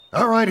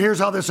All right, here's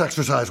how this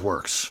exercise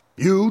works.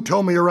 You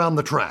tow me around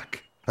the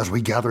track. As we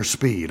gather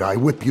speed, I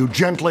whip you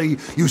gently,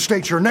 you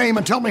state your name,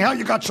 and tell me how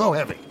you got so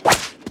heavy.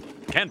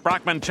 Kent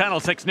Brockman, Channel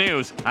 6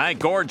 News. I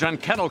gorge on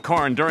kettle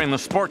corn during the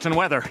sports and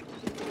weather.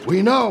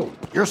 We know.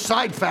 Your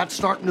side fat's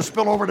starting to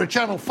spill over to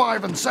Channel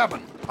 5 and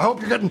 7. I hope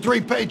you're getting 3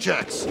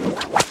 paychecks.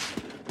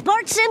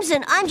 Bart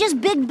Simpson, I'm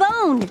just big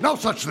boned. No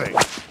such thing.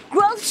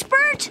 Growth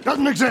spurt?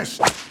 Doesn't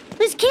exist.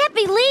 This can't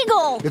be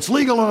legal. It's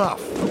legal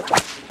enough.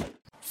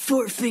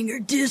 4-finger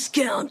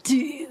discount,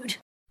 dude.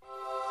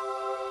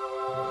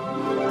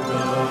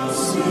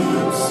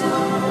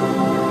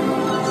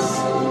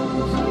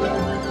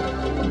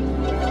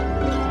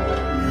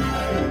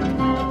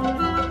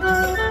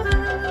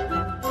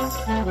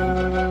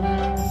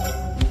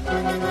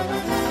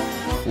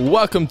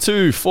 Welcome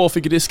to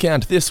 4-Figure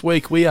Discount. This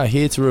week we are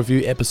here to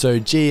review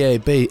episode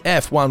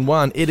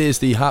GABF11. It is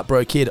the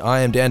Heartbroken Kid. I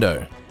am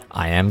Dando.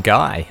 I am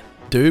Guy.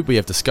 Dude, we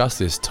have discussed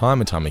this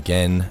time and time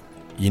again.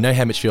 You know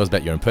how Mitch feels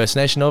about your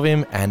impersonation of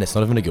him, and it's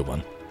not even a good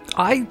one.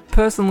 I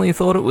personally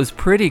thought it was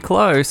pretty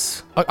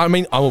close. I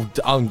mean, I'm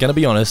going to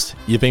be honest.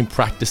 You've been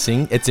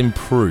practicing. It's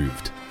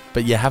improved.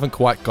 But you haven't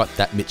quite got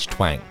that Mitch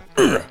twang.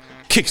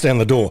 Kicks down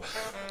the door.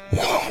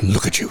 Whoa,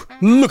 look at you.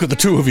 Look at the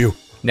two of you.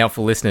 Now,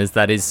 for listeners,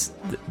 that is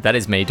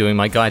me doing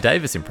my Guy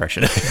Davis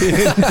impression.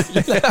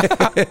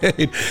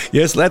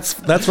 Yes,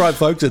 that's right,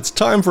 folks. It's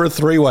time for a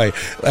three-way.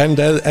 And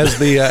as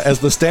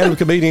the stand-up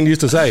comedian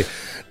used to say,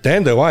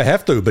 Dando, I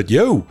have to, but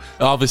you.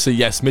 Obviously,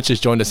 yes, Mitch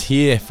has joined us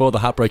here for the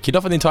Heartbroken Kid.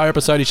 Off the entire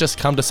episode, he's just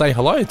come to say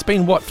hello. It's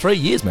been, 3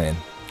 years, man?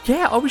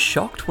 Yeah, I was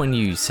shocked when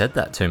you said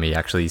that to me,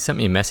 actually. You sent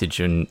me a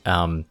message and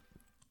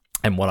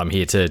what I'm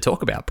here to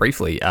talk about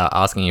briefly,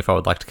 asking if I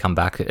would like to come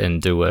back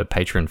and do a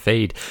Patreon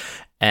feed,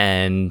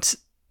 and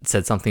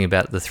said something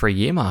about the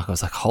 3-year mark. I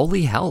was like,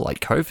 holy hell, like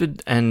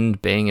COVID and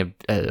being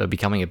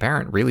becoming a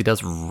parent really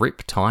does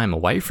rip time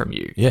away from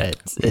you. Yeah.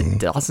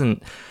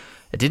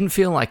 It didn't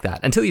feel like that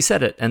until you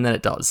said it, and then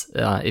it does.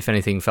 If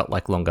anything, felt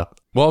like longer.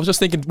 Well, I was just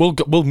thinking,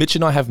 will Mitch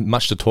and I have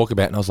much to talk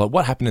about? And I was like,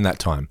 what happened in that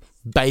time?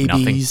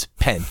 Babies,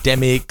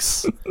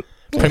 pandemics,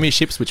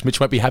 premierships, which Mitch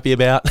won't be happy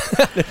about.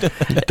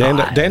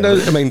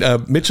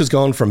 Mitch has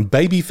gone from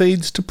baby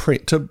feeds to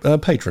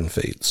patron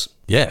feeds.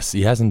 Yes,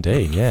 he has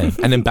indeed, yeah.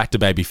 And then back to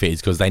baby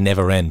feeds, because they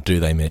never end, do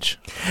they, Mitch?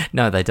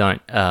 No, they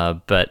don't.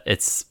 But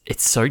it's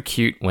so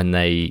cute when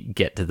they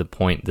get to the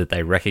point that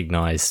they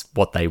recognize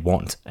what they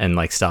want and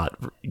like start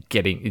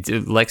getting...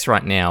 Lex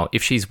right now,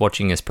 if she's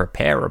watching us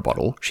prepare a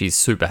bottle, she's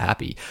super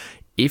happy.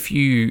 If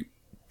you,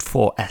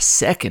 for a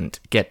second,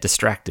 get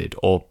distracted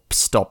or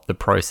stop the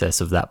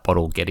process of that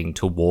bottle getting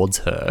towards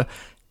her,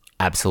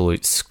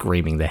 absolute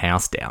screaming the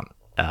house down.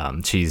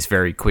 She's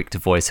very quick to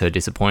voice her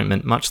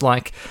disappointment, much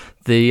like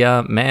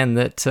the man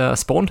that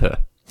spawned her.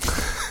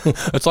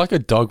 It's like a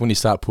dog when you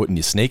start putting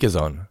your sneakers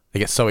on. They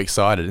get so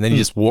excited, and then you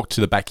just walk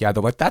to the backyard.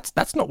 They're like,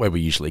 that's not where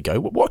we usually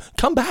go. What?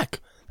 Come back.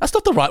 That's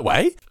not the right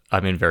way.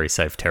 I'm in very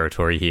safe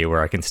territory here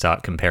where I can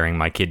start comparing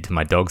my kid to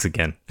my dogs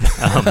again.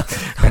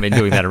 I've been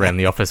doing that around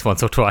the office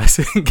once or twice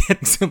and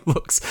getting some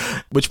looks.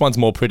 Which one's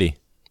more pretty?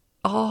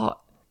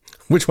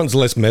 Which one's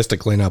less mess to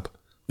clean up?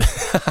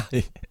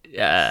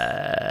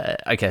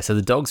 Okay, so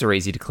the dogs are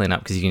easy to clean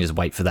up because you can just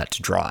wait for that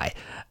to dry.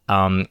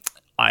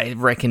 I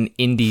reckon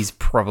Indy's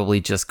probably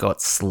just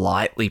got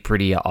slightly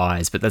prettier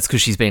eyes, but that's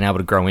because she's been able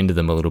to grow into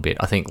them a little bit.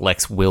 I think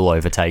Lex will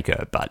overtake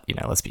her, but,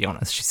 let's be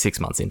honest, she's 6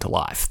 months into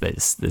life.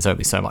 There's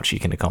only so much you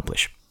can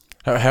accomplish.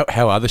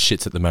 How are the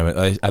shits at the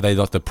moment? Are they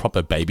like the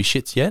proper baby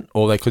shits yet?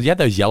 Or because you had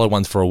those yellow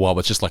ones for a while,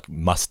 but it's just like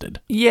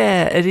mustard.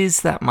 Yeah, it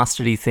is that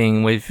mustardy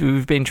thing. We've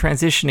been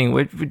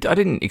transitioning. I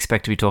didn't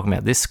expect to be talking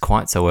about this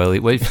quite so early.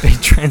 We've been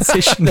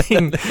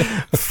transitioning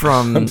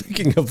from... I'm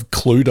thinking of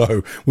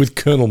Cluedo with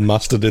Colonel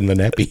Mustard in the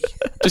nappy.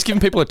 Just giving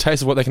people a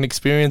taste of what they can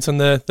experience on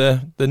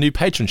the new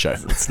Patron show.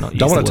 Let's not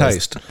don't want to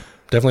taste.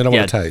 Definitely don't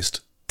want to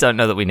taste. Don't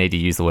know that we need to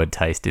use the word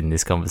taste in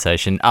this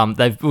conversation.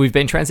 We've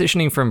been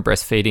transitioning from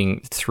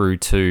breastfeeding through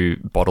to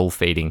bottle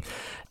feeding.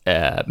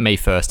 Me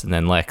first and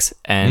then Lex.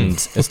 And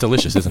it's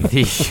delicious, isn't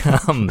it?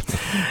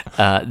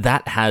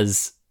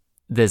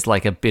 There's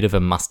like a bit of a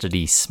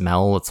mustardy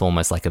smell. It's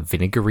almost like a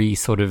vinegary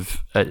sort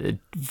of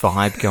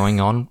vibe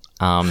going on.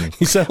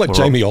 You sound like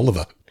Jamie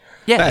Oliver.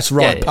 Yeah. That's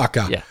right,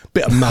 Pucker. Yeah.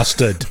 Bit of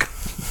mustard.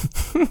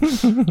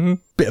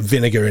 Bit of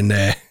vinegar in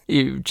there.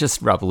 You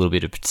just rub a little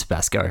bit of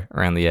Tabasco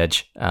around the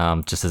edge,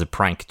 just as a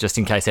prank, just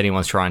in case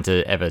anyone's trying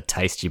to ever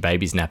taste your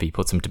baby's nappy.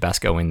 Put some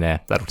Tabasco in there.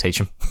 That'll teach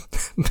them.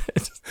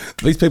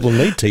 These people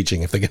need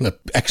teaching if they're going to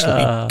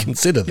actually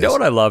consider this. You know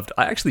what I loved?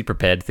 I actually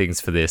prepared things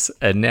for this,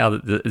 and now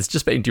that it's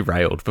just been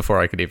derailed before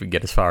I could even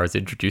get as far as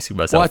introducing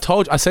myself.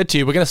 Well, I said to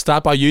you, we're going to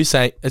start by you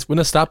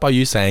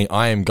saying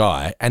I am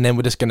Guy, and then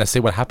we're just going to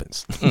see what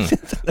happens.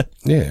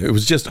 Yeah, it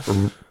was just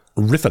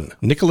Riffin.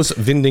 Nicholas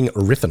Winding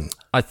Riffin.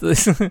 I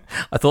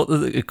thought that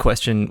the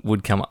question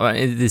would come up.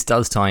 This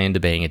does tie into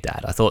being a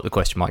dad. I thought the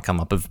question might come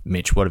up of,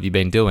 Mitch, what have you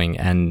been doing?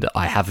 And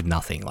I have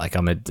nothing. Like,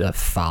 I'm a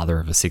father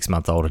of a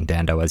 6-month-old, and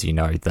Dando, as you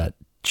know, that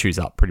chews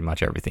up pretty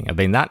much everything. I've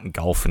been that and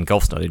golf's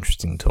not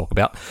interesting to talk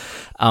about.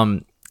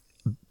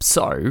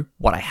 So,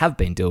 what I have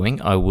been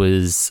doing, I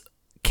was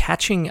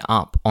catching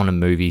up on a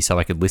movie so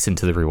I could listen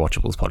to the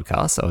Rewatchables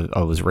podcast. So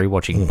I was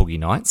rewatching Boogie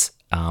Nights.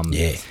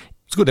 It's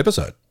a good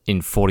episode. In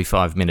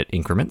 45-minute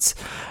increments.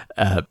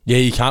 Yeah,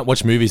 you can't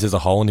watch movies as a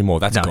whole anymore.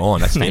 That's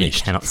gone. That's finished.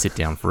 You cannot sit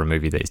down for a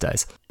movie these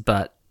days.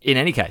 But in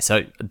any case,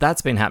 so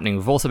that's been happening.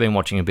 We've also been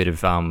watching a bit of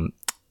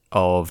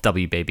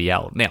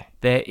WBBL. Now,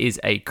 there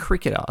is a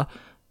cricketer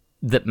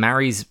that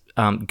marries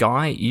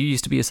Guy. You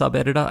used to be a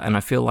sub-editor, and I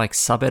feel like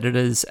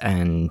sub-editors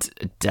and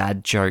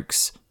dad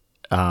jokes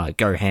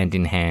go hand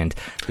in hand.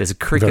 There's a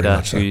cricketer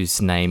whose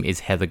name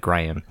is Heather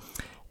Graham.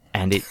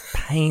 And it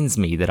pains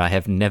me that I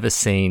have never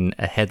seen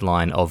a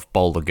headline of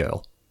Bowler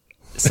Girl.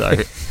 So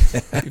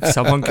if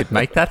someone could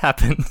make that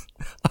happen,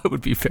 I would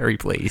be very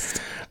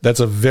pleased. That's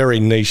a very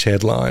niche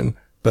headline.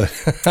 But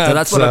so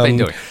that's what I've been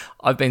doing.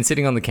 I've been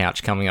sitting on the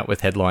couch coming up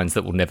with headlines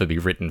that will never be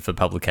written for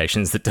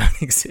publications that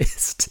don't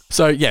exist.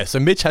 So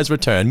Mitch has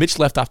returned. Mitch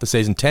left after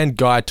season 10.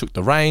 Guy took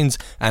the reins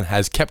and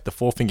has kept the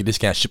Four Finger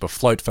Discount ship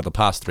afloat for the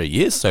past 3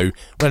 years. So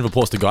round of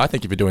applause to Guy.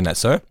 Thank you for doing that,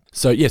 sir.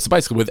 So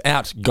basically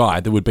without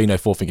Guy, there would be no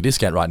Four Finger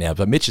Discount right now.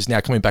 But Mitch is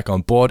now coming back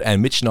on board,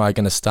 and Mitch and I are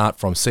going to start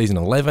from season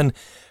 11.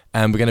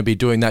 And we're going to be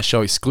doing that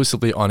show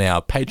exclusively on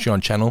our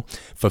Patreon channel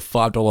for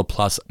 $5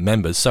 plus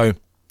members. So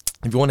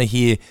if you want to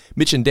hear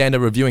Mitch and Dando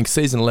reviewing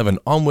season 11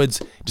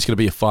 onwards, just going to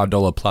be a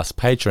 $5 plus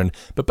patron.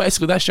 But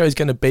basically that show is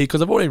going to be,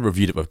 because I've already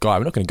reviewed it with Guy,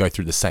 we're not going to go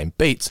through the same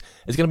beats.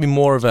 It's going to be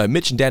more of a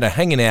Mitch and Dando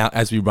hanging out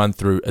as we run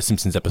through a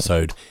Simpsons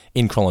episode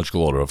in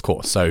chronological order, of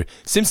course. So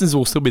Simpsons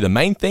will still be the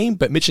main theme,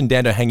 but Mitch and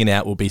Dando hanging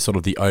out will be sort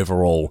of the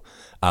overall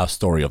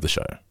story of the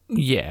show.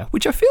 Yeah,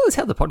 which I feel is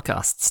how the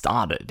podcast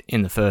started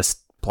in the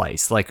first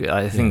place. Like,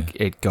 I think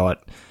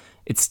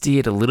it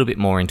steered a little bit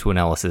more into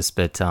analysis,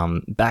 but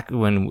back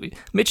when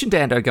Mitch and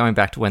Dando going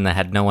back to when they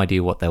had no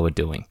idea what they were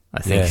doing,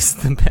 I think is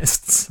the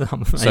best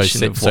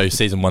summation. So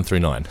season 1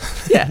 through 9.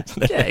 Yeah,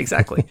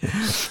 exactly.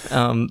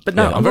 But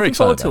no, I'm very looking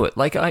forward to it.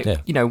 Like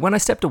when I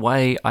stepped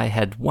away, I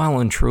had well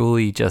and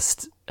truly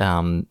just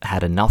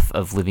had enough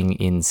of living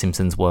in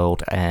Simpsons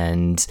world,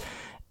 and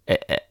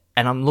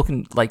I'm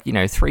looking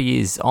 3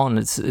 years on,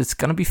 it's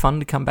going to be fun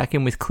to come back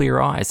in with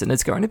clear eyes, and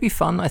it's going to be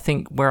fun, I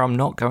think, where I'm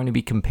not going to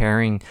be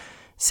comparing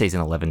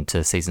season 11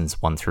 to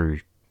seasons 1 through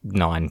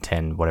 9,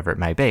 10, whatever it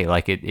may be.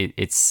 Like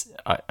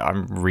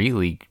I'm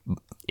really,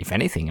 if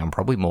anything, I'm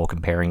probably more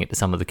comparing it to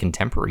some of the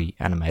contemporary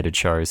animated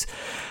shows.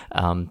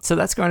 So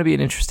that's going to be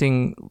an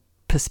interesting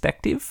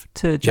perspective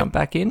to jump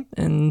back in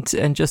and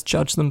just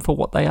judge them for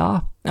what they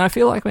are. And I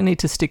feel like we need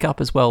to stick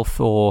up as well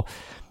for,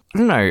 I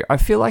don't know, I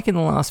feel like in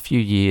the last few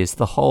years,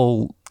 the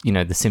whole,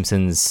 the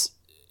Simpsons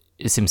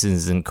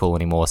isn't cool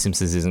anymore,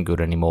 Simpsons isn't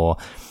good anymore.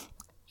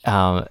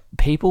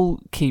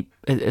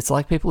 It's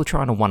like people are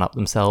trying to one-up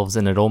themselves,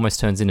 and it almost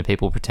turns into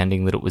people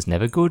pretending that it was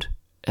never good.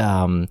 I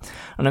don't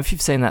know if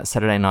you've seen that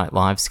Saturday Night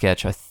Live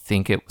sketch. I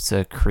think it was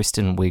a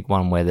Kristen Wiig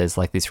one where there's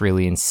like this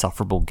really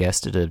insufferable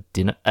guest at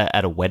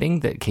a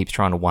wedding that keeps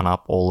trying to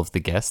one-up all of the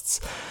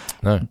guests.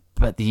 No.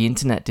 But the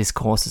internet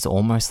discourse is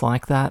almost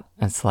like that.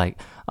 It's like,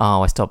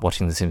 oh, I stopped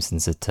watching The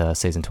Simpsons at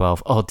season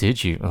 12. Oh,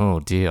 did you? Oh,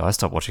 dear, I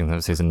stopped watching them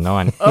at season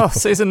 9. Oh,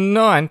 season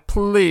 9,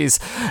 please.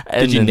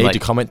 And did you need to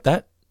comment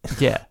that?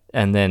 Yeah.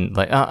 And then,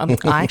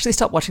 I actually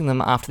stopped watching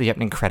them after the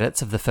opening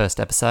credits of the first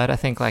episode. I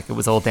think, it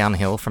was all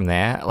downhill from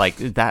there.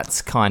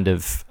 That's kind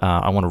of,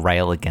 I want to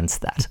rail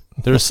against that.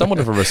 There is somewhat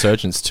of a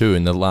resurgence, too,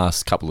 in the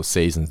last couple of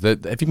seasons.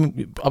 I've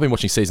been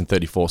watching season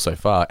 34 so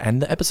far,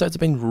 and the episodes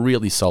have been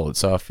really solid.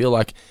 So I feel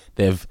like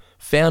they've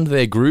found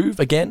their groove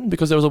again,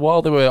 because there was a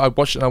while I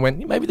watched it and I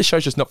went, maybe the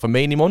show's just not for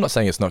me anymore. I'm not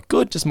saying it's not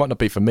good, just might not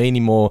be for me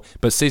anymore.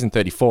 But season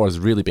 34 has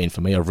really been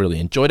for me. I've really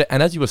enjoyed it.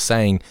 And as you were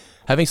saying,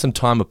 having some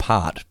time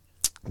apart,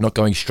 not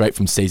going straight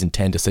from season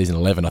 10 to season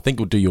 11, I think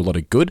will do you a lot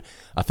of good.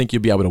 I think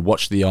you'll be able to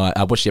watch the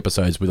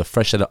episodes with a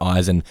fresh set of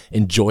eyes and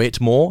enjoy it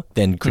more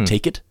than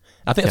critique it.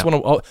 I think that's what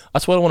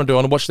I want to do. I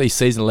want to watch these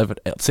season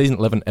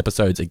 11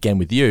 episodes again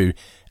with you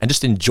and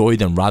just enjoy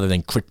them rather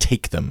than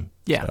critique them.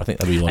 Yeah. So I think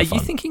that'll be a lot of fun.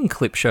 Are you thinking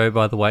clip show,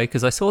 by the way?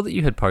 Because I saw that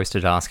you had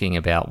posted asking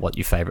about what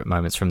your favourite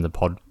moments from the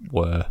pod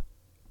were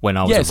when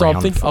I was around.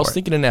 I was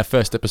thinking in our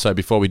first episode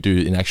before we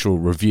do an actual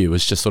review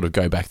is just sort of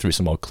go back through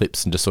some old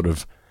clips and just sort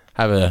of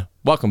have a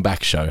welcome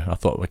back show. I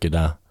thought we could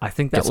I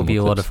think that would be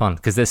a lot of fun,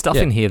 because there's stuff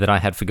in here that I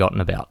had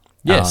forgotten about.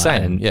 Yeah,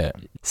 same.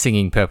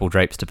 Singing Purple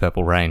Drapes to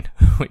Purple Rain,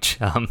 which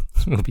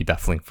will be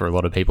baffling for a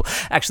lot of people.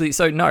 Actually,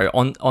 so no,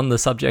 on the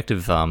subject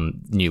of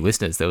new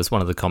listeners, there was one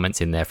of the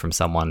comments in there from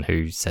someone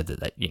who said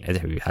that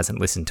who hasn't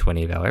listened to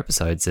any of our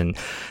episodes, and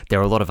there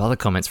are a lot of other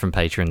comments from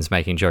patrons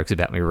making jokes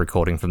about me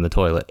recording from the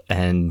toilet,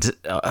 and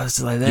I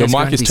was like, your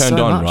mic is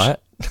turned on, right?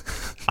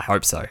 I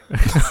hope so.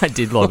 I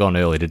did log on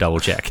early to double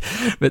check.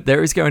 But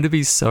there is going to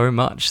be so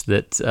much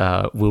that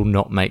will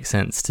not make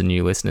sense to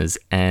new listeners.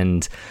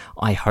 And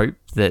I hope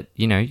that,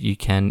 you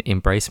can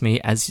embrace me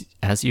as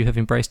you have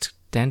embraced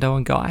Dando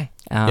and Guy.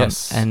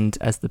 Yes. And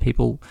as the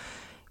people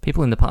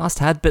in the past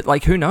had.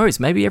 But, who knows?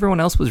 Maybe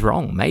everyone else was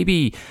wrong.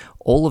 Maybe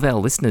all of our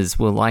listeners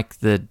were like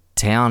the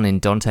town in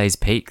Dante's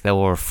Peak. They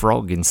were a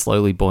frog in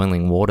slowly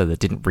boiling water that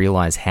didn't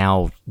realize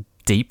how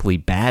deeply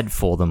bad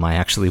for them I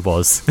actually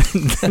was.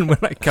 Then when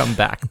I come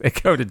back, they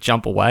go to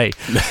jump away.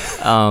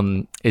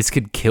 This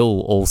could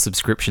kill all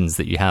subscriptions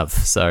that you have.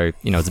 So,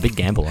 it's a big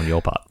gamble on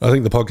your part. I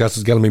think the podcast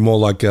is going to be more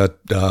like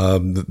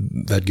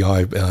that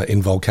guy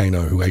in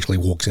Volcano who actually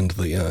walks into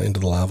the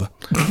lava.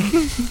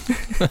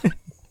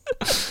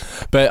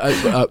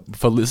 But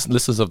for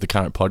listeners of the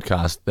current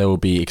podcast, they will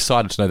be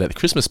excited to know that the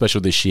Christmas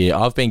special this year,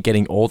 I've been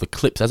getting all the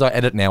clips. As I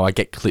edit now, I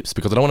get clips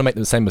because I don't want to make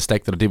the same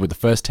mistake that I did with the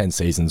first 10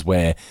 seasons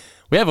where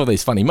we have all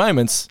these funny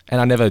moments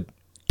and I never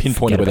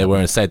pinpointed where they were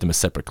and saved them as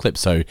separate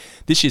clips. So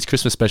this year's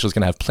Christmas special is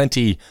going to have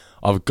plenty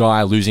of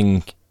Guy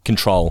losing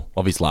control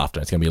of his laughter.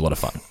 It's going to be a lot of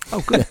fun.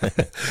 Oh, good.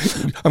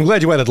 I'm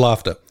glad you added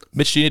laughter.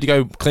 Mitch, do you need to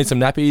go clean some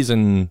nappies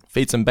and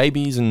feed some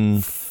babies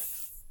and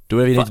do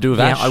whatever you need to do with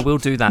Ash? Yeah, I will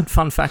do that.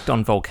 Fun fact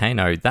on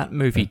Volcano, that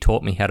movie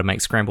taught me how to make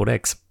scrambled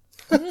eggs.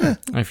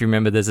 If you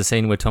remember, there's a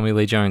scene where Tommy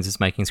Lee Jones is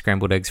making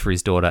scrambled eggs for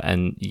his daughter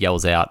and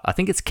yells out, I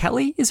think it's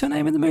Kelly is her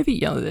name in the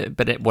movie,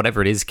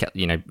 whatever it is,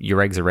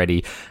 your eggs are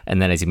ready. And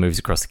then as he moves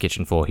across the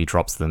kitchen floor, he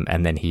drops them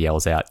and then he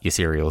yells out, your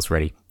cereal's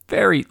ready.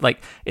 Very,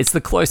 it's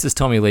the closest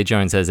Tommy Lee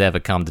Jones has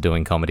ever come to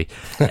doing comedy.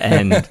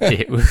 And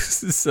it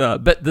was,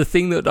 but the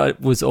thing that I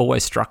was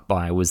always struck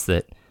by was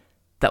that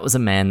was a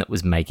man that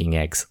was making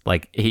eggs.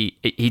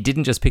 He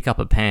didn't just pick up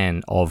a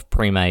pan of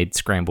pre-made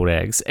scrambled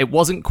eggs. It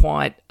wasn't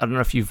quite, I don't know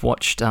if you've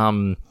watched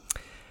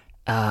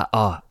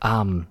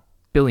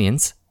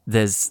Billions.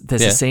 There's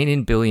a scene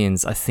in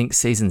Billions, I think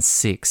season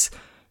 6,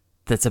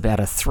 that's about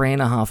a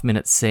 3.5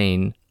 minute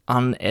scene,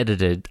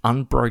 unedited,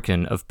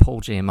 unbroken, of Paul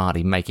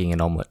Giamatti making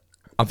an omelette.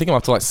 I'm thinking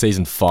up to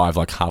season 5,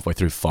 halfway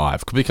through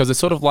 5, because it's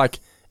sort of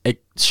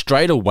it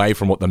strayed away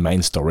from what the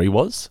main story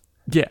was.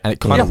 Yeah. And it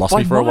kind of lost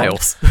me for a while.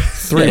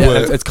 3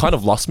 words. It's kind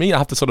of lost me. I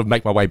have to sort of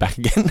make my way back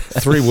again.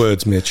 3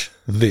 words, Mitch.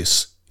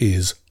 This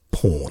is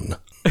porn.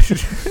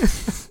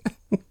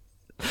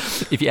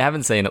 If you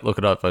haven't seen it, look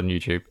it up on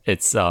YouTube.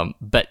 It's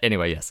but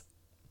anyway, yes.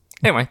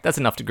 Anyway, that's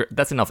enough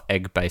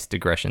egg-based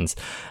digressions.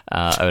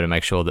 I want to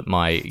make sure that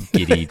my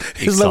giddy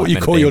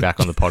excitement being back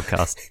on the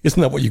podcast.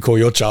 Isn't that what you call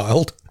your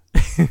child?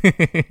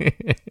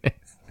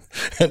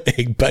 An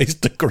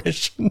egg-based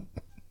digression.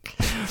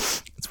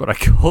 It's what I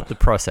call the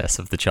process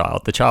of the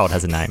child. The child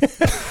has a name.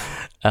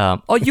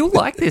 You'll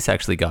like this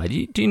actually, Guy.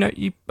 Do you know?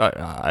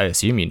 I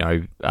assume you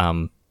know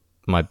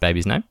my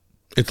baby's name.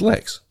 It's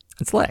Lex.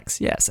 It's Lex.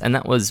 Yes, and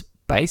that was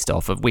based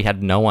off of, we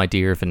had no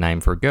idea of a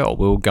name for a girl.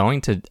 We were going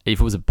to, if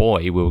it was a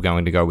boy, we were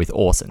going to go with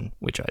Orson,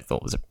 which I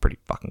thought was a pretty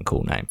fucking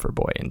cool name for a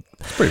boy. And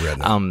it's pretty rad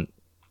name.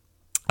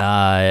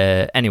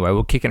 Anyway,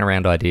 we're kicking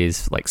around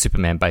ideas like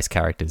Superman-based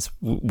characters,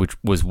 which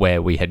was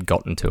where we had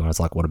gotten to. And I was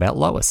like, what about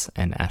Lois?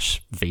 And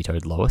Ash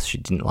vetoed Lois. She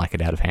didn't like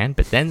it out of hand,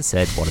 but then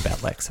said, what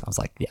about Lex? I was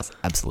like, yes,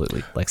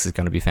 absolutely. Lex is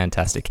going to be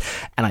fantastic.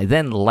 And I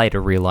then later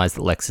realized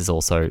that Lex is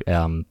also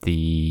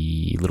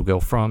the little girl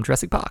from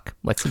Jurassic Park,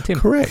 Lex and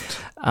Tim. Correct.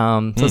 So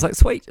I was like,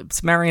 sweet.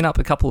 It's marrying up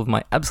a couple of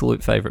my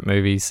absolute favorite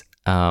movies.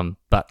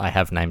 But I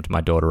have named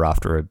my daughter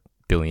after a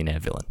billionaire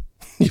villain.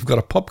 You've got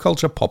a pop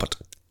culture poppet.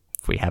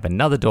 If we have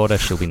another daughter,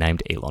 she'll be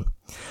named Elon.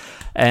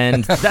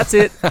 And that's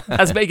it.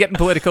 That's me getting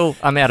political.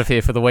 I'm out of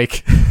here for the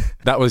week.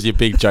 That was your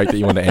big joke that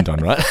you want to end on,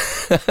 right?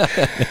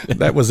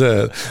 That was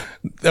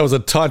a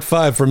tight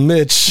 5 from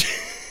Mitch.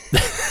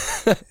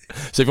 So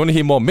if you want to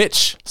hear more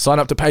Mitch, sign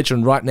up to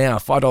Patreon right now,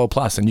 $5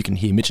 plus, and you can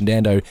hear Mitch and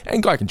Dando,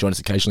 and Guy can join us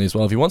occasionally as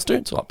well if he wants to.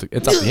 It's up to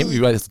him. If he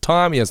has the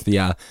time, he has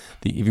if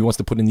he wants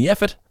to put in the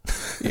effort.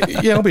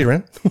 Yeah, I'll be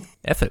around.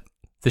 Effort.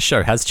 This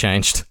show has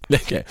changed.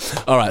 Okay.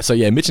 All right. So,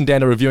 yeah, Mitch and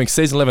Dan are reviewing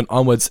season 11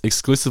 onwards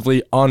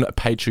exclusively on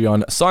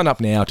Patreon. Sign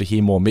up now to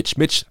hear more Mitch.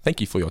 Mitch, thank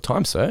you for your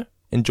time, sir.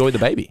 Enjoy the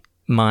baby.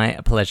 My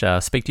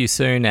pleasure. Speak to you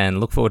soon and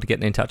look forward to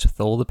getting in touch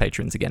with all the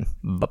patrons again.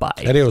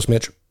 Bye-bye. Adios,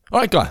 Mitch. All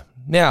right, Guy.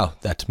 Now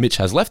that Mitch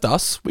has left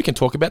us, we can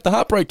talk about the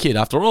Heartbreak Kid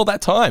after all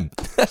that time.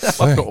 That's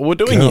what we're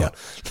doing here.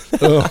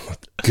 Oh, my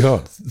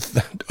God.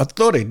 I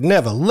thought he'd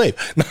never leave.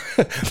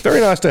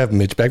 Very nice to have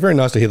Mitch back. Very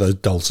nice to hear those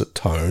dulcet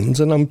tones.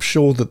 And I'm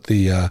sure that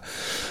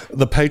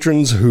the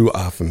patrons who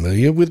are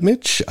familiar with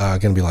Mitch are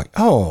going to be like,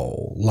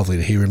 oh, lovely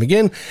to hear him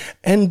again.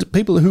 And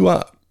people who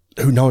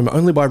know him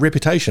only by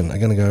reputation are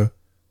going to go,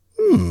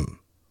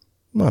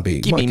 might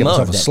get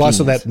myself a slice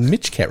of that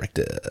Mitch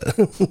character.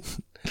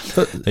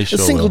 A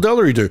single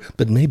dollar you do,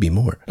 but maybe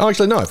more. Oh,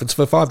 actually, no, if it's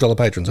for $5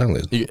 patrons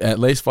only. At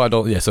least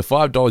 $5. Yeah, so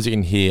 $5 you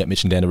can hear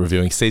Mitch and Dan are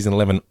reviewing season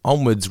 11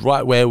 onwards,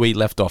 right where we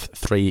left off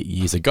 3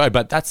 years ago.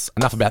 But that's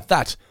enough about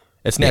that.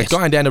 It's now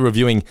Guy and Dan are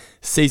reviewing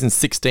season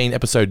 16,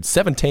 episode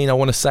 17. I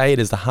want to say it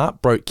is The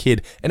Heartbroken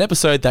Kid, an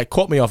episode that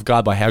caught me off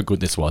guard by how good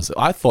this was.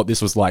 I thought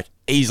this was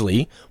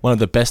easily one of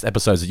the best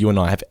episodes that you and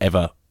I have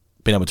ever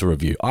been able to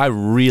review. I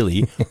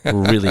really,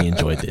 really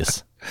enjoyed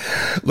this.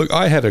 Look,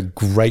 I derived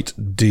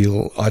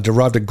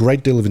a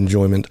great deal of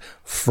enjoyment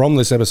from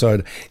this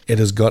episode. It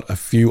has got a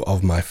few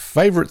of my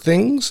favorite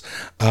things.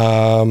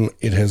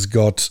 It has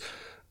got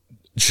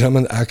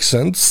German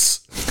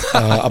accents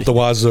up the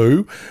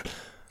wazoo.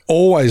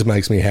 Always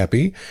makes me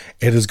happy.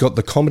 It has got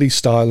the comedy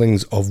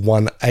stylings of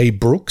one A.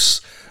 Brooks.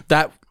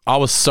 That I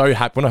was so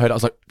happy when I heard it. I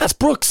was like, that's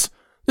Brooks.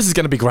 this is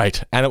going to be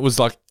great. And it was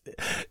like,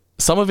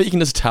 some of it you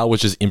can just tell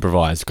was just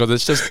improvised because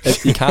it's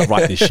just, you can't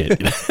write this shit.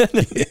 You know?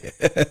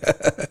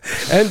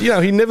 And,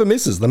 he never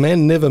misses. The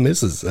man never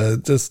misses.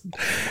 Just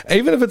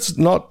even if it's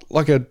not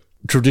like a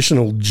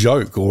traditional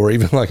joke or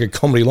even like a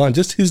comedy line,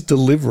 just his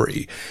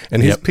delivery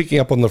and his picking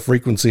up on the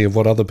frequency of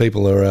what other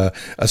people are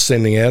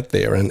sending out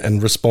there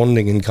and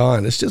responding in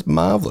kind. It's just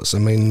marvelous. I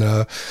mean,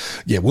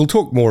 we'll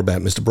talk more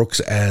about Mr. Brooks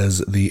as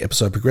the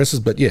episode progresses,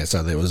 but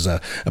so there was a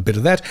bit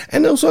of that.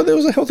 And also there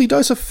was a healthy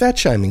dose of fat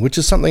shaming, which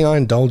is something I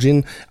indulge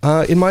in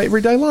my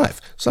everyday life.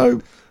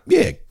 So,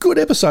 good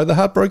episode, The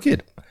Heartbroken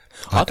Kid.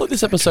 I thought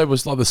this episode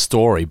was like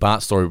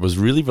Bart's story was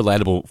really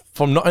relatable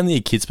from not only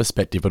a kid's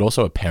perspective, but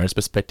also a parent's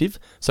perspective.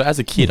 So as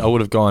a kid, I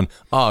would have gone,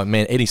 oh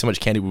man, eating so much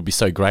candy would be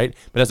so great.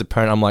 But as a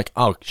parent, I'm like,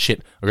 oh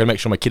shit, I've got to make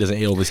sure my kid doesn't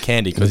eat all this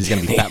candy because he's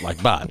going to be fat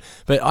like Bart.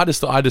 But I just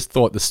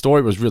thought the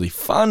story was really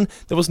fun.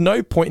 There was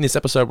no point in this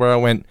episode where I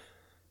went,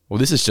 well,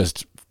 this is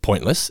just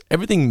pointless.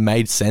 Everything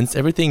made sense.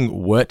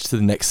 Everything worked to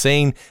the next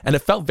scene. And it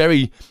felt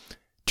very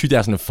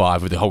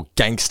 2005 with the whole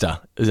gangster.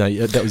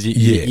 That was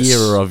your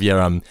era of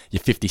your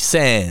 50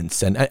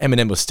 Cents, and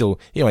Eminem was still,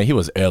 he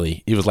was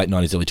early. He was late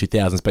 90s, early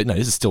 2000s, but no,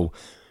 this is still,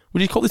 would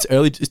you call this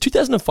early? Is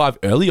 2005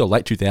 early or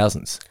late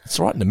 2000s? It's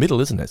right in the middle,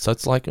 isn't it? So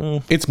it's like...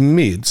 It's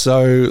mid,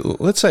 so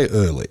let's say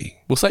early.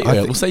 We'll say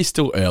early. We'll say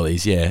still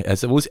earlys, yeah.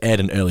 As it was aired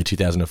in early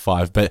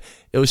 2005, but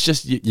it was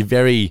just your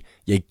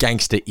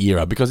gangster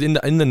era, because in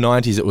the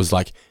 90s it was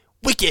like,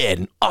 wicked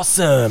and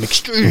awesome,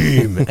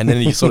 extreme. And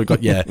then you sort of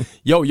got, yo,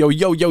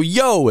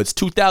 it's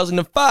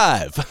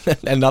 2005.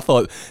 And I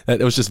thought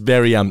that it was just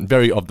very of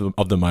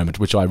the moment,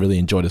 which I really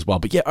enjoyed as well.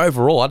 But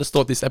overall, I just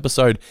thought this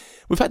episode,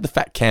 we've had the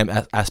fat camp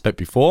aspect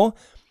before,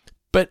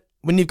 but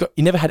when you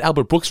never had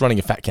Albert Brooks running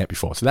a fat camp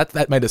before. So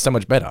that made it so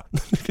much better.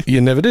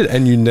 You never did.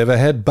 And you never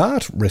had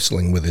Bart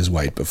wrestling with his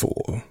weight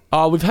before.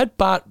 Oh, we've had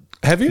Bart.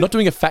 Have you? Not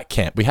doing a fat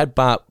camp. We had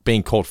Bart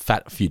being called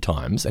fat a few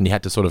times, and you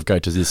had to sort of go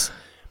to this...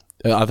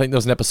 I think there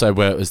was an episode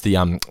where it was the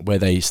where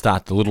they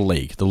start the little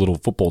league, the little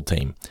football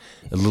team,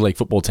 and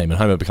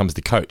Homer becomes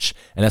the coach,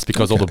 and that's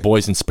because all the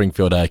boys in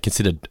Springfield are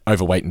considered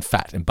overweight and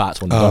fat, and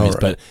Bart's one of those. Right.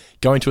 But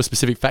going to a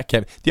specific fat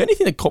camp, the only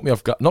thing that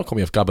not caught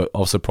me off guard, but I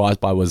was surprised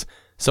by was,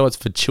 so it's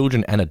for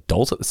children and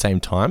adults at the same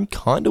time.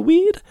 Kind of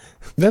weird.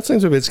 That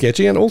seems a bit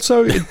sketchy, and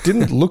also it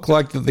didn't look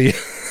like that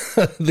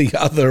the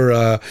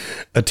other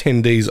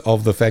attendees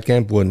of the fat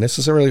camp were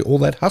necessarily all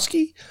that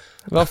husky.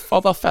 Well,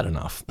 they're fat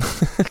enough.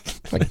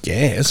 I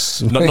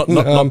guess.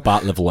 Not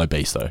Bart level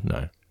obese, though,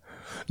 no.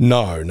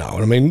 No.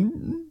 I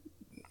mean,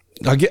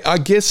 I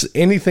guess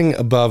anything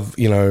above,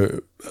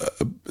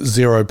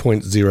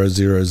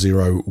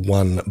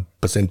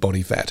 0.0001%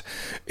 body fat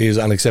is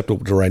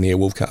unacceptable to Rainier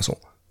Wolfcastle.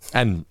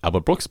 And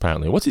Albert Brooks,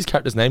 apparently. What's his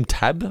character's name?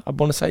 Tab, I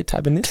want to say,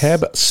 Tab in this?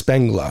 Tab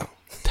Spangler.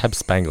 Tab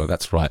Spangler,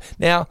 that's right.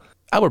 Now,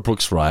 Albert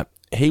Brooks, right,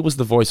 he was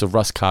the voice of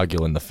Russ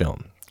Cargill in the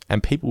film.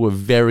 And people were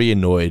very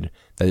annoyed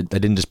that they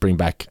didn't just bring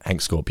back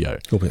Hank Scorpio.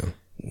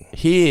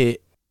 Here,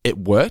 it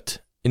worked.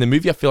 In the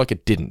movie, I feel like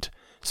it didn't.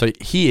 So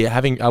here,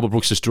 having Albert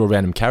Brooks just do a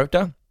random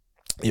character,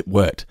 it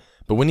worked.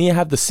 But when you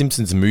have the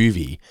Simpsons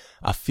movie,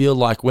 I feel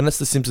like when it's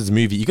the Simpsons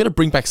movie, you got to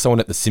bring back someone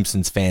that the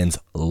Simpsons fans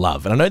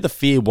love. And I know the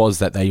fear was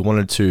that they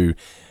wanted to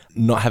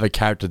not have a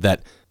character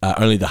that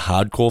only the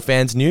hardcore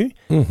fans knew.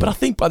 Mm-hmm. But I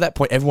think by that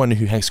point, everyone knew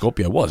who Hank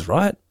Scorpio was,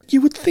 right? You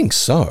would think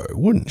so,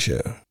 wouldn't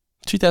you?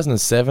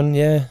 2007,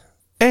 yeah.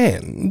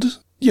 And,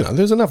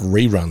 there's enough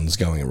reruns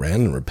going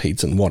around and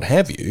repeats and what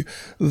have you,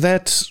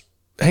 that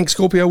Hank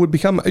Scorpio would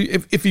become,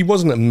 if he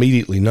wasn't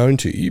immediately known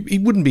to you, he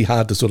wouldn't be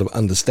hard to sort of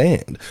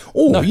understand.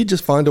 Or you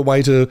just find a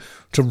way to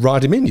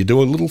write him in. You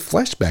do a little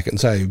flashback and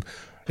say,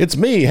 it's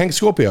me, Hank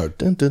Scorpio.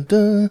 Dun, dun,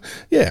 dun.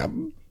 Yeah.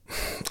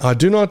 I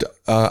do not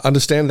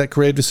understand that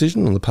career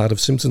decision on the part of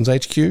Simpsons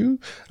HQ.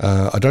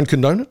 I don't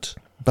condone it,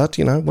 but,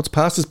 what's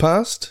past is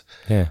past.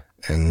 Yeah.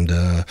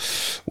 And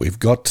we've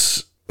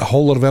got a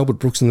whole lot of Albert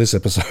Brooks in this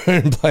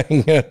episode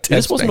playing Tab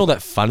This wasn't all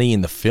that funny in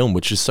the film,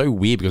 which is so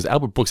weird because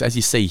Albert Brooks, as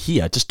you see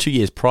here, just 2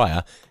 years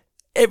prior,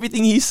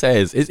 everything he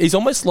says is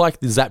almost like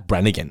the Zap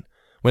Brannigan.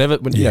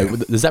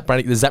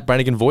 The Zap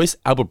Brannigan voice,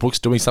 Albert Brooks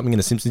doing something in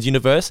the Simpsons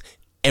universe,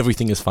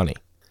 everything is funny.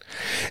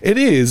 It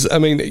is. I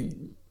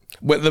mean,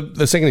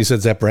 the second he said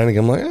Zap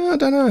Brannigan, I'm like, I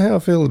don't know how I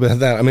feel about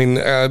that. I mean,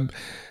 I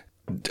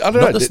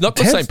don't know. Not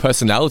the same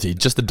personality,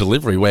 just the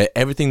delivery where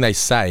everything they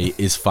say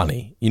is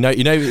funny.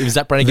 If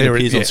Zap Brannigan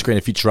appears on screen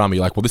in Futurama,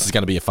 you're like, well, this is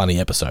going to be a funny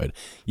episode.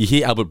 You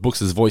hear Albert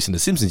Brooks' voice in the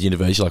Simpsons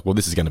universe, you're like, well,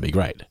 this is going to be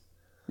great.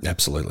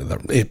 Absolutely.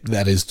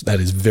 That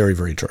is very,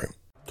 very true.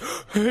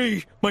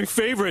 Hey, my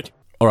favorite.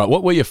 All right,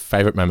 what were your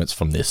favorite moments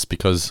from this?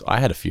 Because I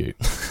had a few.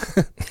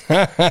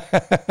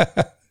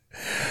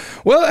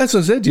 Well, as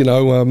I said,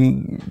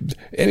 anything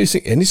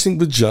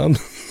with John.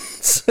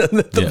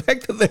 The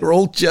fact that they're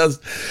all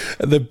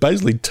they've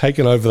basically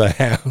taken over the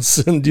house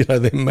and,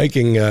 they're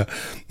making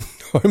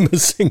Homer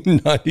sing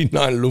 99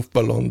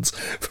 Luftballons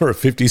for a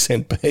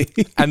 50-cent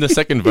piece. And the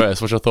second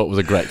verse, which I thought was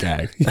a great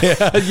gag. Yeah.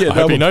 I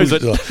hope he knows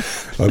it. I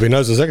hope he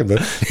knows the second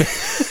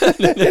verse.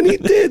 And he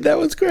did. That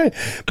was great.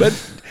 But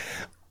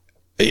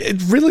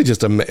It really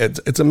just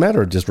it's a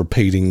matter of just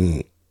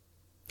repeating,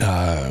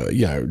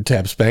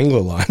 Tab Spangler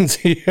lines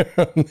here.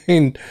 I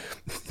mean,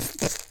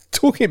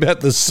 talking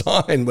about the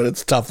sign when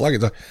it's tough luck,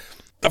 it's like,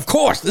 of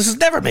course, this has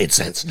never made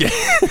sense. Yeah.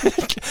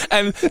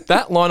 And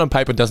that line on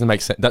paper doesn't make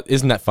sense.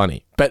 Isn't that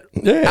funny? But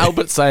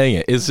Albert saying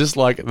it is just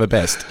like the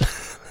best.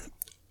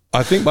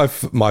 I think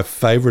my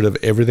favourite of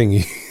everything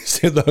he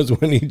said though is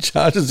when he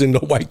charges in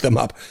to wake them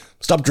up.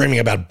 Stop dreaming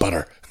about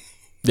butter.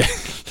 Yeah.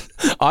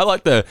 I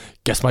like the,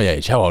 guess my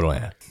age. How old am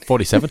I?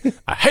 47?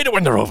 I hate it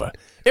when they're over.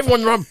 Even when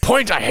they're on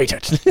point, I hate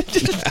it.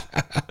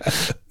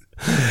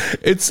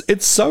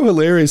 It's so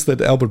hilarious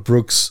that Albert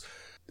Brooks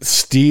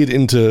steered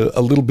into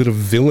a little bit of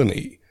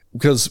villainy,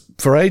 because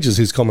for ages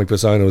his comic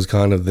persona was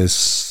kind of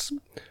this,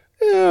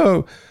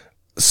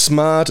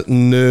 smart,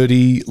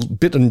 nerdy,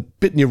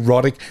 bit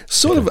neurotic,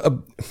 sort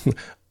of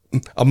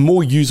a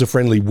more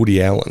user-friendly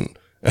Woody Allen.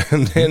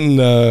 And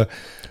then...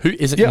 who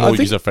isn't more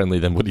user-friendly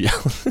than Woody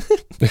Allen?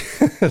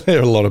 There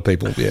are a lot of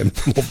people,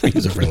 more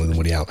user-friendly than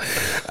Woody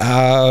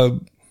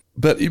Allen.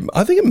 But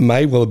I think it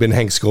may well have been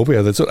Hank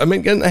Scorpio.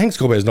 Hank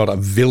Scorpio is not a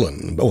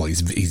villain. Well, he's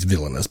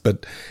villainous,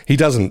 but he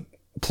doesn't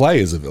play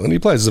as a villain. He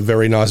plays as a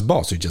very nice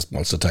boss who just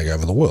wants to take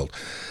over the world.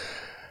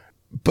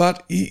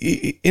 But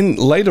in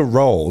later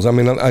roles, I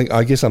mean,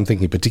 I guess I'm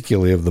thinking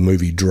particularly of the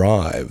movie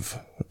Drive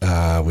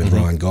with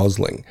Ryan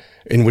Gosling,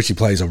 in which he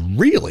plays a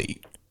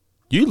really...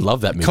 You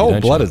love that movie,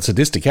 cold-blooded,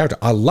 sadistic character.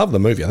 I love the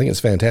movie. I think it's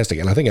fantastic.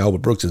 And I think Albert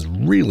Brooks is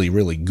really,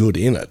 really good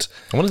in it.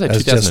 I want to say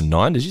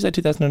 2009. Did you say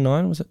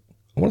 2009? Was it?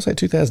 I want to say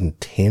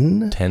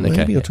 2010. 10,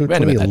 maybe, okay. Or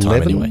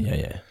 2011.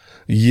 Anyway,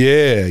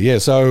 Yeah.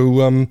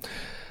 So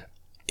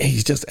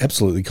he's just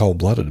absolutely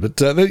cold-blooded. But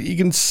you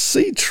can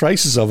see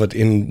traces of it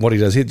in what he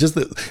does here. Just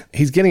that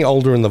he's getting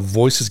older and the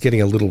voice is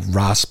getting a little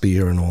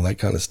raspier and all that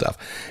kind of stuff.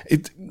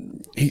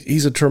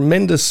 He's a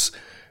tremendous...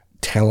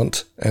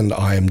 talent, and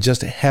I am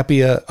just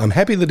happier. I'm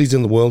happy that he's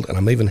in the world, and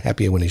I'm even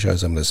happier when he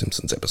shows up in the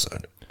Simpsons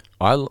episode.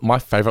 My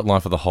favourite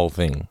line for the whole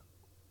thing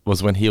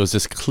was when he was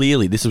just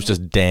clearly, this was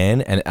just Dan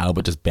and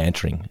Albert just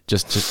bantering,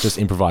 just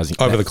improvising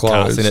over the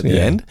clothes at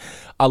the end.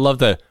 I love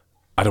the,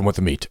 I don't want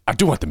the meat. I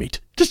do want the meat.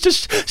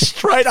 Just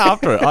straight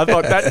after it. I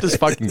thought that just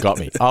fucking got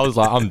me. I was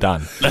like, I'm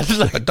done.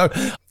 Like,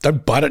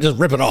 don't bite it, just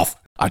rip it off.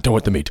 I don't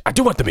want the meat. I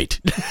do want the meat.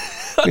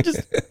 I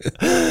just,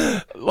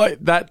 like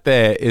that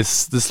there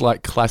is this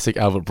like classic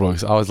Albert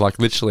Brooks. I was like,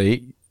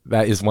 literally,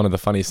 that is one of the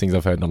funniest things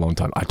I've heard in a long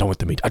time. I don't want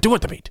the meat. I do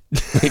want the meat.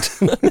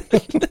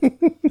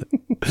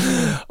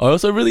 I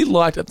also really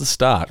liked at the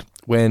start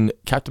when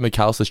Captain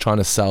McAllister's trying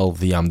to sell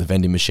the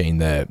vending machine,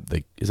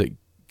 the is it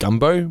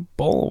gumbo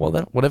bowl or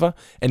whatever?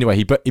 Anyway,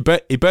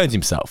 he burns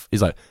himself.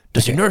 He's like,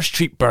 does your nurse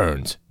treat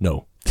burns?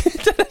 No.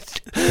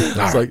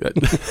 It's like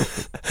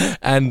that.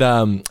 And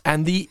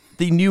the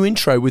new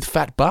intro with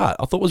Fat Bart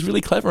I thought was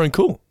really clever and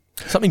cool.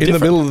 Something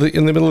different.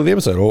 In the middle of the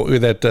episode, or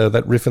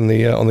that riff on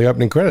the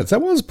opening credits.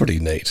 That was pretty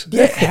neat.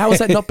 Yeah, how has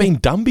that not been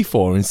done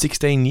before in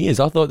 16 years?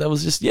 I thought that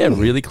was just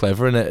really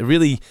clever, and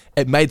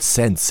it made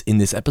sense in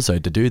this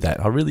episode to do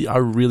that. I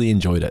really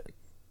enjoyed it.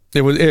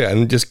 It was,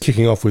 and just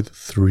kicking off with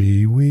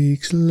 3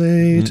 weeks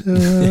later.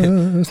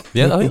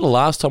 Yeah, I think the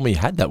last time we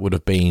had that would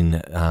have been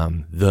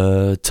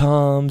the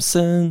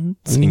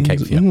Thompsons in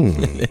Cape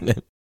Fear.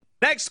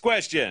 Next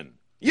question.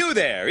 You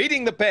there,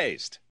 eating the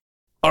paste.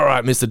 All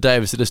right, Mr.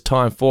 Davis, it is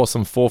time for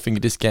some Four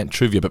Finger Discount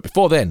trivia. But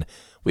before then,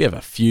 we have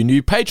a few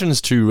new patrons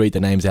to read the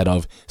names out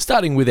of,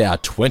 starting with our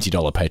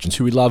 $20 patrons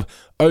who we love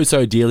oh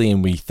so dearly,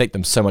 and we thank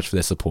them so much for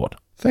their support.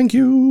 Thank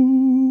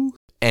you.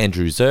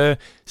 Andrew Zer,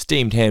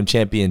 Steamed Ham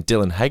Champion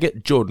Dylan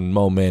Haggett, Jordan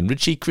Moleman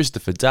Ritchie,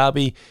 Christopher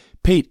Darby,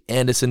 Pete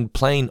Anderson,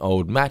 Plain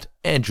Old Matt,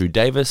 Andrew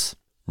Davis,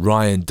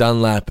 Ryan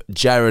Dunlap,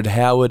 Jared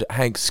Howard,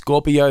 Hank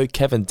Scorpio,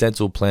 Kevin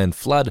Dental Plan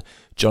Flood,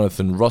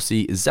 Jonathan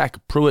Rossi,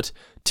 Zach Pruitt,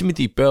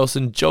 Timothy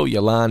Burleson, Joel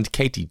Yolande,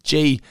 Katie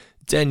G,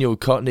 Daniel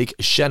Kotnick,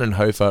 Shannon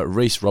Hofer,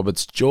 Reese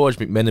Roberts, George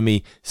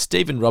McMenemy,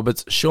 Stephen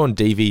Roberts, Sean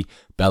Devey,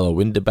 Bella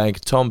Winterbank,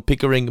 Tom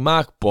Pickering,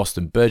 Mark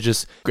Boston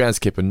Burgess,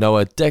 Groundskeeper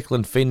Noah,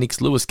 Declan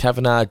Phoenix, Lewis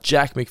Kavanagh,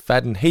 Jack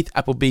McFadden, Heath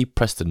Appleby,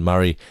 Preston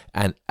Murray,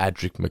 and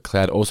Adric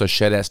McLeod. Also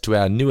shout-outs to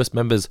our newest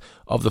members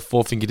of the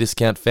Four Finger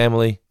Discount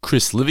family,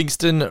 Chris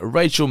Livingston,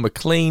 Rachel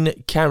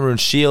McLean, Cameron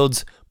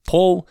Shields,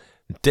 Paul,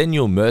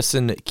 Daniel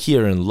Merson,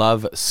 Kieran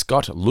Love,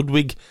 Scott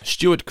Ludwig,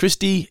 Stuart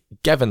Christie,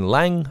 Gavin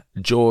Lang,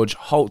 George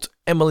Holt,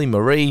 Emily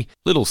Marie,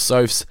 Little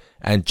Sophs,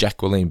 and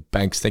Jacqueline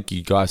Banks. Thank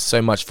you guys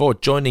so much for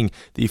joining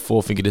the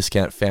Four Finger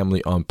Discount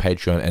family on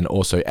Patreon, and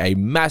also a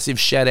massive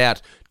shout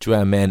out to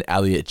our man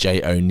Elliot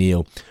J.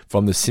 O'Neill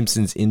from the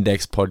Simpsons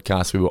Index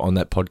podcast. We were on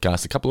that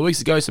podcast a couple of weeks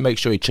ago, so make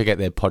sure you check out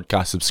their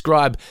podcast,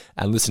 subscribe,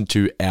 and listen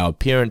to our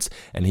appearance.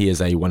 And he is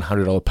a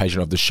 $100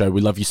 patron of the show.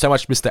 We love you so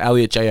much, Mr.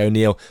 Elliot J.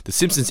 O'Neill. The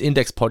Simpsons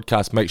Index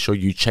podcast, make sure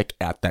you check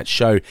out that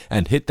show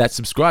and hit that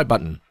subscribe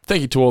button.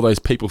 Thank you to all those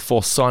people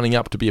for signing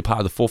up to be a part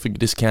of the Four Finger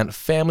Discount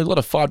family. A lot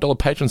of $5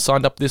 patrons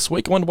signed up this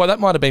week. I wonder why that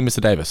might have been, Mr.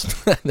 Davis.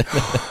 I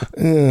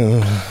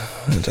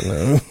don't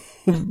know.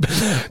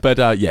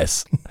 But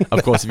yes,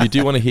 of course, if you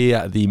do want to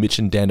hear the Mitch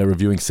and Dando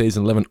reviewing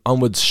season 11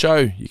 onwards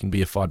show, you can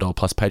be a $5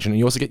 plus patron. And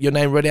you also get your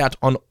name read out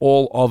on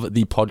all of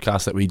the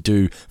podcasts that we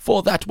do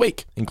for that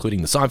week,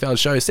 including the Seinfeld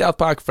Show, South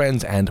Park,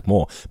 Friends, and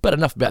more. But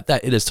enough about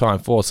that. It is time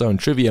for So in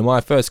Trivia.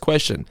 My first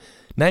question.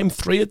 Name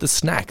 3 of the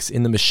snacks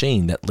in the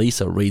machine that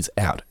Lisa reads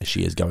out as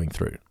she is going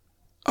through.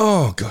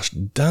 Oh, gosh,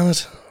 darn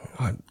it.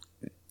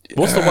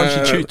 What's the one she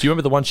chooses? Do you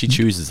remember the one she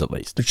chooses at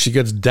least? She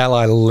gets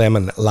Dalai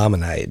Lemon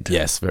Lemonade.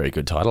 Yes, very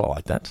good title. I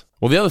like that.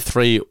 Well, the other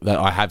 3 that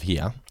I have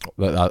here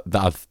that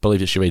I believe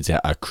that she reads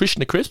out are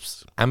Krishna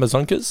Crisps,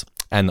 Amazonkas,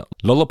 and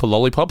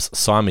Lollipops.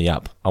 Sign me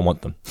up. I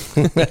want them.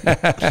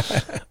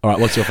 All right,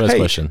 what's your first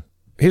question?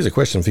 Here's a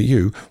question for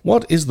you.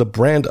 What is the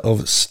brand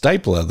of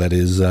stapler that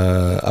is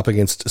up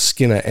against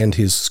Skinner and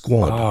his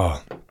squad?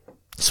 Oh,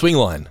 Swing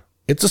Line.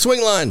 It's a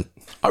Swing Line.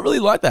 I really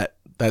like that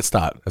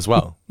start as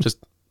well. Just,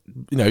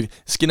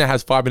 Skinner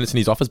has 5 minutes in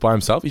his office by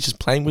himself. He's just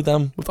playing with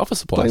office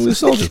supplies. Playing with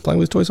soldiers, playing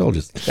with toy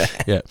soldiers.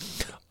 Yeah.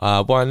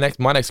 My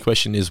next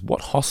question is,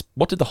 what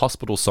did the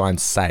hospital sign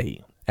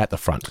say at the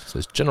front? It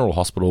says General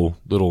Hospital,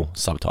 little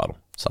subline.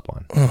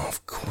 Oh,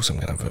 of course I'm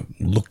going to have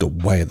looked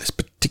away at this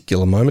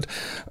particular moment.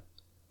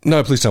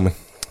 No, please tell me.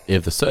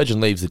 If the surgeon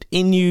leaves it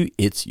in you,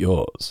 it's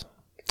yours.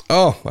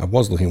 Oh, I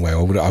was looking away.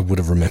 I would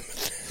have remembered.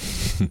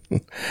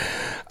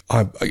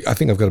 I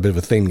think I've got a bit of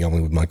a theme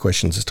going with my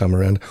questions this time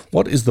around.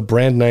 What is the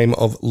brand name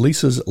of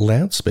Lisa's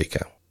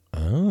loudspeaker?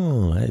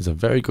 Oh, that is a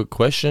very good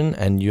question,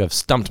 and you have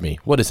stumped me.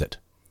 What is it?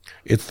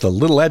 It's the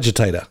Little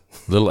Agitator.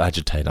 Little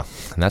Agitator.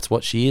 And that's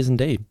what she is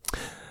indeed.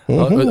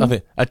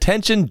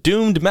 Attention,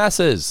 doomed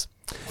masses.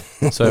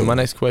 So my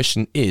next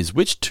question is,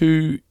 which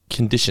 2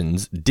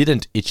 conditions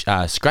didn't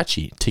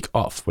Scratchy tick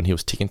off when he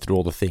was ticking through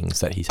all the things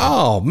that he's had?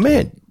 Oh,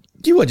 man.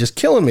 You are just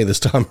killing me this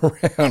time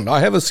around. I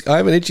have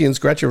an Itchy and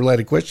Scratcher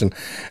related question,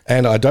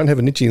 and I don't have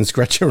an Itchy and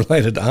Scratcher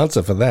related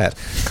answer for that.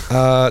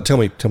 Tell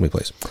me,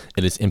 please.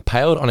 It is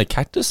impaled on a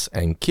cactus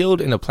and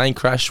killed in a plane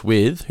crash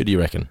with, who do you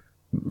reckon?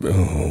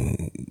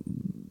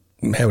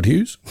 Howard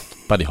Hughes?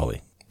 Buddy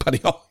Holly. Buddy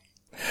Holly.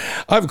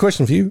 I have a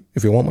question for you,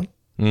 if you want one.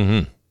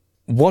 Mm-hmm.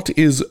 What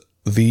is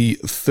the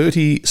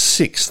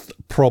 36th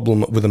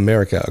problem with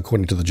America,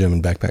 according to the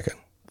German backpacker?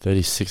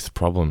 36th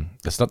problem.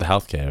 That's not the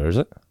healthcare, is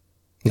it?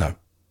 No.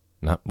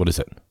 No, what is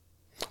it?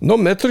 No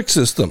metric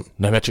system.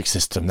 No metric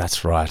system,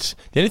 that's right.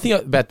 The only thing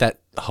about that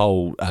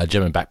whole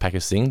German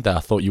backpackers thing that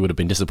I thought you would have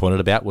been disappointed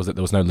about was that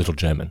there was no little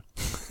German.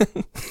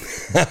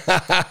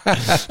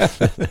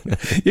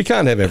 You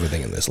can't have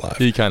everything in this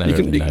life. You can't have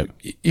everything, no.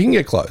 You can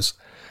get close.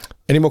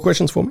 Any more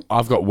questions for me?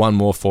 I've got one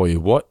more for you.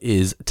 What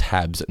is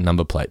Tab's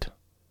number plate?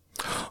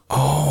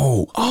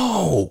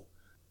 Oh.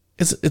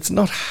 It's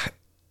not...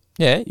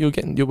 Yeah,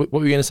 what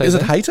were you going to say? Is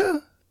it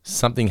Hater?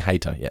 Something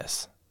Hater,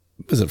 yes.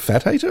 Is it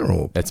Fat Hater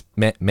or? It's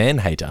Man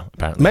Hater,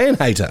 apparently. Man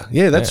Hater.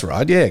 Yeah, that's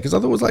right. Yeah, because I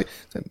thought it was like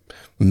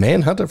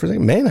Manhunter for a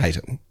second. Man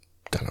Hater.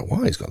 Don't know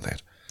why he's got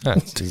that. No,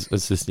 it's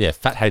just,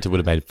 Fat Hater would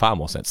have made far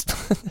more sense.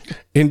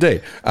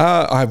 Indeed.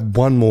 I have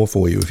one more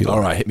for you if you like.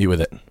 All right, hit me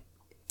with it.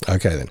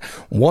 Okay, then.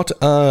 What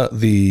are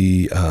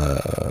the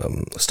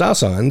star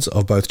signs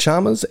of both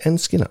Chalmers and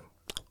Skinner?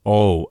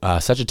 Oh,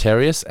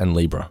 Sagittarius and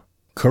Libra.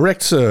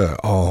 Correct, sir.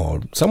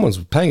 Oh, someone's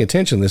paying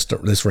attention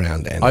this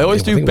round. And I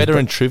always do better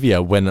in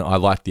trivia when I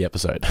like the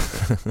episode.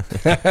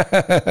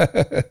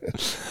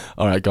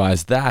 All right,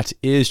 guys, that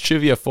is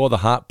trivia for the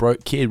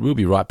Heartbroke Kid. We'll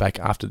be right back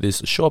after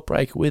this short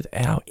break with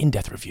our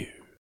in-depth review.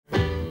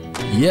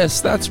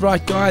 Yes, that's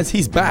right, guys.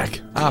 He's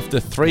back. After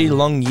 3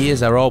 long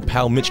years, our old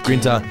pal Mitch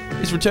Grinter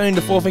is returning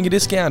to Four Finger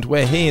Discount,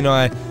 where he and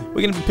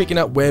we're going to be picking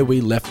up where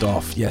we left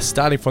off. Yes,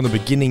 starting from the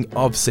beginning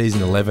of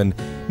Season 11,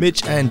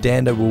 Mitch and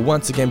Dando will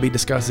once again be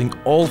discussing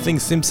all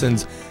things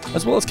Simpsons,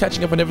 as well as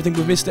catching up on everything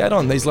we've missed out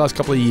on these last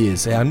couple of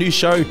years. Our new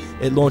show,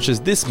 it launches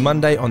this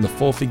Monday on the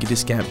Four Finger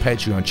Discount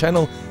Patreon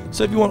channel,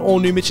 so if you want all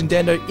new Mitch and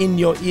Dando in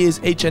your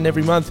ears each and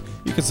every month,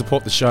 you can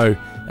support the show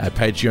at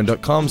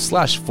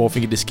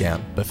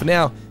patreon.com/fourfingerdiscount. But for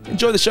now,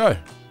 enjoy the show.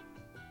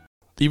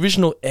 The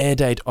original air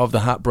date of The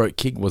Heartbroke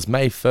Kid was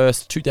May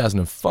 1st,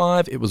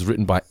 2005. It was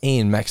written by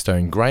Ian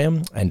Maxtone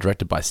Graham and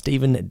directed by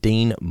Stephen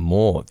Dean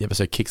Moore. The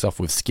episode kicks off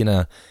with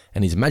Skinner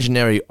and his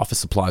imaginary office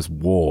supplies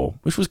war,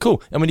 which was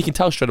cool. I mean, you can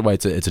tell straight away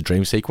it's a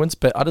dream sequence,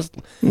 but this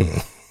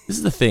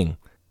is the thing.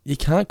 You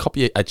can't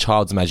copy a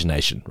child's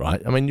imagination,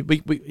 right? I mean, we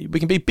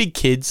can be big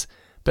kids,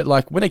 but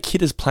like when a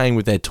kid is playing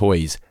with their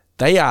toys,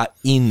 they are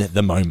in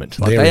the moment.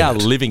 Like they are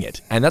living it.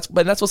 And that's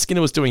what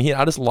Skinner was doing here.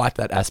 I just like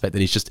that aspect that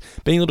he's just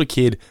being a little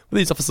kid with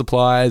his office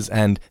supplies,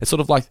 and it's sort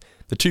of like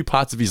the 2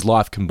 parts of his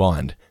life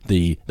combined.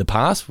 The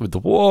past with the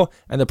war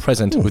and the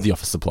present with the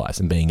office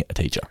supplies and being a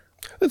teacher.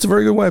 That's a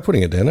very good way of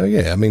putting it, Dano.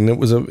 Yeah, I mean, it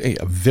was a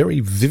very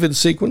vivid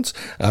sequence,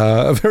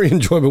 a very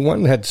enjoyable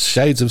one. It had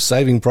shades of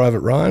Saving Private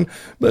Ryan,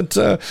 but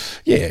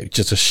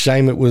just a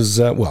shame it was.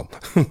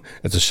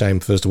 It's a shame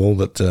first of all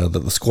that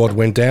the squad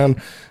went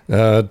down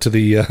to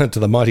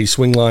the mighty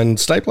Swingline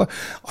stapler.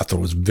 I thought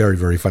it was very,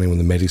 very funny when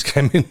the medics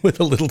came in with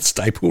a little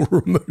staple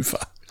remover.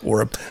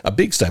 or a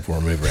big staple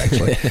remover,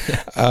 actually.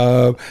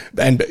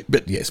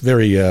 But yes,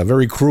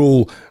 very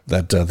cruel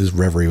that this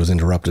reverie was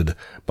interrupted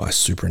by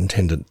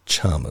Superintendent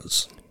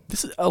Chalmers.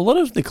 A lot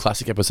of the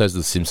classic episodes of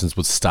The Simpsons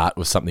would start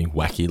with something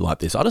wacky like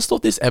this. I just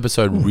thought this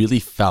episode really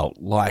felt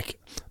like,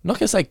 I'm not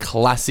going to say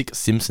classic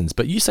Simpsons,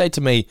 but you say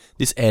to me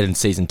this aired in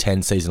season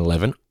 10, season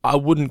 11, I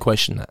wouldn't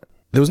question that.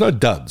 There was no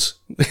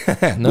duds. We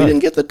didn't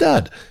get the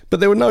dud.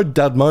 But there were no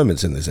dud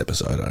moments in this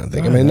episode, I don't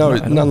think.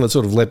 None that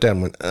sort of let down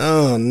and went,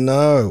 oh,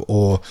 no,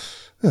 or,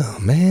 oh,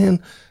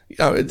 man.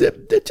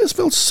 It just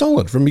felt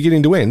solid from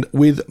beginning to end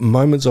with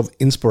moments of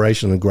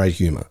inspiration and great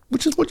humour,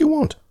 which is what you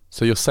want.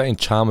 So you're saying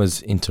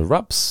Chalmers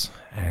interrupts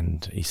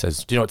and he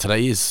says, do you know what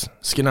today is,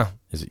 Skinner?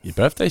 Is it your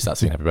birthday? He starts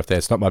saying happy birthday.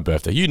 It's not my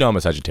birthday. You know I'm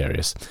a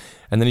Sagittarius.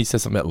 And then he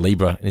says something about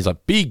Libra and he's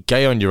like, be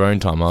gay on your own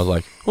time. I was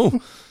like,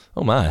 oh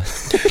my.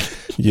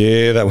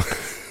 Yeah, that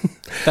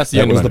was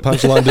the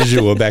punchline du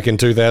jour back in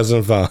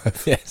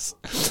 2005. Yes.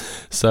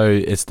 So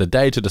it's the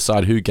day to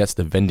decide who gets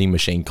the vending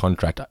machine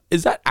contract.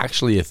 Is that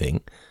actually a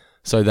thing?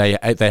 So they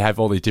have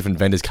all these different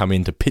vendors come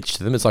in to pitch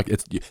to them. It's like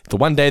it's the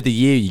one day of the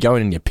year you go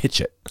in and you pitch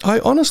it.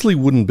 I honestly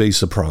wouldn't be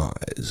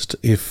surprised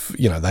if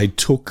they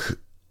took,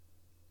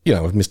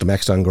 if Mr.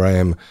 Maxstone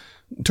Graham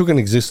took an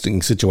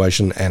existing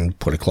situation and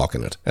put a clock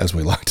in it, as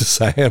we like to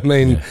say. I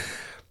mean,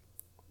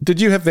 Did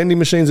you have vending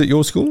machines at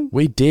your school?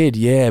 We did,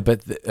 yeah,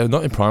 but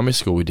not in primary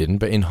school we didn't,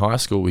 but in high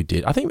school we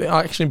did. I think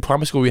actually in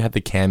primary school we had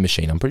the can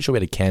machine. I'm pretty sure we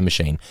had a can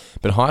machine,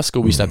 but in high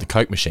school we used to have the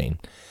Coke machine.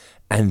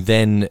 And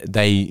then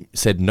they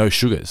said no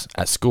sugars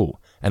at school,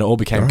 and it all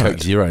became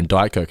Coke Zero and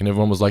Diet Coke, and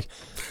everyone was like,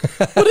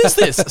 "What is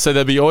this?" So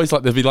there'd be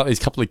these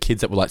couple of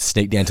kids that would like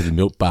sneak down to the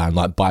milk bar and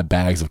like buy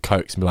bags of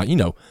Cokes and be like,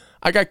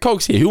 I got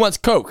Cokes here. Who wants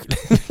Coke?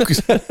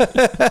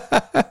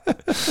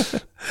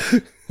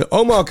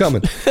 Omar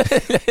coming.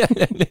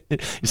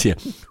 You see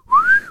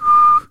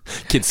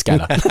kids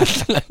scatter.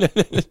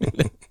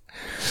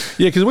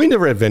 Yeah, because we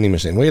never had vending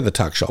machine. We had the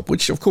tuck shop,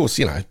 which of course,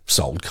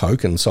 sold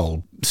Coke and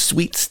sold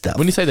sweet stuff.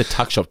 When you say the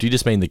tuck shop, do you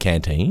just mean the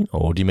canteen,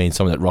 or do you mean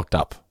someone that rocked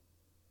up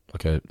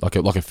like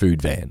a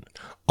food van?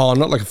 Oh,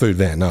 not like a food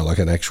van. No, like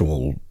an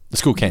actual the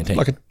school canteen.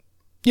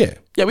 Yeah,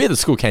 we had the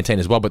school canteen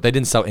as well, but they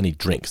didn't sell any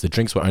drinks. The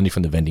drinks were only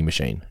from the vending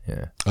machine.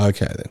 Yeah.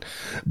 Okay then,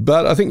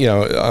 but I think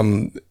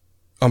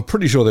I'm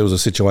pretty sure there was a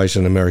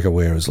situation in America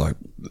where it was like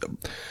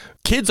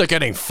kids are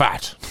getting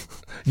fat.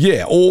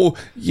 Yeah, or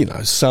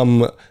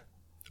some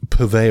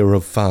purveyor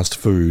of fast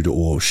food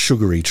or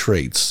sugary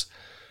treats.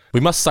 We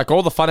must suck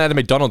all the fun out of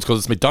McDonald's because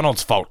it's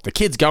McDonald's fault. The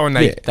kids go and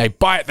they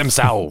buy it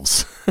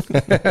themselves.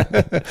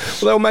 Well,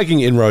 they were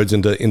making inroads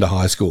into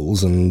high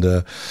schools, and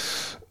I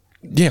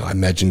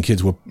imagine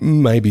kids were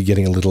maybe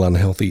getting a little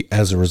unhealthy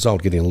as a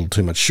result, getting a little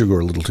too much sugar,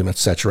 a little too much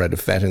saturated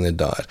fat in their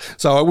diet.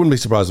 So I wouldn't be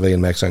surprised if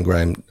Ian Maxstone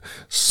Graham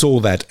saw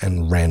that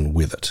and ran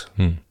with it.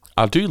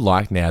 I do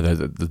like now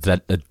that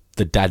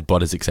the dad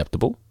bod is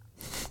acceptable.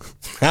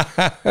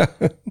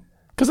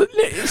 Because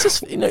it's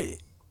just,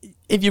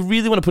 if you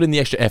really want to put in the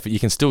extra effort, you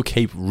can still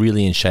keep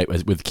really in shape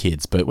with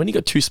kids. But when you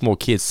got two small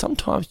kids,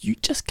 sometimes you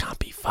just can't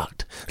be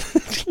fucked.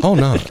 Oh,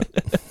 no.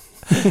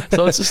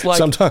 So it's just like...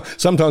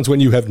 Sometimes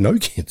when you have no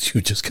kids, you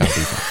just can't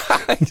be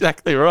fucked.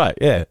 Exactly right,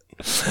 yeah.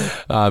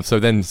 So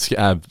then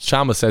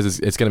Sharma says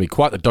it's going to be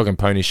quite the dog and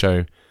pony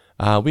show.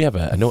 We have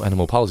a no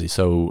animal policy,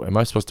 so am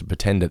I supposed to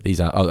pretend that these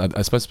are...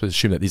 I'm supposed to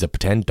assume that these are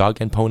pretend dog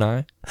and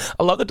pony?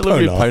 I love the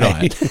delivery of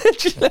pony.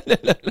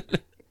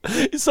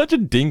 It's such a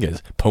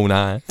dingus.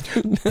 Pony.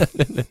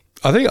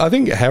 I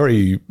think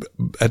Harry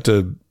had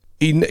to...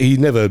 He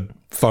never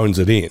phones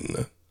it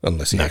in,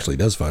 unless he actually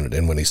does phone it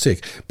in when he's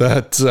sick.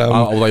 But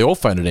they all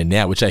phone it in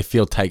now, which I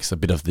feel takes a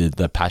bit of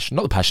the passion.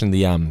 Not the passion,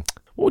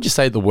 what would you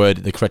say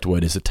the correct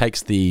word is? It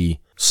takes the...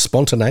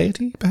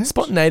 Spontaneity, perhaps?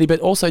 Spontaneity, but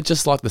also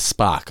just like the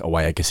spark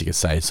away, I guess you could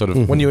say. Sort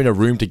of when you're in a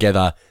room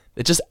together...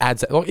 It just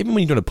adds, even when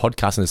you're doing a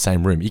podcast in the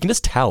same room, you can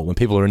just tell when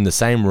people are in the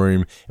same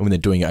room and when they're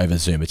doing it over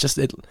Zoom.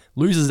 It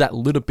loses that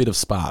little bit of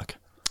spark.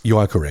 You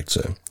are correct,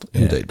 sir.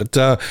 Indeed. But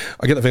I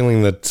get the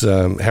feeling that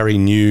Harry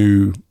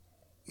knew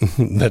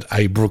that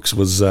A. Brooks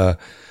was on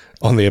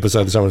the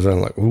episode. Someone was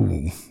like,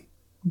 ooh,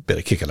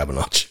 better kick it up a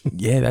notch.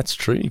 Yeah, that's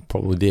true. He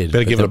probably did.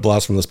 Better give it a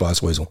blast from the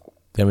Spice Weasel.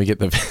 Then we get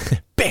the...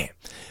 Bam!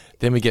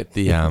 Then we get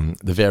the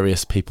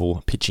various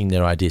people pitching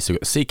their ideas. So we've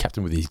got the Sea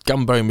Captain with his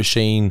gumbo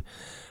machine...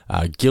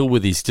 Gil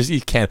with his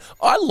can.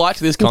 I liked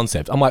this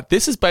concept. I'm like,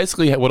 this is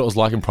basically what it was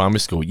like in primary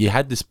school. You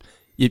had this,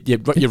 you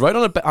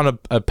wrote on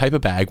a paper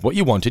bag what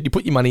you wanted. You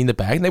put your money in the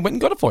bag, and they went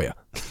and got it for you.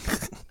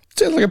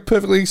 Sounds like a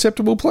perfectly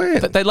acceptable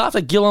plan. They laughed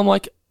at Gil. I'm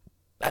like,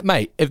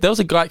 mate, if there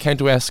was a guy that came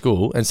to our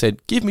school and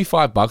said, "Give me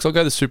 $5, I'll go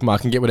to the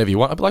supermarket and get whatever you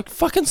want," I'd be like,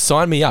 "Fucking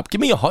sign me up. Give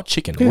me a hot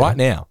chicken right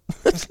now."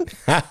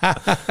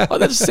 That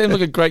just seemed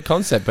like a great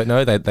concept, but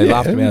no, they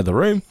laughed him out of the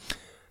room.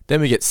 Then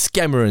we get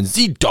Scammer and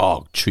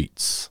Z-Dog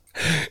treats.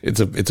 It's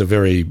a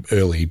very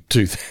early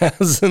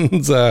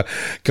 2000s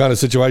kind of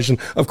situation.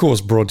 Of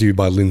course, brought to you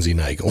by Lindsay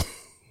Nagle.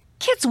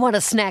 Kids want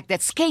a snack that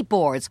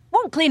skateboards,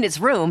 won't clean its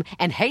room,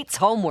 and hates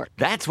homework.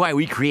 That's why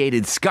we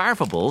created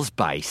Scarfables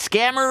by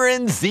Scammer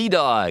and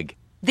Z-Dog.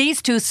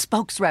 These two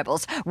spokes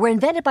rebels were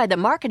invented by the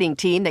marketing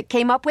team that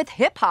came up with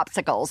Hip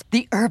Hopsicles,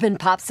 the urban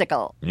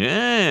popsicle.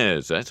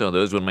 Yes, I saw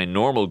those when my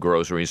normal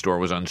grocery store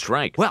was on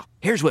strike. Well,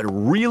 here's what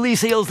really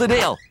seals the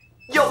deal.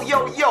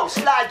 Yo,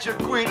 slide your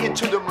green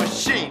into the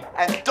machine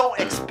and don't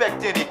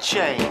expect any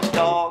change,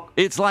 dog.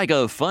 It's like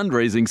a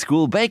fundraising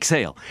school bake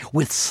sale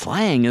with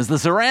slang as the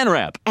saran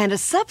wrap. And a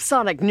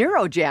subsonic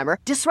neurojammer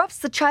disrupts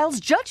the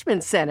child's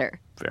judgment center.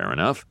 Fair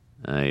enough.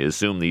 I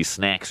assume these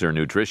snacks are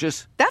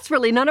nutritious? That's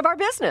really none of our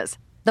business.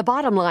 The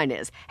bottom line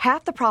is,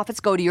 half the profits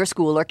go to your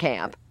school or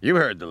camp. You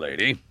heard the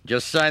lady.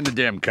 Just sign the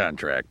damn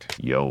contract.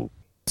 Yo.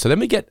 So then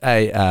we get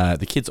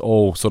the kids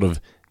all sort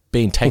of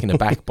being taken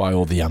aback by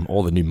all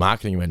the new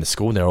marketing around the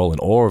school, and they're all in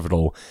awe of it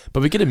all.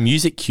 But we get a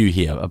music cue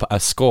here, a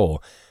score.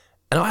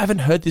 And I haven't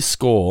heard this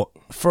score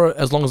for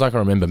as long as I can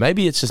remember.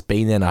 Maybe it's just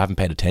been there and I haven't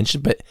paid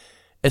attention, but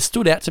it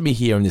stood out to me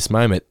here in this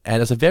moment.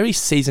 And it's a very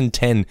season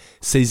 10,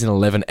 season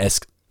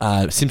 11-esque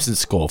Simpsons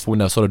score for when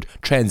they're sort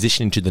of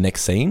transitioning to the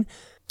next scene.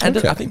 And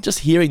I think just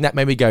hearing that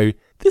made me go,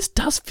 this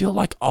does feel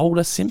like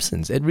older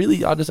Simpsons. It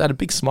really, I just had a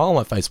big smile on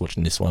my face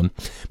watching this one.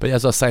 But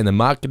as I was saying, the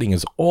marketing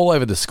is all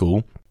over the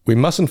school. We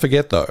mustn't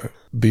forget, though,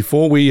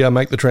 before we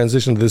make the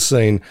transition to this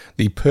scene,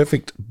 the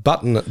perfect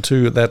button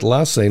to that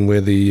last scene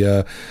where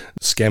the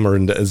Scammer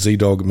and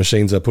Z-Dog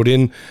machines are put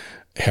in,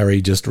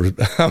 Harry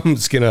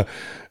Skinner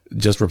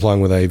just replying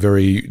with a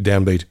very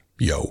downbeat,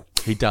 yo.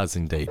 He does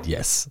indeed,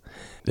 yes.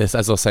 As I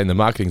was saying, the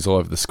marketing's all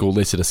over the school.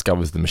 Lisa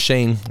discovers the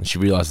machine, and she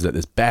realizes that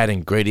there's bad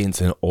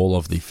ingredients in all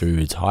of the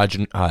foods.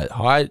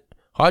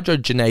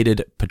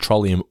 Hydrogenated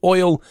petroleum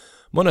oil,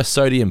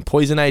 monosodium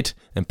poisonate,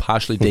 and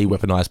partially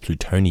de-weaponized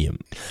plutonium.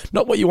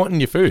 Not what you want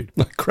in your food.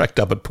 Cracked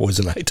up at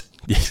poisonate.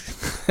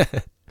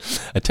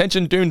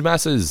 Attention doomed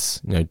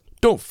masses.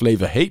 Don't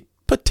flavor hate,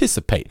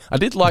 participate. I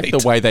did like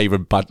the way they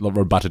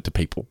rebutted to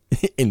people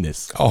in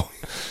this. Oh.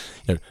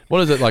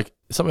 What is it like?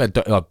 Something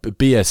like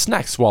be a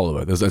snack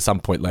swallower. There's at some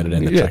point later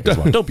in the track as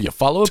well. Don't be a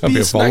follower, be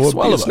a snack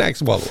swallower. Be a snack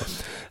swallower.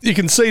 You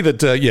can see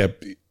that,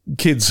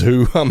 kids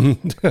who,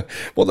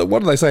 what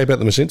do they say about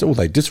the machines? Oh,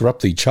 they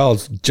disrupt the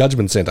child's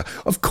judgment center.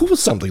 Of course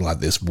something like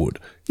this would.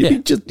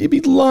 You'd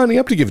be lining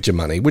up to give it your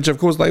money, which of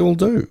course they all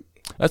do.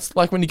 That's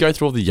like when you go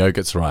through all the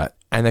yogurts, right?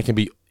 And they can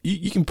be,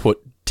 you can put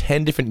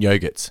 10 different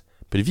yogurts.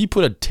 But if you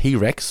put a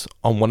T-Rex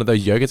on one of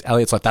those yogurts,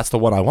 Elliot's like, that's the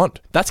one I want.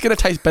 That's going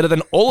to taste better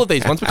than all of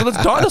these ones because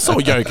it's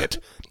dinosaur yogurt.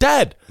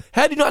 Dad,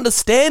 how do you not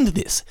understand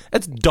this?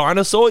 It's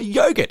dinosaur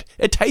yogurt.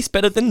 It tastes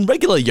better than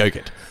regular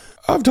yogurt.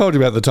 I've told you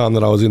about the time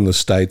that I was in the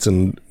States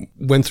and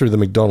went through the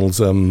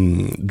McDonald's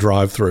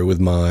drive-through with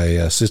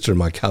my sister and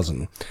my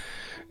cousin.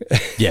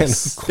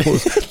 Yes. And of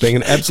course, being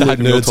an absolute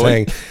nerd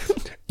saying,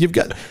 you've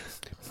got...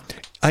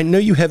 I know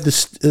you have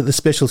the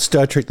special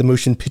Star Trek The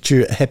Motion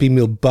Picture Happy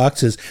Meal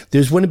boxes.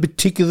 There's one in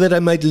particular that I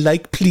might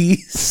like,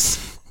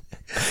 please.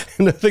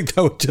 And I think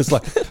they were just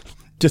like,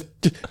 just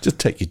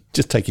take your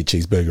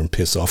cheeseburger and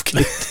piss off,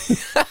 kid.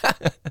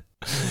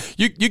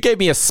 You gave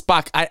me a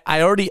Spock.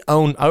 I already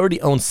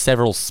own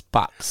several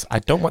Spocks. I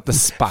don't want the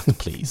Spock,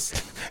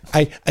 please.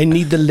 I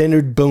need the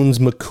Leonard Bones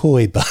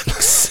McCoy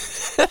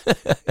box.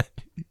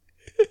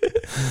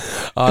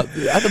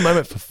 At the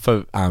moment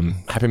for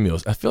Happy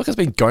Meals, I feel like it's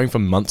been going for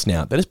months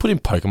now. They just put in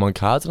Pokemon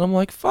cards, and I'm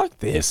like, fuck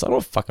this. I don't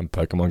want fucking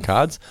Pokemon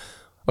cards.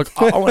 Like,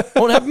 I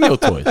want Happy Meal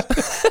toys.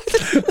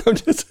 I'm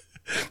just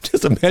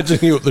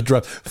imagining you at the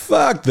drive.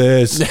 Fuck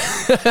this.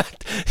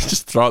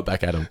 Just throw it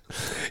back at him.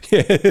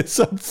 Yeah,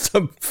 some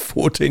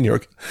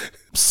 14-year-old.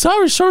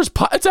 Sorry, sure,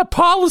 it's a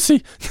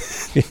policy.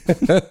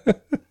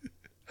 The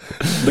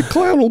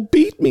clown will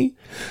beat me.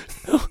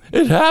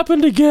 It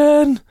happened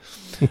again.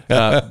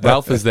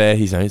 Ralph is there.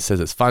 He says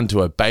it's fun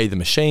to obey the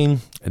machine,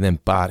 and then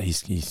Bart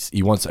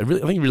he wants. I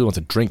think he really wants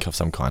a drink of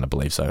some kind. I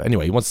believe so.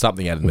 Anyway, he wants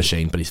something out of the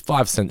machine, but he's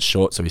 5 cents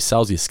short, so he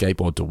sells his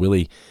skateboard to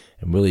Willie,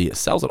 and Willie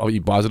sells it. He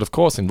buys it, of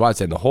course, and rides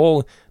down the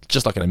hall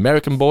just like an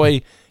American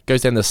boy.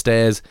 Goes down the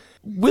stairs.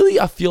 Willie,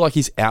 I feel like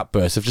his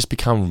outbursts have just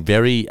become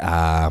very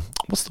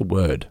what's the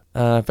word?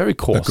 Very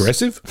coarse.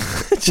 Aggressive.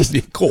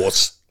 Just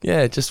coarse.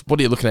 Yeah. Just what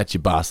are you looking at, you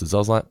bastards? I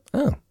was like,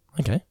 oh,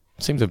 okay.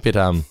 Seems a bit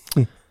Why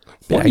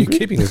are you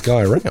keeping this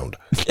guy around?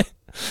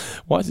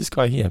 Why is this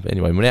guy here? But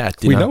anyway, we're out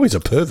at We dinner. know he's a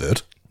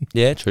pervert.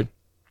 Yeah, true.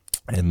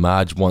 And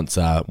Marge wants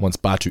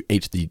Bart to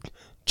eat the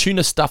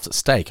tuna stuffed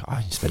steak.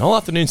 You spent all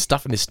afternoon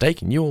stuffing this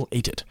steak and you'll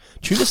eat it.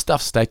 Tuna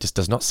stuffed steak just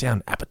does not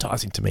sound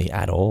appetizing to me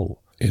at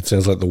all. It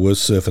sounds like the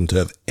worst surf and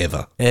turf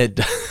ever. It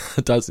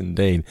does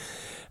indeed.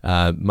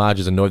 Marge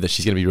is annoyed that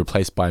she's going to be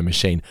replaced by a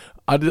machine.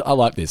 I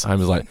like this.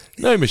 Homer's like,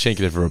 no machine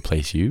could ever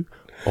replace you.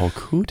 Or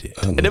could it?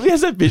 And then he has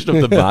that vision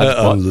of the Marge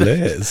plot.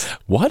 Unless.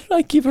 Why did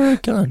I give her a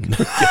gun?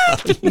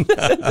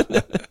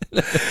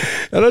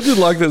 And I did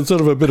like that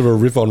sort of a bit of a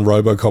riff on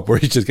RoboCop where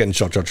he's just getting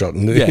shot.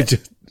 And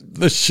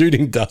the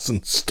shooting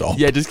doesn's stop.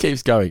 Yeah, it just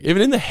keeps going.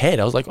 Even in the head,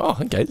 I was like, oh,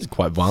 okay, this is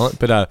quite violent.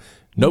 But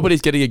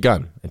nobody's getting a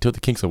gun until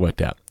the kinks are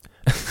worked out.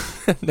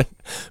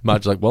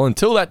 Marge's like, well,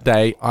 until that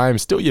day, I am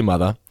still your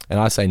mother. and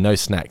I say no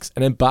snacks.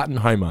 And then Bart and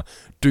Homer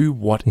do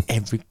what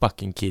every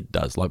fucking kid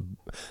does. Like,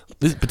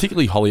 this,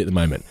 particularly Holly at the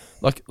moment.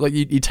 Like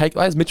you take,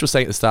 as Mitch was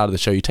saying at the start of the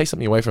show, you take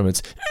something away from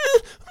it,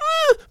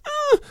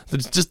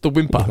 it's just the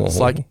whimper. It's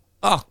like,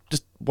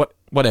 just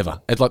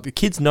whatever. It's like the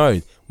kids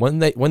know when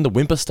the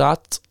whimper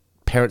starts,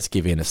 parents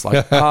give in. It's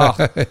like,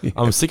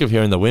 I'm sick of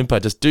hearing the whimper.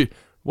 Just do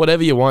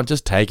whatever you want,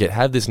 just take it.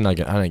 Have this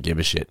nugget. I don't give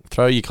a shit.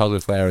 Throw your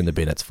cauliflower in the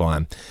bin. It's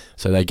fine.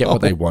 So they get what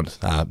they want.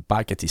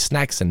 Bart gets his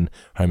snacks and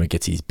Homer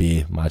gets his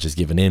beer. Marge is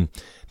given in.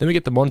 Then we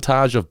get the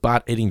montage of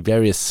Bart eating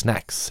various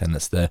snacks. And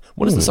it's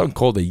what is the song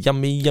called? The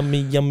yummy,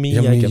 yummy, yummy.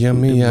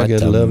 Yummy, I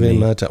got love in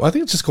my tummy. I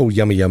think it's just called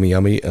yummy, yummy,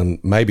 yummy. And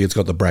maybe it's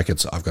got the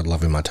brackets, I've got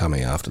love in my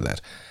tummy after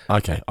that.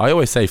 Okay. I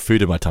always say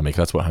food in my tummy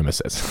because that's what Homer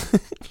says.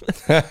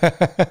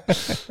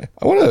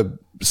 I want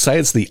to say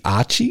it's the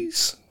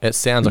Archies. It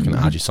sounds like an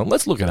Archie song.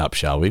 Let's look it up,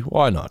 shall we?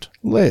 Why not?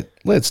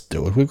 Let's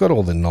do it. We've got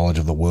all the knowledge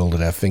of the world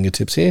at our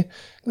fingertips here.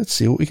 Let's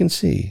see what we can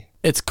see.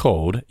 It's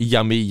called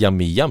Yummy,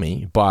 Yummy,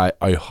 Yummy by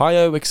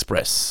Ohio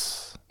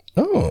Express.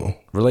 Oh.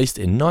 Released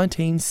in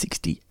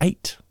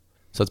 1968.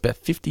 So it's about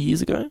 50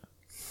 years ago?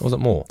 Or was it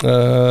more?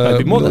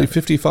 Maybe more than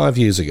 55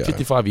 years ago.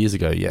 55 years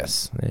ago,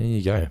 yes. There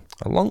you go.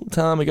 A long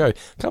time ago.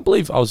 Can't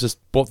believe I was just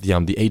bought the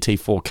ET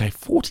 4K.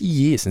 40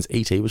 years since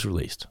ET was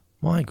released.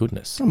 My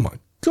goodness. Oh my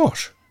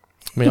gosh.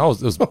 I mean, it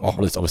was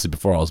obviously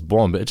before I was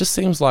born, but it just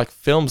seems like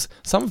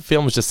some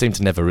films just seem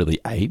to never really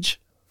age.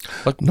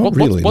 Like,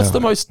 what's the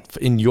most,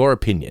 in your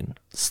opinion,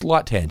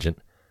 slight tangent,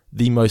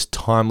 the most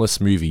timeless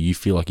movie you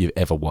feel like you've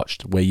ever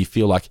watched, where you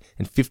feel like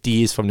in 50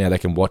 years from now they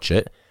can watch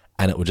it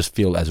and it will just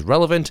feel as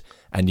relevant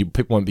and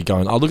people won't be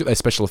going, oh, look at those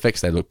special effects,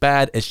 they look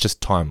bad. It's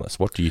just timeless.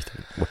 What do you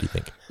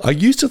think? I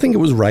used to think it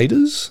was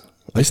Raiders.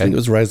 I used to think it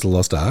was Raiders of the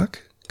Lost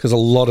Ark. Because a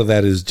lot of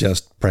that is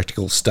just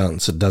practical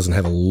stunts. It doesn't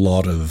have a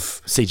lot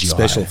of CGI,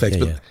 special effects,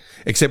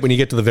 except when you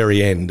get to the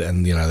very end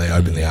and, they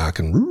open the ark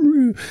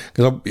and...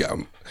 Because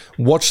I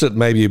watched it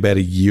maybe about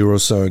a year or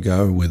so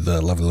ago with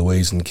Lovely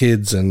Louise and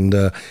kids and,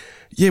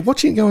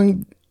 watching it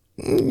going,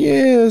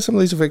 some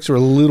of these effects are a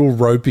little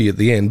ropey at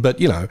the end,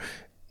 but,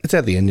 it's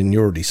at the end and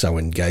you're already so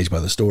engaged by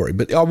the story.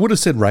 But I would have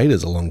said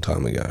Raiders a long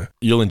time ago.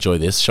 You'll enjoy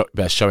this,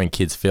 about showing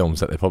kids films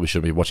that they probably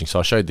shouldn't be watching. So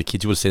I showed the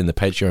kids, you would have seen in the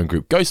Patreon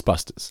group,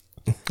 Ghostbusters.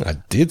 I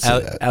did see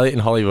that. Elliot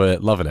and Holly were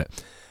loving it.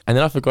 And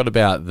then I forgot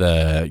about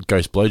the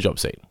ghost blowjob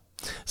scene.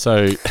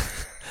 So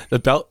the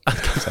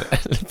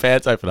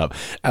pants open up.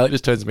 Elliot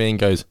just turns to me and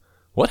goes,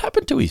 what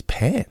happened to his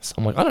pants?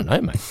 I'm like, I don't know,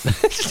 mate.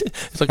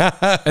 It's like,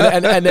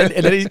 and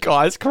then his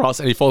eyes cross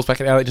and he falls back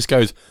and Elliot just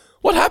goes,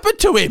 what happened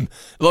to him?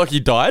 Like he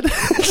died?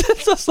 I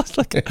was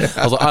like,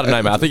 I don't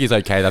know, mate. I think he's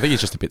okay. I think he's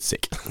just a bit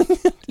sick.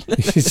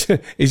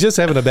 He's just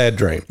having a bad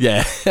dream.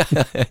 Yeah.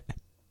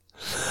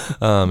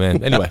 Oh,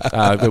 man. Anyway,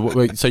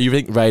 so you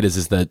think Raiders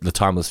is the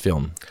timeless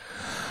film?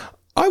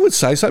 I would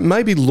say so.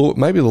 Maybe the Lord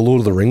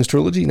of the Rings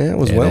trilogy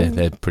now as well.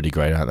 They're pretty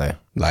great, aren't they?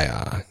 They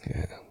are,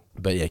 yeah.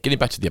 But yeah, getting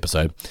back to the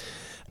episode,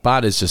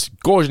 Bart is just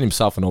gorging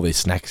himself on all these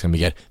snacks and we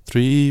get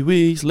 3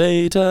 weeks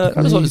later.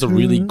 I just thought it was a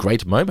really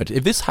great moment.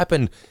 If this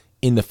happened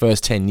in the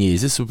first 10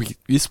 years, this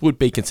would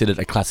be considered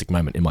a classic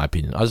moment, in my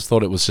opinion. I just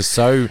thought it was just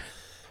so...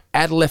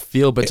 out of left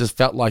field, but just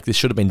felt like this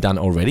should have been done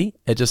already.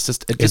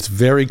 It's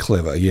very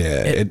clever,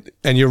 yeah.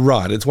 And you're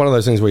right. It's one of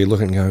those things where you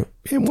look and go,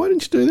 why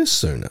didn't you do this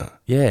sooner?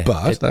 Yeah.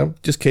 But they'll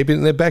just keep it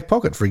in their back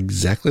pocket for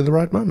exactly the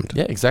right moment.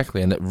 Yeah,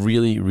 exactly. And it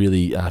really,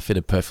 really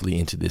fitted perfectly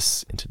into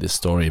this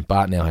story.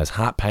 Bart now has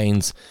heart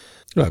pains.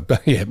 Oh,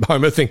 yeah,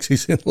 Homer thinks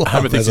he's in love.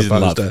 Homer thinks he's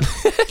in love.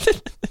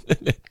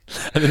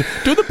 And then,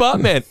 do the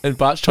Bartman. And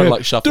Bart's trying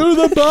to shuffle. Do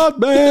the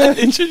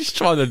Bartman. And she's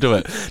trying to do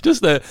it.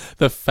 Just the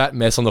fat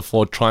mess on the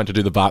floor trying to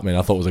do the Bartman,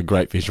 I thought was a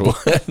great visual.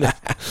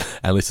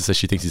 And Lisa says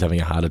she thinks he's having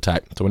a heart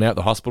attack. So we're now at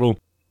the hospital.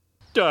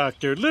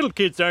 Doctor, little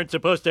kids aren't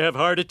supposed to have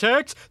heart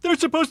attacks. They're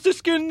supposed to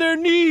skin their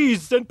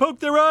knees and poke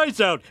their eyes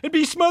out and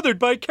be smothered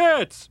by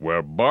cats.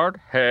 Well, Bart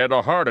had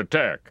a heart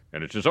attack,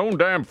 and it's his own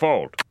damn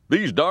fault.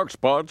 These dark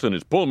spots in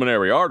his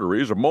pulmonary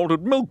arteries are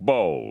molted milk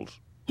balls.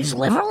 His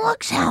liver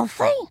looks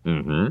healthy.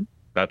 Mm-hmm.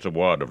 That's a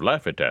wad of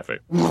Laffy Taffy.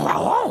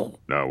 No.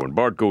 Now, when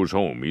Bart goes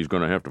home, he's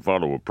going to have to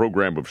follow a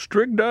program of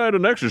strict diet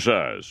and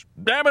exercise.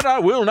 Damn it, I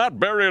will not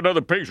bury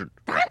another patient.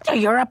 Doctor,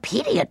 you're a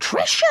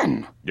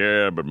pediatrician.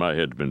 Yeah, but my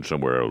head's been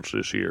somewhere else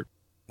this year.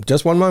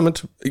 Just one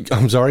moment.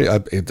 I'm sorry.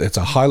 It's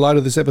a highlight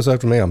of this episode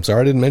for me. I'm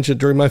sorry I didn't mention it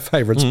during my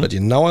favourites, but I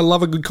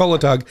love a good collar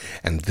tug,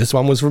 and this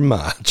one was from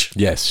Marge.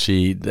 Yes,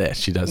 she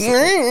does.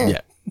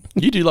 Yeah.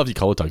 You do love your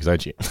collar tugs,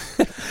 don't you?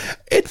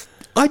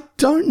 I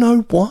don't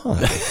know why.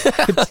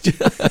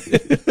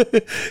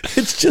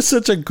 It's just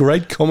such a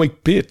great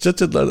comic bit.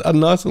 Just a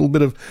nice little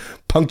bit of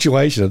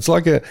punctuation. It's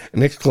like an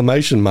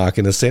exclamation mark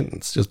in a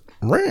sentence. Just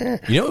You know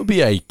what would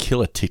be a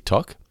killer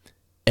TikTok?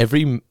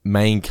 Every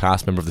main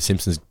cast member of The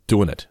Simpsons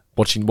doing it.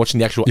 Watching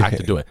the actual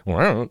actor do it.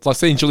 It's like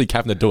seeing Julie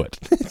Kavner do it.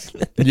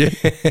 Yeah.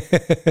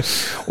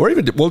 Or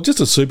even, just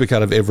a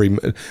supercut of every...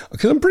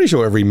 Because I'm pretty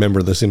sure every member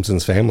of The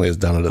Simpsons family has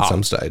done it at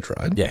some stage,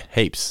 right? Yeah,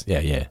 heaps.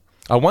 Yeah.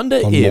 I wonder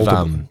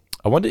if...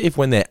 I wonder if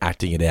when they're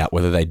acting it out,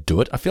 whether they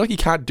do it. I feel like you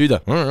can't do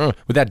the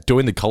without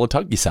doing the collar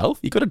tug yourself.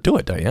 You got to do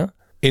it, don't you?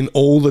 In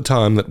all the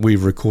time that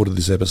we've recorded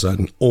this episode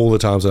and all the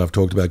times that I've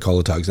talked about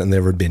collar tugs, and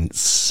there have been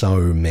so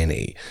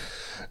many,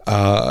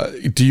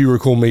 do you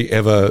recall me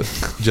ever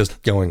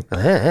just going,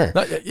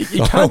 No,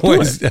 you can't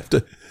do it. Have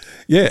to,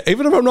 yeah,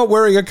 even if I'm not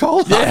wearing a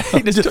collar, Yeah,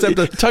 I just have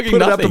to tugging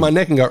put it up nothing. to my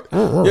neck and go,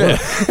 Yeah.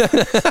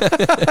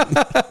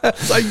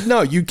 So,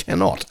 no, you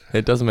cannot.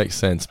 It doesn't make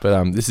sense.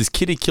 But this is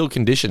Kitty Kill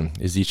Condition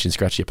is the Itchy and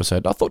Scratchy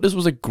episode. I thought this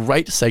was a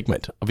great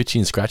segment of Itchy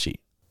and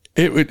Scratchy.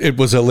 It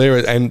was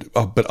hilarious,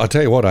 but I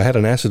tell you what, I had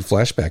an acid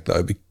flashback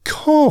though,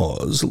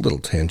 because a little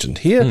tangent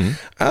here.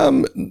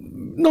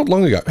 Not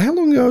long ago, how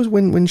long ago was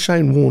when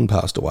Shane Warne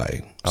passed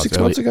away? 6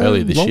 months ago,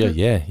 earlier this Longer?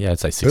 year. Yeah, I'd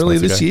say 6 Earlier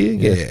months ago.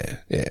 this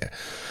year, yeah.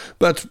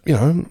 But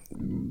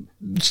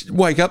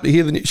wake up to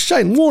hear the news,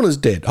 Shane Warne is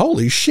dead.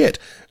 Holy shit!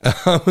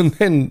 And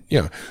then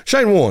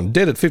Shane Warne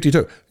dead at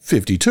 52.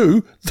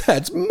 52?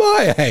 That's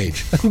my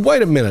age.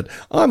 Wait a minute,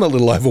 I'm a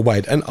little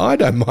overweight, and I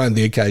don't mind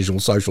the occasional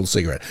social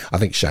cigarette. I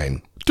think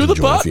Shane. Do the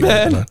enjoyed a butt, few,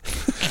 man.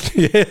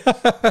 Yeah.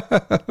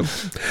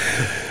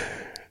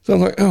 So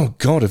I'm like, oh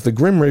God, if the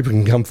Grim Reaper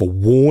can come for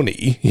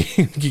Warney,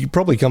 he could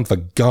probably come for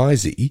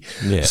Geisy.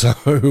 Yeah. So,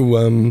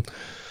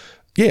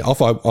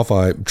 off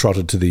I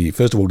trotted to the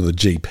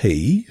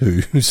GP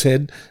who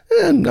said,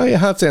 no, your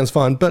heart sounds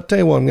fine, but tell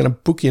you what, I'm going to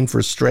book you in for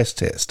a stress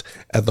test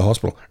at the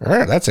hospital.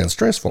 That sounds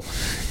stressful.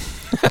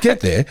 Get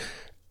there.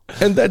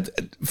 And that,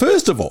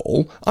 first of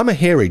all, I'm a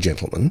hairy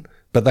gentleman,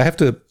 but they have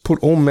to put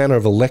all manner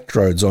of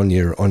electrodes on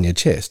your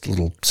chest,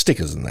 little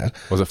stickers and that.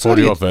 Was it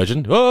 40-year-old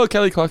virgin? Oh,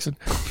 Kelly Clarkson.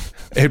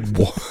 It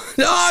was.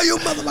 Oh, you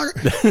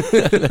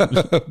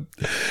motherfucker!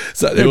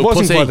 So You it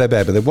wasn't pussy. quite that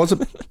bad, but there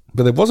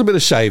was a bit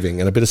of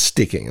shaving and a bit of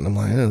sticking, and I'm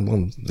like,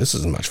 well, this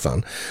isn't much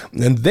fun.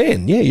 And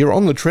then, you're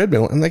on the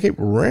treadmill, and they keep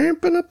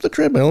ramping up the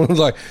treadmill, and I was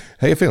like,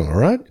 how you feeling? All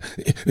right?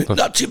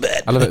 Not too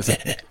bad. I love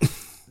it.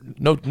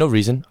 No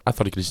reason. I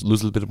thought he could just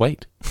lose a little bit of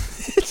weight.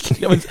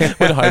 Went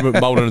home with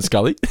Mulder and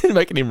Scully,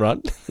 making him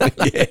run.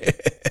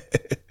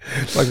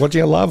 It's like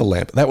watching a lava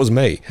lamp. That was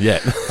me. Yeah.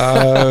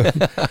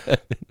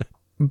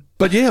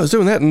 But I was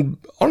doing that, and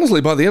honestly,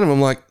 by the end of it,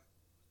 I'm like,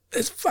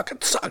 this fucking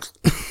sucks.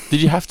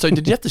 Did you have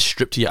to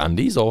strip to your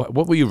undies, or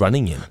what were you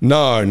running in?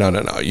 No.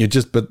 You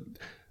just, but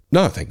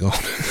no, thank God.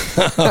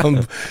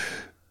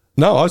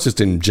 No, I was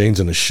just in jeans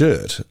and a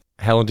shirt.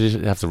 How long did you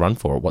have to run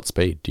for? At what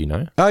speed? Do you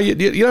know? You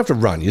don't have to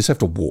run. You just have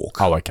to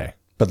walk. Oh, okay.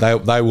 But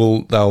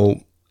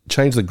they'll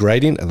change the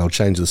gradient and they'll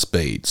change the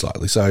speed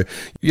slightly. So,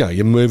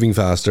 you're moving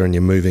faster and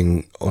you're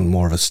moving on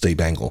more of a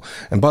steep angle.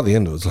 And by the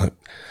end, it was like,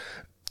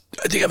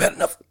 I think I've had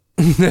enough.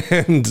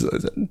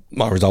 And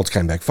my results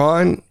came back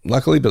fine,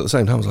 luckily. But at the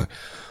same time, I was like,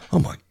 oh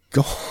my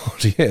God,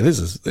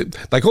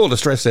 they call it a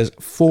stress test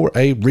for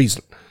a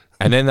reason.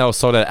 And then they were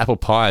sold out apple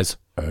pies.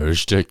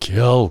 Urge to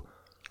kill.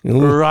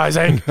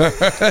 Rising.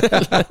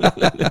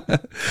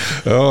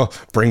 Oh,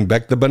 bring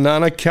back the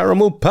banana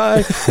caramel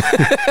pie.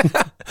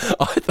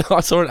 I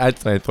saw an ad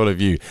today and thought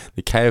of you.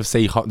 The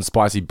KFC hot and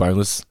spicy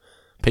boneless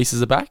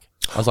pieces are back.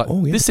 I was like,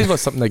 This seems like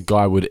something that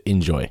guy would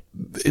enjoy.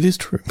 It is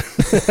true.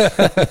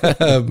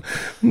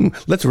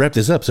 Let's wrap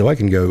this up so I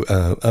can go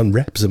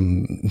unwrap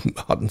some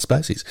hot and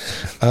spices.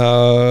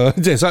 I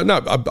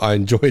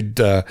enjoyed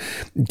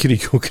Kitty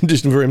Kill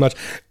Condition very much.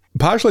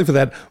 Partially for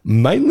that,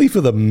 mainly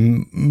for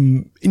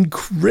the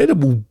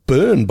incredible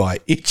burn by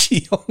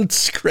Itchy on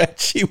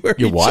Scratchy where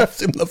Your he wife?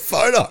 shows him the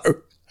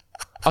photo.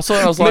 I saw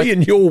it, I was Me like,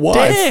 and your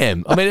wife.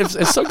 damn. I mean, if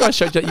some guy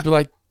showed you that, you'd be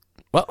like,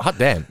 well, hot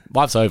damn,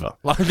 life's over.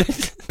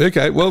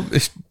 Okay, well,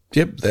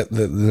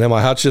 now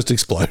my heart's just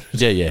exploded.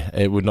 Yeah,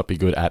 it would not be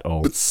good at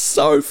all. It's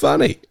so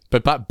funny.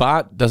 But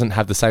Bart doesn't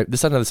have the same.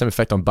 This doesn't have the same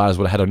effect on Bart as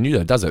what it had on you,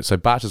 though, does it? So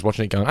Bart's just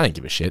watching it, going, "I don't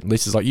give a shit." And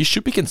Lisa's like, "You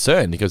should be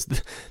concerned because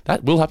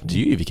that will happen to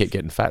you if you keep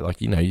getting fat. Like,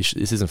 this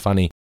isn't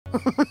funny."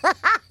 Bart,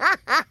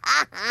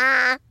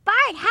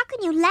 how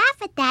can you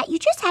laugh at that? You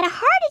just had a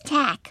heart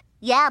attack.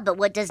 Yeah, but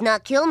what does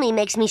not kill me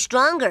makes me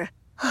stronger.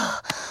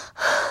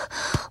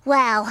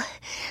 Wow,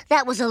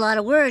 that was a lot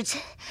of words.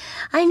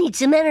 I need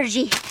some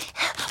energy.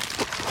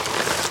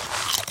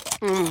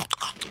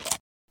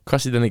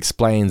 Krusty then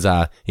explains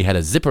he had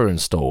a zipper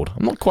installed.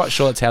 I'm not quite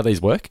sure that's how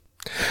these work.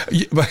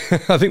 Yeah,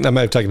 I think they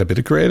may have taken a bit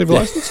of creative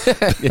license.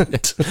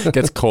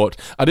 Gets caught.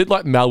 I did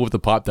like Mel with the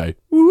pipe, though.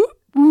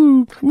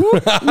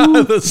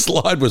 The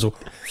slide whistle.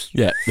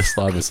 Yeah, the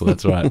slide whistle,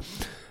 that's right.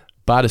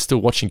 Bart is still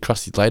watching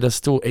Krusty later,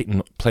 still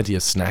eating plenty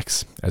of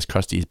snacks as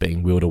Krusty is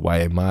being wheeled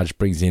away, and Marge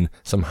brings in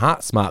some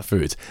heart-smart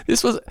foods.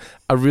 This was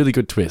a really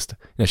good twist.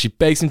 She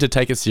begs him to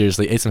take it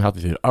seriously, eat some healthy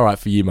food. All right,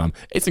 for you, Mum.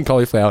 Eat some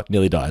cauliflower,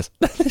 nearly dies.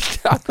 But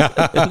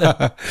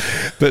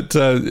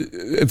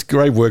it's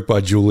great work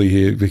by Julie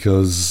here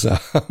because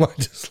I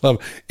just love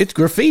it's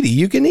graffiti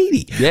you can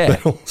eat. Yeah.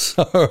 But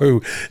also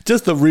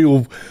just the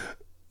real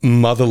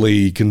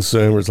motherly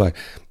concern where it's like,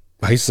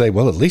 I used to say,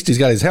 well, at least he's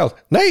got his health.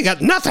 No, you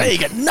got nothing. You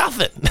got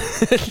nothing.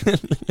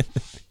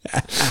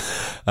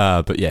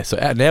 But yeah, so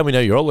now we know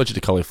you're all allergic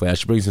to cauliflower.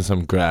 She brings in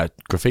some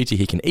graffiti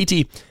he can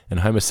eat, and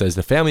Homer says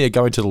the family are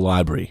going to the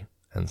library.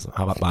 And so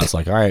Bart's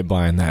like, I ain't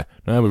buying that.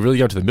 No, we're really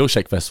going to the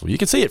milkshake festival. You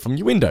can see it from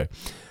your window.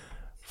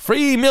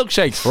 Free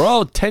milkshakes for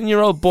all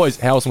 10-year-old boys.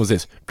 How awesome was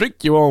this?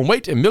 Drink your own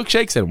weight in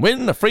milkshakes and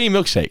win a free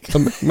milkshake.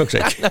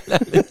 Milkshake.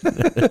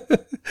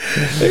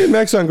 Ian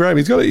Maxon Graham,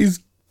 he's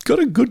got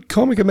a good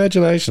comic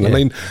imagination. Yeah. I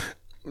mean,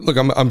 look,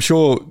 I'm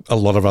sure a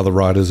lot of other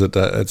writers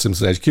at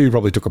Simpson HQ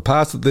probably took a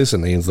pass at this,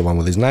 and Ian's the one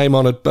with his name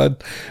on it.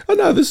 But I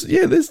know this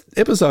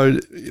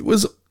episode, it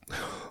was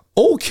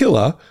all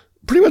killer,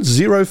 pretty much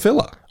zero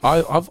filler.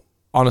 I've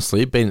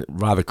honestly been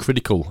rather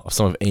critical of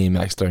some of Ian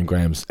Maxon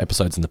Graham's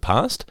episodes in the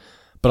past,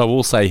 but I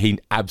will say he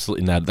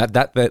absolutely nailed it.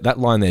 That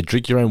line there,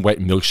 drink your own weight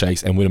in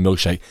milkshakes and win a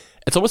milkshake.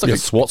 It's almost like a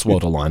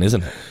Swartzwelder line,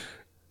 isn't it?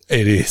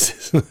 It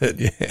is, isn't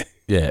it? Yeah.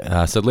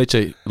 Yeah. So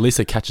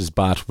Lisa catches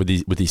Bart with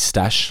his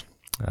stash.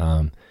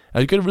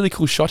 I've got a really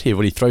cool shot here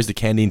when he throws the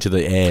candy into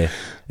the air. And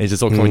it's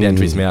just all coming down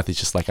to his mouth. He's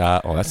just like,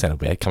 oh, that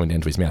sounded weird, coming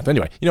down to his mouth. But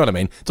anyway, you know what I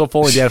mean? It's all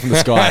falling down from the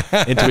sky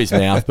into his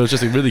mouth. But it's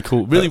just a really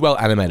cool, really well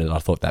animated, I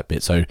thought, that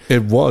bit. So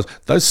it was.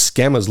 Those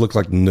scammers look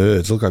like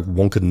nerds, look like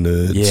Wonka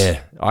nerds.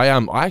 Yeah. I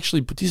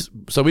actually,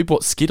 so we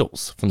bought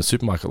Skittles from the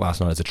supermarket last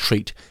night as a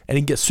treat. And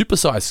you can get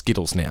supersized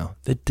Skittles now.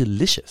 They're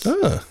delicious.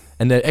 Oh.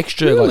 And they're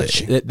extra, really?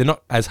 They're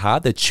not as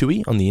hard. They're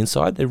chewy on the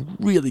inside. They're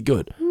really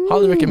good.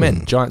 Highly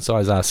recommend giant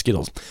size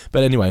Skittles.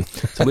 But anyway,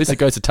 so Lisa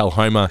goes to tell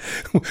Homer.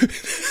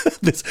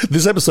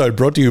 This episode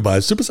brought to you by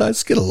Supersized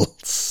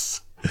Skittles.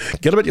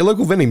 Get them at your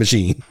local vending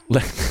machine.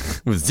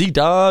 With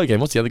Z-Dog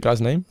and what's the other guy's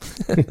name?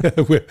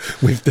 with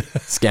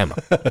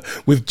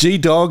Scammer. With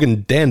G-Dog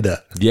and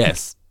Danda.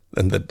 Yes.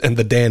 And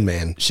the Dan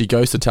Man. She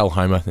goes to tell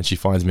Homer and she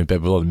finds him in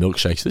bed with all the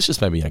milkshakes. This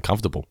just made me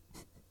uncomfortable.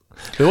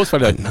 It was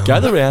funny, like,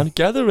 gather round,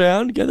 get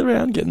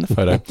in the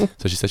photo.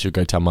 So she says she'll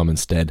go tell Mum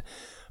instead.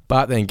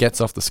 Bart then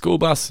gets off the school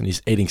bus and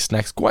he's eating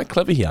snacks. Quite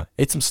clever here.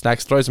 Eats some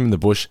snacks, throws them in the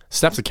bush,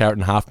 snaps a carrot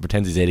in half and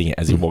pretends he's eating it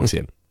as he walks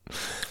in.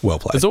 Well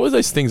played. There's always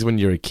those things when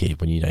you're a kid,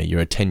 when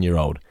you're a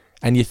 10-year-old,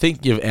 and you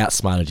think you've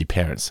outsmarted your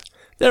parents.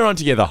 They're on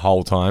together the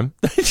whole time.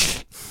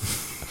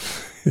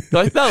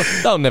 Like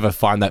they'll never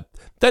find that.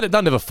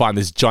 They'll never find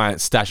this giant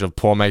stash of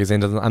porn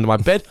magazines under my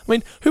bed. I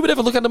mean, who would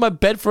ever look under my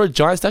bed for a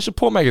giant stash of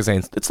porn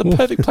magazines? It's the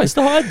perfect place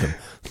to hide them.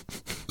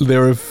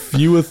 There are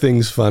fewer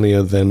things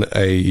funnier than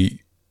a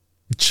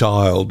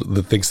child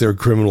that thinks they're a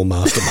criminal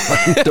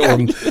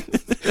mastermind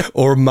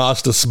or a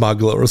master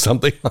smuggler or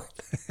something like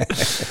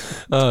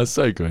that. Oh,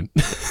 so good.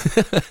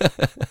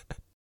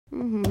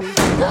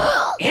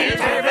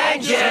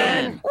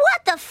 Intervention!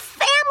 What the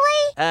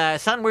family?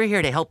 Son, we're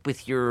here to help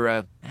with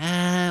your,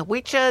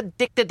 which,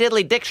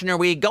 dick-to-diddly diction are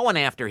we going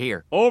after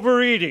here?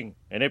 Overeating.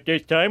 And if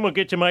there's time, we'll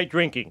get to my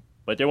drinking.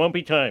 But there won't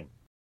be time.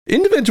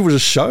 Intervention was a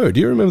show. Do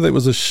you remember there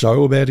was a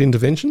show about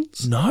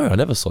interventions? No, I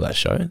never saw that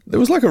show. There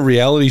was like a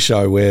reality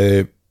show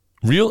where...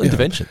 Real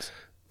interventions?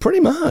 Pretty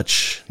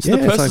much. So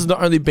the person's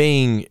not only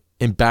being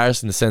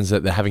embarrassed in the sense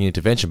that they're having an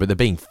intervention, but they're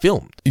being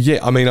filmed. Yeah,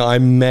 I mean, I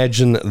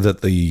imagine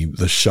that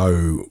the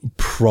show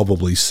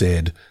probably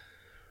said,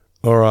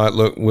 all right,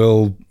 look,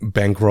 we'll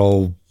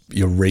bankroll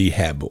your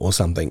rehab or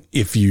something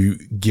if you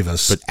give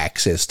us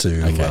access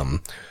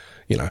to,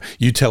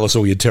 you tell us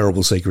all your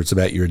terrible secrets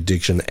about your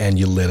addiction and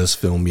you let us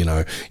film,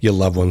 your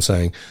loved one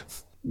saying,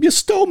 you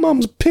stole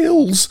mum's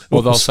pills.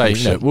 Well, they'll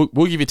say, we'll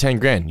give you 10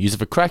 grand. Use it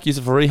for crack, use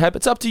it for rehab.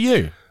 It's up to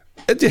you.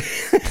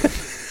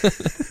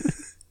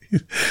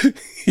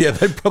 Yeah,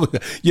 they probably...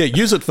 Yeah,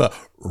 use it for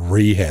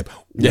rehab.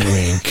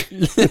 Wink.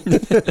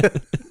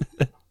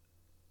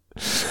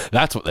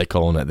 That's what they're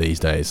calling it these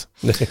days.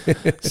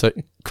 So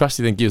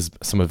Krusty then gives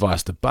some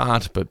advice to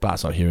Bart, but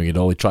Bart's not hearing it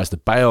all. He tries to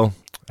bail,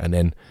 and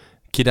then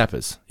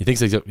kidnappers. He thinks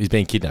he's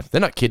being kidnapped.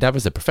 They're not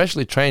kidnappers. They're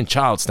professionally trained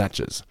child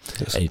snatchers.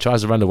 Yes. And he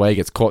tries to run away,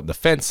 gets caught in the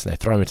fence, and they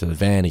throw him into the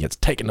van. He gets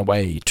taken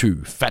away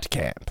to Fat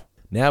Camp.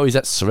 Now he's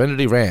at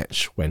Serenity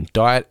Ranch, when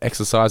diet,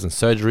 exercise, and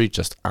surgery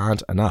just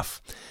aren't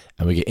enough.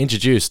 And we get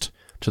introduced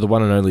to the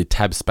one and only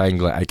Tab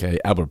Spangler, aka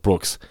Albert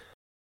Brooks.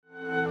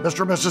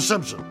 Mr. and Mrs.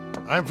 Simpson,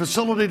 I'm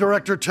Facility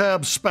Director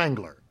Tab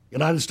Spangler,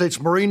 United States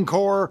Marine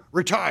Corps,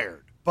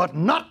 retired, but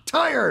not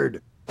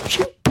tired.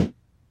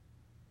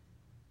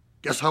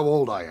 Guess how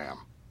old I am?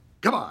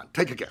 Come on,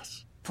 take a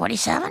guess.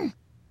 47?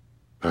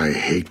 I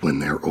hate when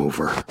they're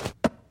over.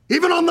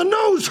 Even on the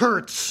nose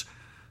hurts.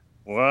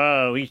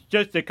 Wow, he's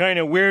just the kind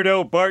of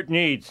weirdo Bart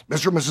needs.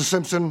 Mr. and Mrs.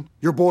 Simpson,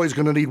 your boy's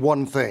gonna need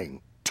one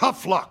thing.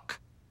 Tough luck.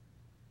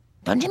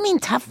 Don't you mean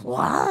tough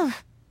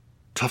love?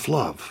 Tough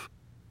love?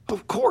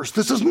 Of course,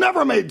 this has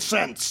never made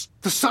sense.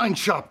 The sign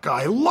shop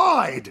guy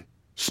lied.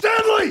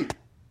 Stanley,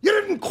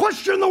 you didn't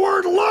question the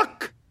word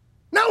luck.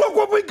 Now look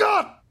what we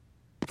got.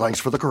 Thanks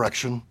for the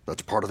correction.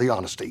 That's part of the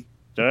honesty.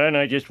 Son,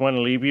 I just want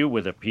to leave you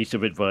with a piece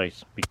of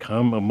advice.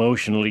 Become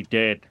emotionally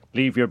dead.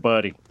 Leave your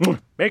body.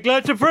 Make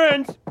lots of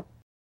friends.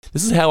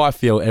 This is how I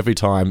feel every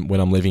time when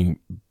I'm leaving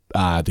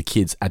the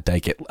kids at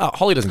daycare.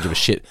 Holly doesn't give a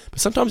shit, but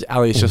sometimes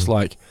Ali is just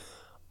like,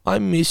 I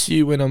miss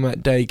you when I'm at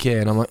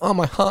daycare. And I'm like, oh,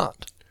 my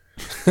heart.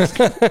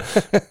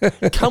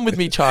 Come with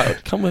me,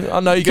 child. Come with.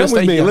 Oh no, you got to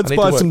stay with me. here. Let's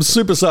buy some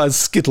supersized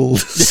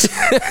Skittles.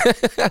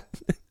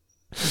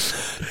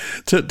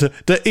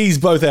 to ease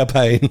both our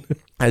pain.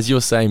 As you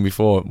were saying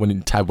before,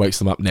 when Tab wakes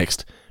them up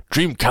next,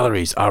 dream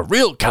calories are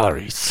real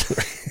calories.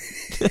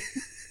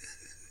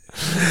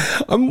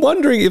 I'm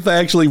wondering if they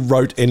actually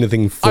wrote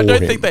anything for him. I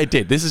don't think they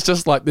did. This is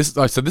just like this.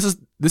 So this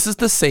is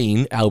the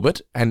scene,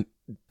 Albert, and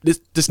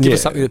just give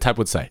us something that Tab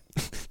would say.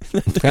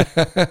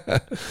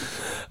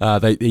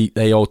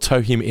 They all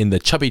tow him in the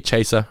Chubby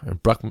Chaser,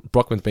 and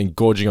Brockman's been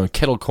gorging on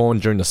kettle corn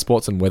during the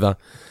sports and weather.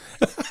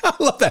 I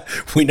love that.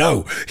 We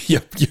know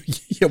your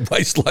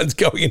waistline's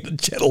going into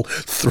channel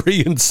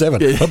 3 and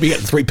 7. I'll be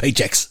getting 3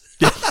 paychecks.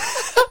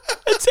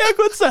 That's how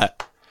good's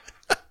that?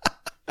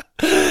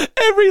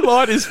 Every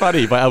line is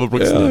funny by Albert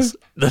Brooks in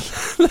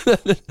this.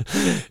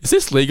 Is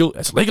this legal?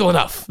 It's legal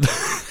enough.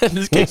 And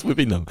just keeps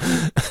whipping them.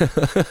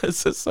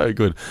 It's just so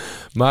good.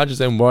 Marge is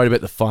then worried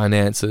about the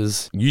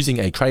finances, using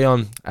a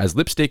crayon as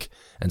lipstick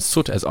and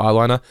soot as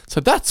eyeliner.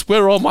 So that's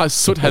where all my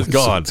soot has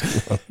gone.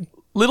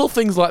 Little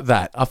things like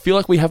that. I feel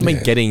like we haven't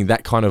been getting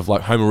that kind of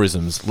like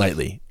homerisms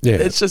lately. Yeah.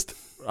 It's just,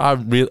 I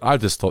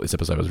just thought this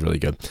episode was really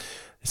good.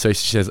 So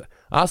she says,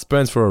 ask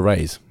Burns for a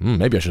raise.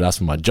 Maybe I should ask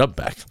for my job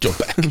back.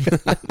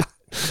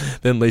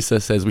 Then Lisa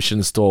says we should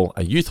install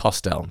a youth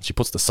hostel. She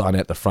puts the sign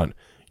out the front.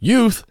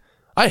 Youth?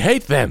 I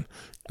hate them.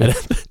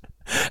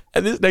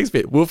 And this next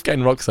bit,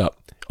 Wolfgang rocks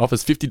up,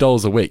 offers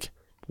 $50 a week.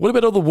 What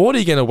about all the water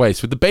you're going to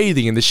waste with the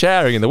bathing and the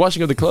showering and the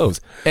washing of the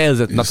clothes? That's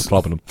not the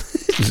problem.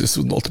 This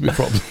will not be a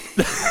problem.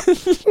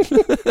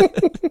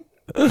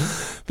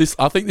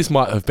 I think this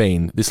might have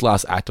been, this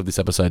last act of this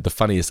episode, the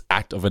funniest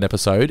act of an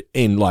episode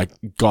in like,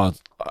 God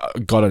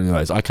only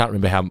knows. I can't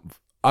remember how,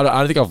 I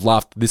don't think I've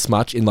laughed this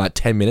much in like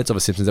 10 minutes of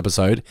a Simpsons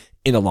episode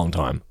in a long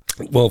time.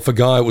 Well, for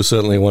Guy, it was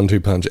certainly a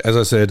 1-2 punch. As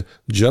I said,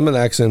 German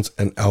accents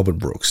and Albert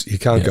Brooks. You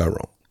can't go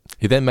wrong.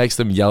 He then makes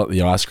them yell at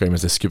the ice cream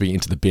as they're scooping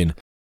into the bin.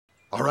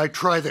 All right,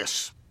 try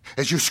this.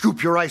 As you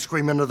scoop your ice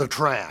cream into the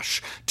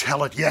trash,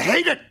 tell it you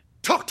hate it.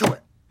 Talk to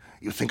it.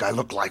 You think I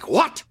look like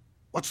what?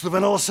 What's the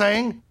vanilla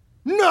saying?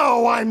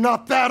 No, I'm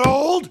not that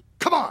old.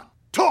 Come on,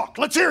 talk.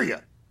 Let's hear you.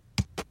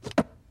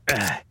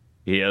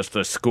 Here's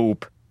the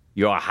scoop.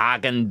 Your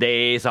Hagen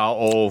days are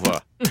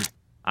over.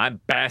 I'm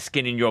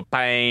basking in your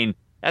pain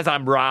as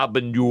I'm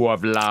robbing you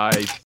of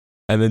life.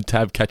 And then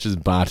Tab catches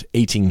Bart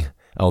eating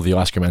all the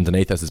ice cream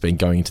underneath as it's been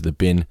going into the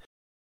bin.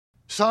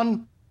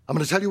 Son, I'm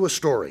going to tell you a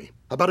story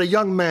about a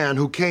young man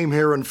who came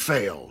here and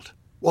failed.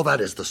 Well,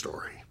 that is the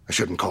story. I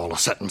shouldn't call a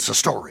sentence a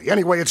story.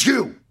 Anyway, it's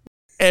you.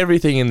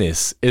 Everything in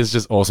this is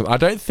just awesome. I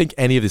don't think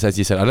any of this, as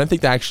you said, I don't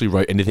think they actually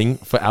wrote anything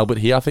for Albert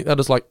here. I think they're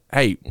just like,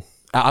 hey,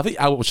 I think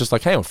Albert was just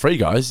like, hey, I'm free,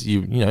 guys.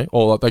 You know,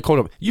 or they called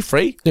him, you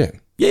free? Yeah.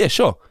 Yeah,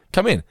 sure.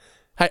 Come in.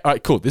 Hey, all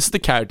right, cool. This is the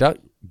character.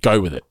 Go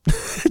with it.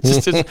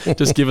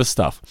 just give us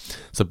stuff.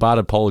 So Bart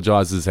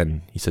apologizes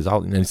and he says,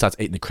 and he starts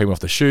eating the cream off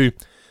the shoe.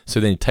 So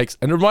then he takes,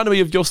 and it reminded me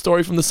of your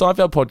story from the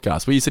Seinfeld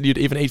podcast where you said you'd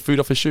even eat food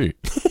off a shoe.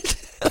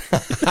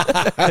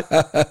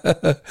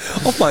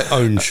 Off my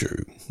own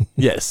shoe.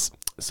 Yes.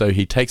 So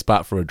he takes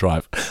Bart for a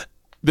drive.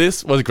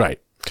 This was great.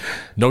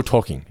 No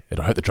talking.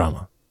 It'll hurt the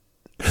drama.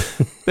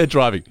 They're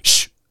driving.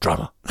 Shh.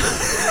 Drama.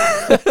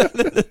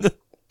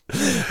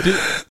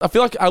 I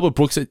feel like Albert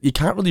Brooks, you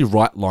can't really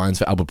write lines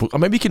for Albert Brooks. Or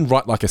maybe you can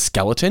write like a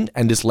skeleton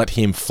and just let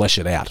him flesh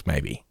it out,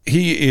 maybe.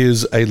 He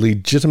is a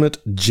legitimate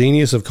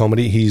genius of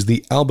comedy. He's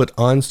the Albert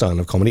Einstein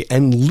of comedy,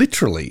 and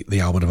literally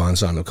the Albert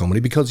Einstein of comedy,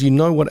 because you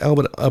know what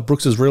Albert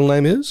Brooks' real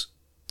name is?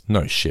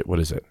 No shit. What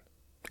is it?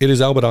 It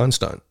is Albert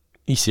Einstein. Are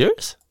you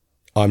serious?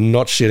 I'm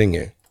not shitting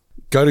you.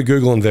 Go to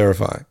Google and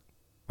verify.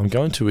 I'm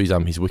going to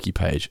his wiki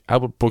page.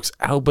 Albert Brooks,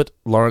 Albert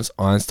Lawrence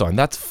Einstein.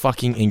 That's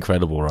fucking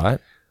incredible, right?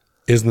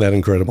 Isn't that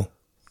incredible?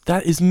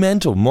 That is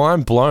mental.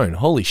 Mind blown.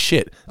 Holy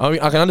shit. I mean,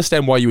 I can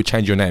understand why you would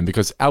change your name,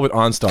 because Albert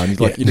Einstein,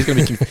 you're just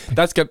going to be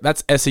that's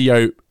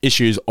SEO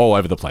issues all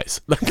over the place.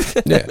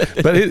 Yeah,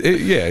 but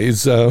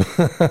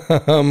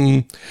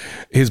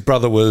his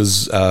brother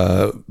was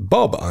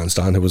Bob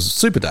Einstein, who was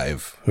Super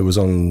Dave, who was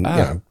on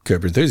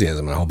Curb Your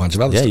Enthusiasm and a whole bunch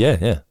of other stuff.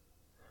 Yeah.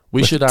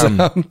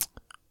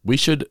 We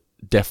should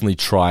definitely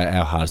try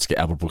our hardest to get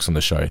Albert Brooks on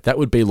the show. That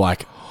would be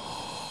like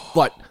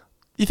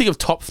you think of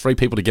top 3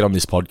 people to get on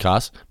this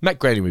podcast. Matt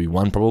Groening would be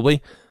one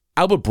probably.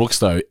 Albert Brooks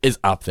though is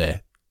up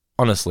there.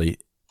 Honestly,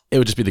 it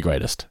would just be the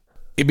greatest.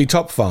 It'd be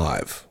top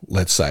 5,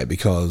 let's say,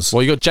 because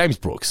you got James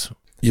Brooks.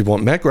 You'd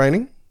want Matt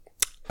Groening,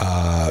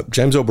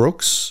 James L.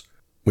 Brooks.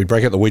 We'd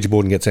break out the Ouija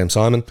board and get Sam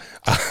Simon.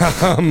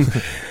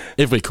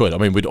 If we could. I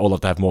mean, we'd all have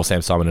to have more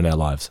Sam Simon in our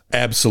lives.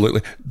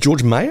 Absolutely.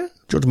 George Meyer,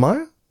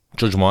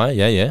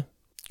 yeah.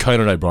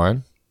 Conan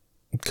O'Brien.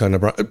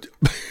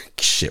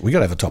 Shit, we got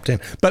to have a top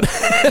 10.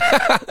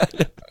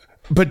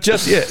 But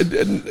just,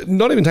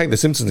 not even taking the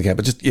Simpsons account,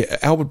 but just,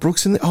 Albert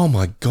Brooks in there. Oh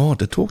my God,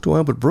 to talk to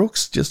Albert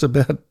Brooks just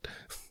about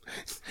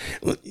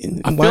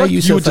why are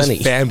you so funny?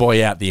 Just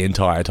fanboy out the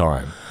entire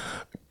time.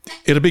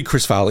 It'll be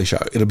Chris Farley show.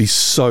 It'll be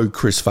so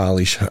Chris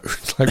Farley show.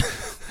 Like,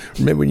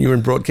 remember when you were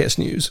in broadcast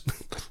news?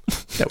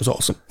 That was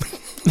awesome.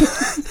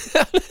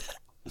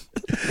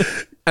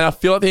 And I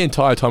feel like the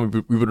entire time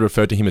we would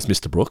refer to him as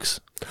Mr.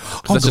 Brooks.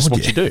 Because that's just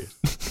what you do.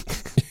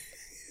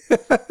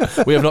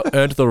 We have not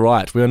earned the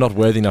right. We are not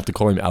worthy enough to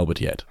call him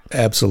Albert yet.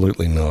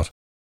 Absolutely not.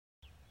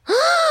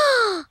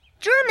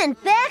 German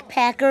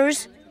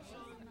backpackers.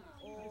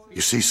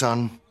 You see,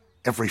 son,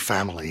 every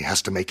family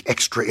has to make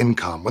extra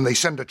income when they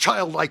send a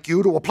child like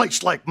you to a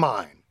place like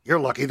mine. You're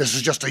lucky this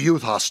is just a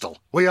youth hostel.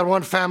 We had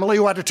one family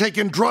who had to take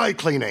in dry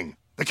cleaning.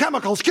 The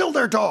chemicals killed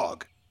their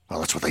dog. Well,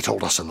 that's what they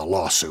told us in the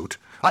lawsuit.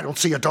 I don't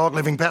see a dog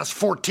living past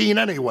 14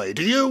 anyway,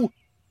 do you?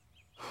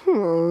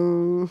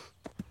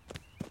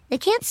 They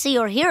can't see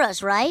or hear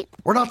us, right?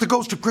 We're not the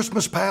ghost of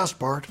Christmas past,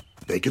 Bart.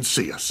 They can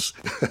see us.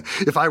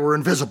 If I were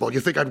invisible, you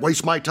think I'd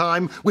waste my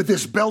time with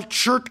this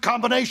belt-shirt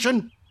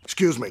combination?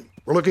 Excuse me.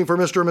 We're looking for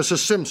Mr. and Mrs.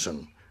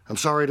 Simpson. I'm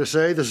sorry to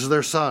say this is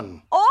their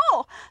son.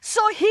 Oh,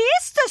 so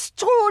he's the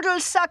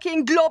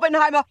strudel-sucking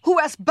Globenheimer who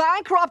has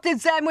bankrupted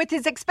them with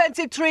his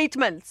expensive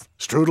treatments.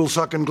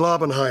 Strudel-sucking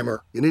Globenheimer.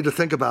 You need to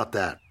think about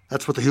that.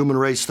 That's what the human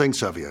race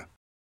thinks of you.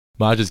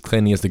 Marge is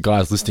cleaning as the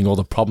guy's listing all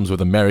the problems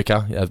with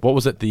America. What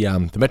was it? The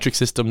metric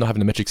system, not having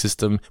the metric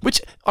system.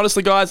 Which,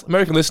 honestly, guys,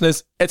 American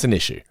listeners, it's an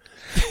issue.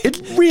 It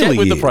really Get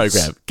with is. the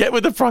program. Get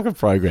with the fucking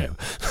program.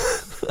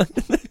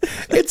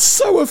 It's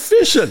so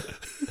efficient.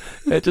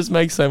 It just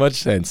makes so much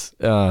sense.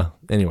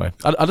 Anyway,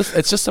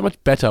 it's just so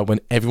much better when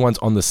everyone's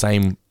on the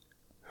same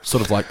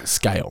sort of like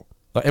scale.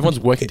 Like everyone's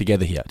working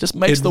together here. It just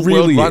makes the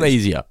world run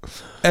easier.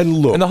 And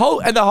look, and the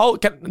whole.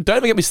 Don't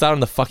even get me started on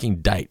the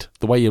fucking date.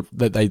 The way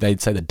they'd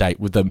say the date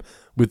with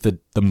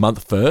the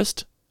month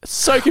first. It's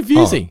so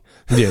confusing.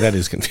 Oh, yeah, that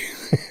is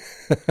confusing.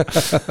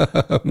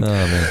 Oh,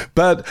 man.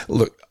 But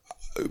look,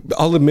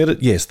 I'll admit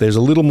it. Yes, there's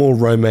a little more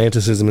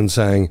romanticism in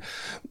saying,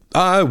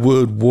 I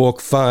would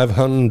walk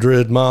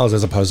 500 miles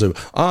as opposed to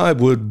I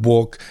would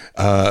walk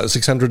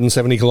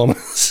 670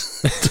 kilometers.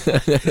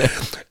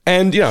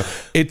 And, you know,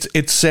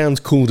 it sounds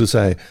cool to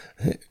say,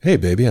 hey,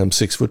 baby, I'm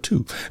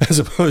 6'2", as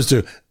opposed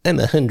to I'm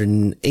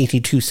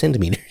 182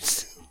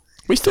 centimeters.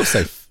 We still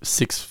say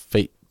 6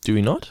 feet, do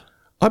we not?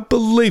 I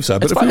believe so.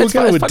 But if we were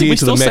going to adhere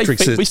to the metric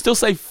system, we still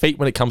say feet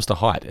when it comes to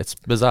height. It's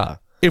bizarre.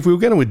 If we were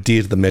going to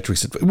adhere to the metric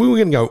system, we were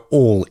going to go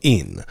all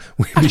in.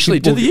 Actually,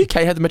 do the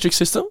UK have the metric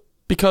system?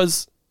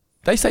 Because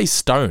they say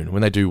stone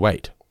when they do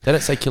weight. They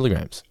don't say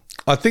kilograms.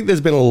 I think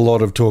there's been a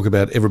lot of talk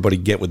about everybody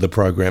get with the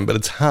program, but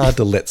it's hard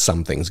to let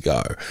some things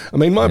go. I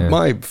mean,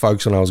 my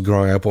folks when I was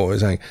growing up were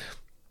always saying,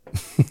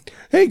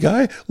 hey,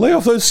 guy, lay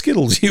off those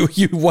Skittles.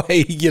 You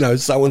weigh,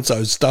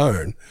 so-and-so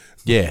stone.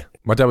 Yeah.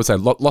 My dad would say,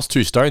 lost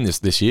 2 stone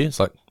this year. It's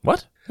like,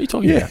 what? What are you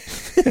talking about?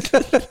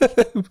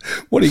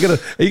 What, are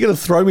you gonna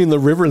throw me in the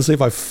river and see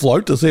if I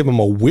float to see if I'm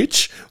a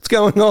witch? What's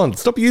going on?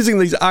 Stop using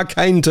these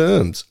arcane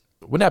terms.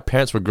 When our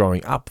parents were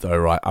growing up, though,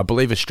 right, I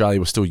believe Australia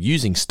was still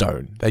using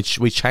stone.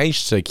 We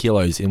changed to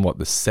kilos in, the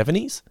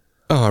 70s?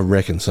 Oh, I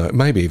reckon so.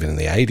 Maybe even in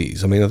the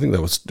 80s. I mean, I think they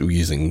were still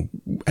using,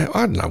 I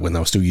don't know when they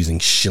were still using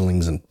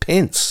shillings and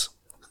pence.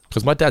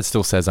 Because my dad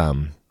still says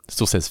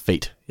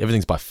feet.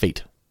 Everything's by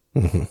feet.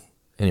 Mm-hmm.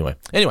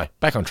 Anyway,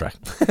 back on track.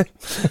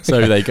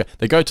 So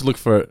they go to look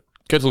for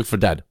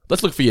dad.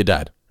 Let's look for your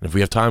dad. And if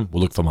we have time,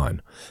 we'll look for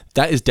mine.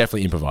 That is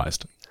definitely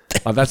improvised.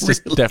 That's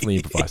just definitely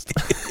improvised.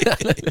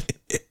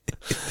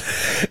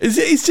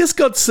 He's just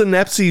got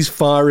synapses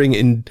firing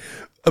in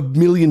a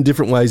million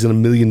different ways in a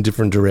million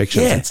different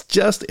directions. Yeah. It's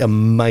just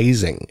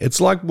amazing.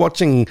 It's like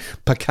watching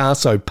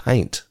Picasso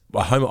paint.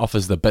 Homer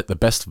offers the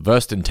best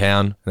verse in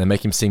town, and they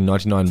make him sing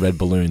 99 Red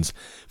Balloons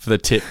for the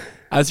tip.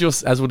 As we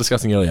were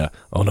discussing earlier,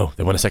 oh no,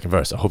 they want a second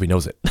verse. I hope he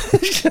knows it.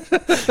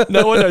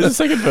 No one knows the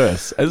second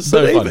verse. It's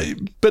so funny.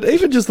 But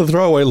even just the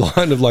throwaway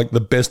line of like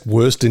the best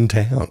worst in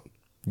town.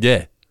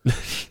 Yeah.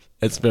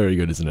 It's very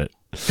good, isn't it?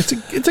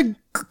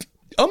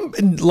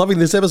 I'm loving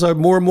this episode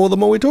more and more the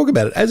more we talk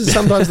about it, as is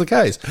sometimes the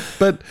case.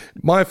 But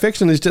my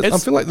affection is just, I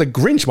feel like the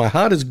Grinch. My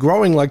heart is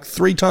growing like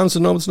 3 times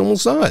its normal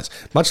size,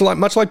 much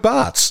like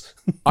Bart's.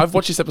 I've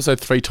watched this episode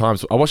 3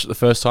 times. I watched it the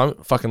first time,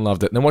 fucking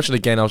loved it. And then watched it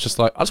again, I was just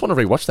like, I just want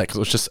to rewatch that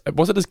because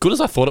was it as good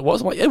as I thought it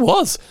was? I'm like, it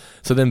was.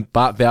 So then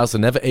Bart vows to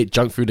never eat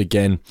junk food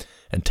again,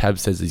 and Tab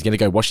says he's going to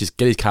go get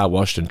his car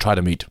washed and try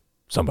to meet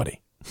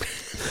somebody.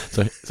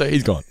 So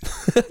he's gone.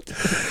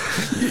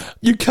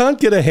 You can't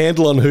get a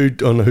handle on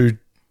who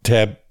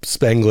Tab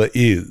Spangler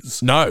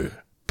is. No.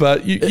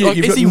 But you've got no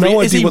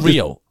idea is he what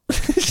real?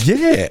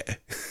 Yeah.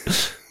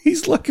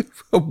 He's like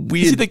a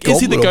weird Is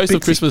he the ghost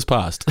of Christmas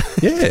past?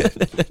 Yeah.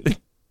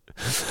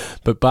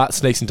 But Bart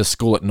sneaks into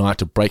school at night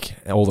to break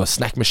all the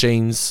snack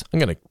machines. I'm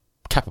going to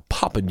cap a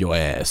pop in your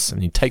ass.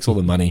 And he takes all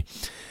the money.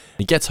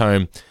 He gets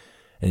home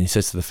and he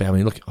says to the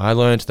family, look, I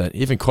learned that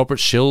even corporate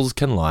shills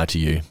can lie to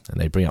you. And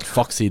they bring up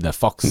Foxy the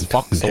Fox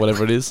or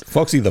whatever it is.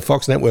 Foxy the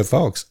Fox Network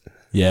Fox.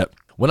 Yeah.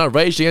 When I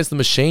raged against the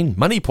machine,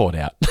 money poured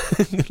out.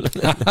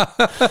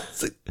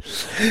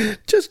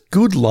 Just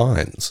good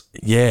lines.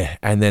 Yeah,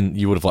 and then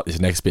you would have liked this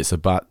next bit. So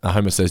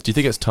Homer says, do you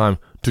think it's time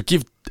to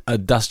give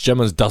Das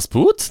Germans das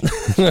Boot?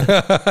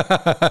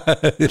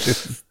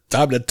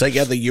 Time to take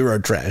out the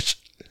Eurotrash.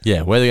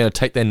 Yeah, where are they going to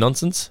take their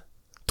nonsense?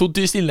 To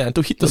Disneyland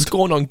to hit the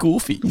scorn on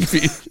Goofy.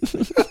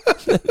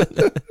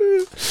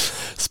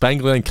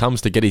 Spangler then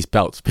comes to get his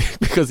belt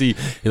because he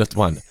left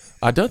one.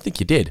 I don't think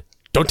you did.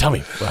 don't tell me.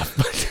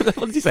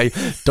 What does he say?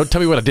 Don't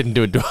tell me what I didn't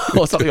do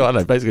or something. I don't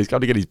know. Basically, he's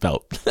coming to get his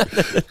belt.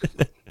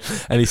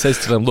 And he says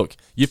to them, look,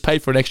 you've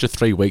paid for an extra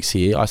 3 weeks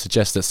here. I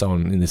suggest that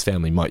someone in this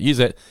family might use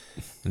it.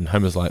 And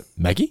Homer's like,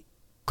 Maggie?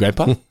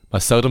 Grandpa? My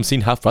seldom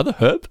seen half-brother,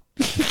 Herb?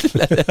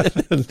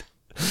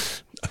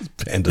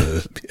 Panda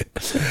Herb.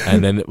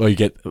 And then we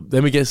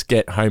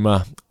get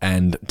Homer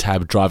and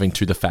Tab driving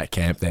to the fat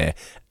camp there.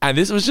 And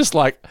this was just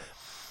like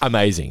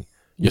amazing.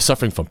 You're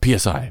suffering from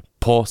PSI,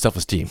 poor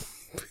self-esteem.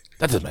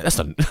 That's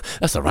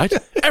not right.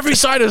 Every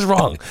side is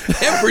wrong.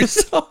 Every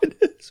side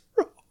is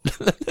wrong.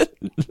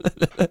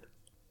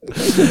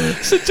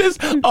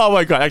 Oh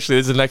my god! Actually,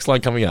 there's the next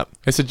line coming up.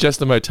 I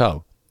suggest a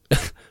motel.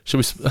 Should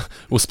we?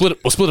 We'll split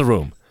a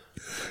room.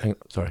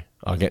 Sorry,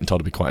 I'm getting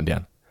told to be quiet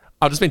down.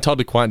 I've just been told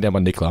to quiet down by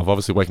Nicola. I've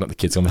obviously waking up the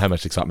kids on how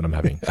much excitement I'm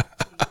having.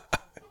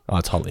 Oh,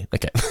 it's Holly.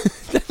 Okay.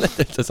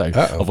 So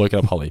I've woken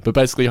up Holly. But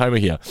basically, Homer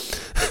here.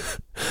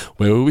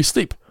 Where will we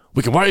sleep?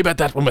 We can worry about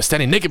that when we're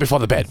standing naked before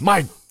the bed.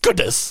 My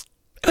goodness.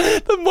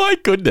 My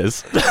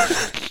goodness.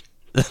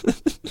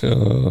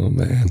 Oh,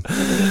 man.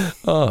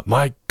 Oh,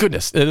 my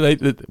goodness.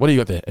 What do you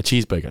got there? A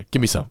cheeseburger.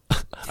 Give me some.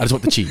 I just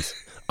want the cheese.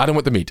 I don't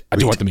want the meat. I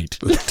do want the meat.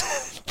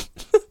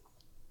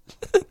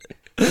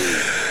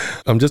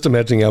 I'm just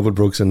imagining Albert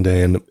Brooks and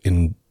Dan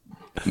in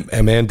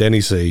our man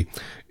Danny C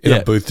in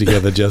a booth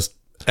together, just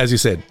as you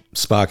said,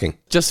 sparking.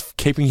 Just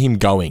keeping him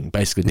going,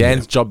 basically.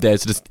 Dan's job there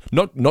is to just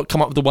not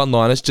come up with the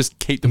one-liners, just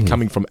keep them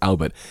coming from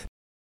Albert.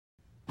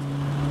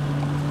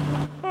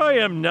 I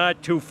am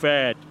not too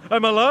fat.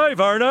 I'm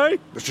alive, aren't I?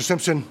 Mr.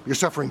 Simpson, you're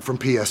suffering from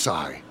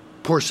PSI.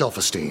 Poor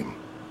self-esteem.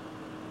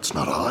 It's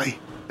not I.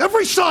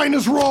 Every sign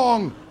is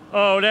wrong!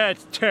 Oh,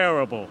 that's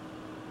terrible.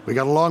 We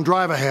got a long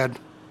drive ahead.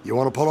 You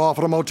want to pull off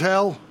at a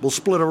motel? We'll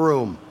split a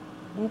room.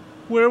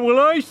 Where will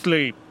I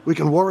sleep? We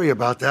can worry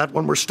about that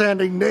when we're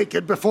standing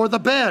naked before the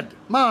bed.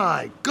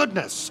 My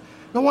goodness.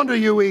 No wonder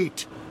you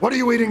eat. What are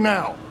you eating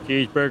now?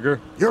 Cheeseburger.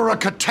 You're a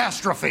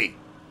catastrophe.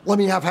 Let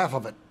me have half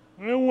of it.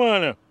 I don't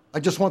wanna. I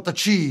just want the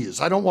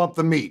cheese. I don't want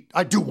the meat.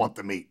 I do want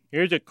the meat.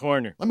 Here's a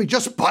corner. Let me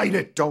just bite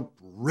it. Don't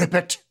rip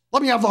it.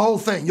 Let me have the whole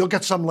thing. You'll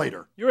get some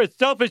later. You're a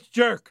selfish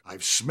jerk.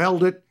 I've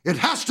smelled it. It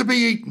has to be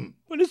eaten.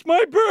 But it's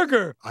my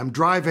burger. I'm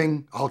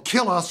driving. I'll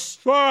kill us.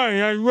 Fine,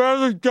 I'd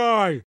rather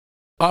die.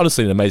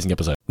 Honestly, an amazing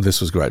episode.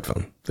 This was great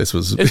fun.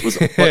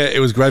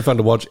 It was great fun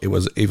to watch. It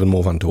was even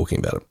more fun talking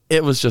about it.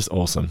 It was just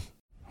awesome.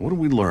 What did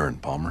we learn,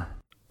 Palmer?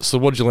 So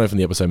what did you learn from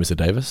the episode, Mr.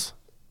 Davis?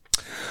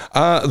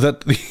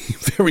 That the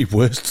very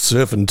worst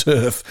surf and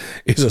turf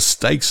is a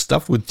steak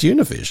stuffed with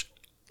tuna fish.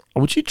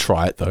 Would you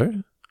try it,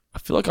 though? I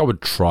feel like I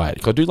would try it.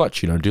 Because I do like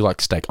tuna. I do like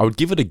steak. I would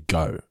give it a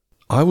go.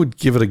 I would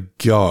give it a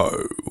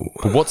go.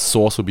 But what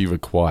sauce would be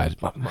required?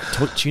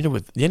 Tuna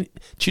with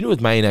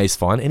mayonnaise,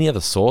 fine. Any other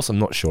sauce, I'm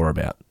not sure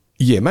about.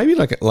 Yeah, maybe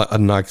like a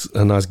nice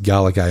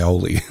garlic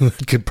aioli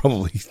that could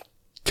probably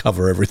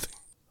cover everything.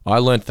 I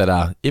learnt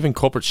that even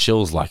corporate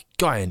shills like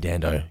Guy and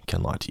Dando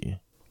can lie to you.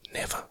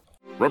 Never.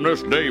 From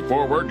this day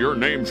forward, your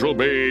name shall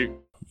be...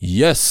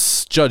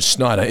 Yes, Judge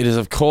Snyder. It is,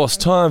 of course,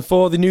 time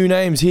for the new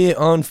names here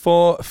on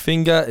Four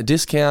Finger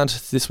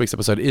Discount. This week's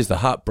episode is The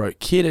Heartbroken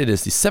Kid. It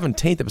is the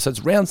 17th episode.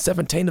 It's round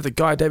 17 of the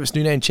Guy Davis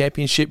New Name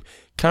Championship.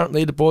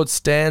 Currently, the board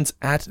stands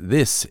at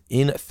this.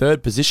 In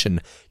third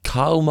position,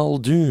 Kyle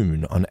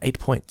Muldoon on 8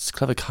 points.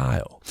 Clever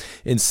Kyle.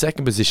 In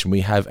second position,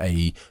 we have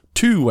a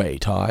two-way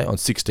tie on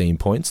 16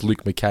 points.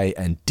 Luke McKay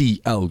and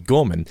D.L.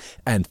 Gorman.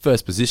 And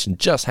first position,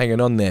 just hanging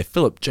on there,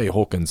 Philip J.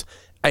 Hawkins,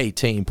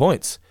 18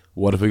 points.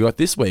 What have we got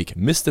this week,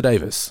 Mr.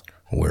 Davis?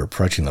 We're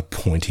approaching the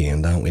pointy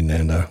end, aren't we,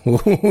 Nando?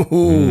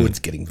 It's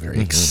getting very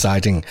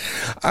exciting.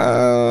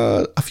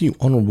 A few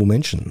honourable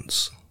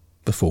mentions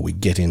before we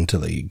get into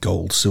the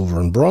gold, silver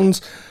and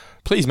bronze.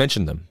 Please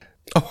mention them.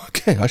 Oh,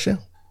 okay, I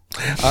shall.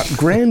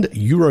 Grand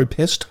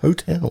Europest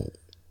Hotel.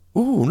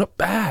 Ooh, not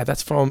bad.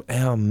 That's from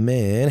our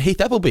man,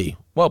 Heath Appleby.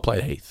 Well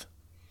played, Heath.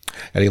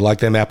 How do you like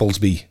them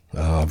Applesby?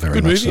 Oh, very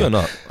good much movie so. or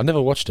not? I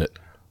never watched it.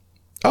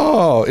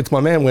 Oh, it's my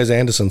man Wes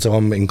Anderson, so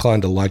I'm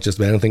inclined to like just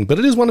about anything, but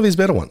it is one of his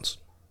better ones.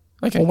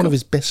 Okay, or one of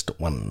his best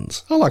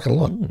ones. I like it a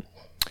lot.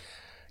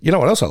 You know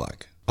what else I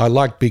like? I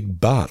like big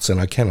butts,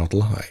 and I cannot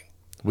lie.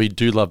 We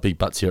do love big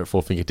butts here at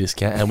Four Finger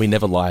Discount, and we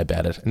never lie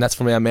about it. And that's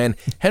from our man,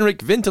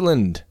 Henrik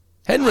Vinterland.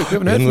 Henrik, we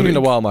haven't heard from him in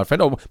a while, my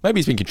friend. Or maybe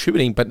he's been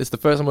contributing, but it's the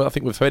first time I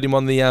think we've heard him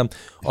on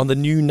the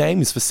new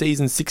names for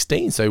season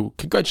 16. So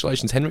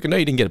congratulations, Henrik. I know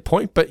you didn't get a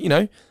point, but,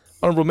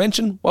 honourable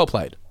mention, well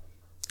played.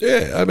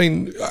 Yeah, I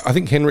mean, I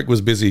think Henrik was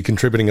busy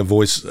contributing a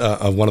voice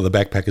of one of the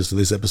backpackers to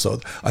this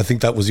episode. I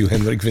think that was you,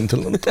 Henrik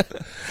Vinterland.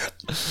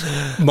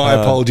 My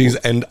apologies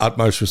and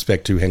utmost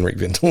respect to Henrik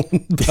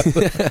Vinterland.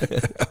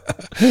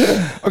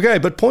 Okay,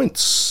 but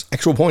points,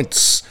 actual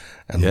points.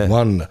 And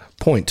 1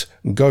 point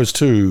goes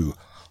to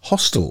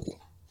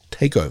Hostile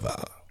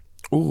Takeover.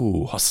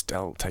 Ooh,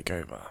 Hostile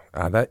Takeover.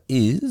 That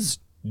is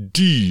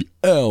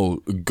D.L.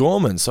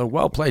 Gorman. So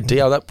well played,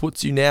 D.L. That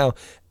puts you now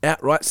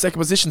outright second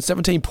position,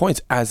 17 points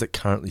as it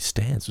currently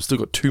stands. We've still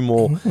got 2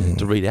 more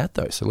to read out,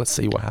 though, so let's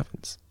see what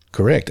happens.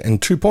 Correct.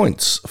 And 2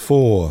 points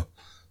for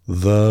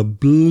The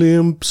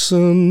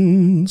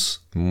Blimpsons.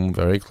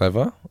 Very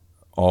clever.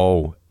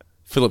 Oh,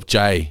 Philip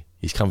J.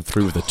 He's come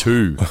through with a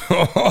 2.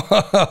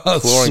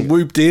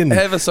 Swooped in.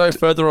 Ever so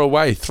further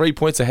away. 3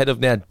 points ahead of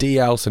now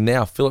DL. So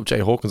now Philip J.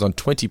 Hawkins on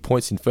 20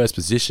 points in first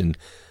position.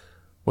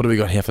 What do we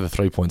got here for the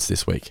 3 points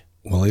this week?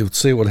 Well, let's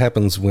see what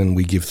happens when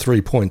we give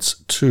 3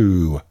 points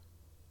to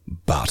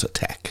Bart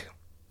Attack.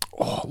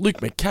 Oh, Luke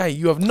McKay,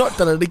 you have not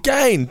done it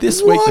again.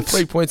 This week, the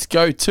 3 points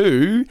go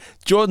to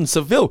Jordan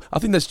Seville. I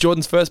think that's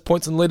Jordan's first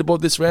points on the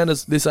leaderboard this round,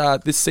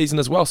 this season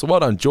as well. So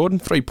well done, Jordan.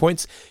 3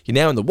 points. You're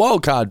now in the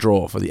wild card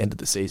draw for the end of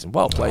the season.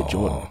 Well played,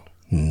 Jordan.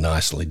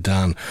 Nicely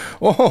done.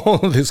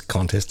 Oh, this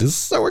contest is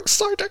so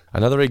exciting.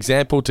 Another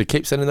example to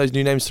keep sending those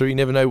new names through. You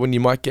never know when you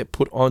might get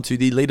put onto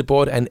the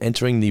leaderboard and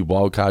entering the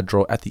wildcard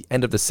draw at the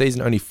end of the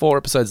season. Only 4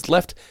 episodes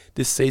left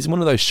this season. One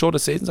of those shorter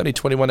seasons, only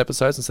 21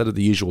 episodes instead of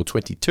the usual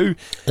 22.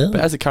 Oh.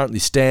 But as it currently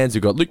stands,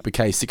 we've got Luke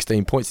McKay,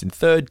 16 points in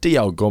third,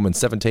 DL Gorman,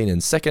 17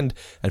 in second,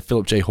 and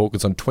Philip J.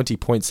 Hawkins on 20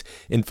 points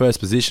in first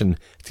position.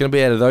 It's going to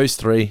be out of those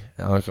 3.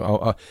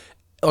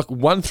 Like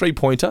one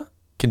 3-pointer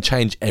can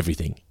change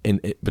everything in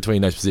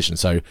between those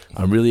positions. So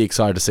I'm really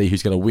excited to see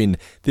who's going to win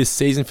this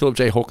season. Philip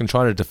J. Hawkins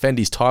trying to defend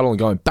his title and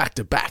going back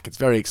to back. It's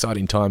very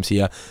exciting times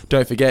here.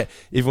 Don't forget,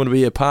 if you want to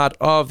be a part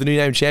of the New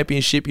Name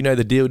Championship, you know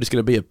the deal. Just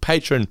going to be a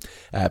patron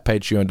at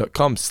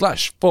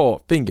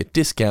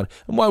patreon.com/4fingerdiscount.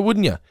 And why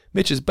wouldn't you?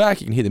 Mitch is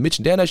back. You can hear the Mitch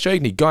and Dano show. You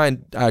can hear Guy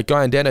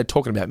and Dano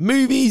talking about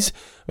movies.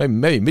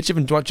 Maybe Mitch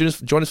even might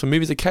join us for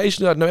movies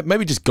occasionally. I don't know.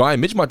 Maybe just Guy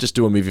and Mitch might just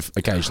do a movie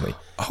occasionally.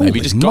 Maybe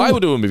just Guy will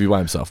do a movie by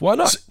himself. Why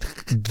not?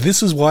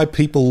 This is why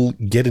people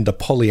get into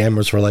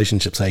polyamorous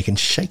relationships. So you can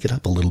shake it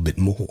up a little bit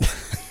more.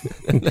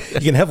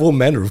 You can have all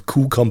manner of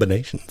cool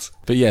combinations.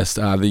 But yes,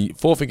 the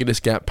 4 Finger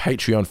Discount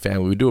Patreon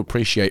family, we do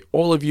appreciate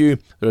all of you.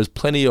 There is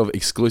plenty of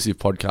exclusive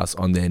podcasts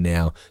on there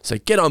now. So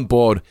get on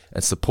board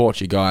and support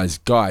you guys,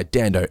 Guy,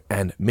 Dando,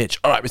 and Mitch.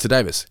 All right, Mr.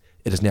 Davis,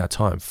 it is now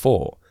time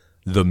for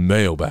the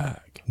mailbag.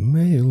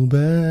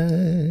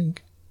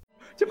 Mailbag.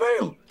 The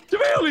mail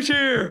is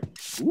here.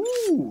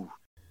 Ooh.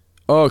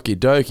 Okie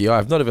dokie. I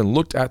have not even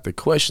looked at the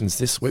questions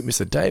this week,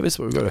 Mr. Davis,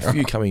 but we've got a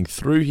few coming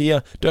through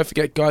here. Don't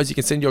forget, guys, you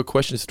can send your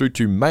questions through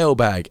to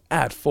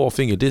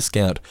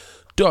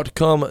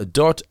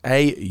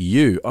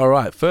mailbag@4fingerdiscount.com.au. All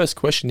right, first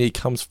question here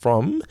comes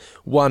from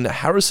one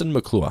Harrison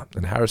McClure,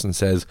 and Harrison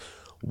says,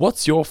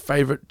 what's your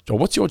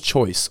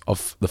choice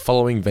of the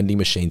following vending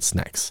machine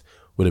snacks?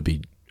 Would it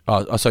be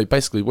so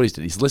basically what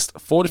he's lists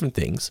 4 different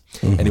things,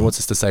 and he wants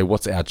us to say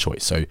what's our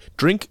choice. So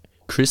drink,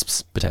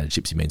 crisps, potato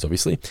chips he means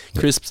obviously,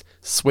 crisps,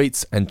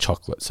 sweets, and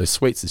chocolate. So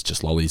sweets is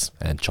just lollies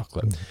and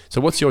chocolate.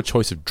 So what's your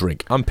choice of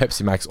drink? I'm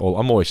Pepsi Max, or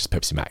I'm always just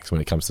Pepsi Max when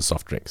it comes to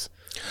soft drinks.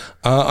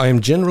 I am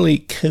generally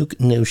Coke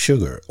No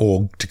Sugar,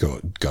 or to go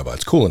by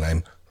its cooler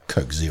name,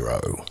 Coke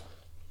Zero.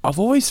 I've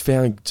always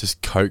found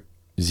just Coke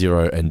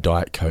Zero and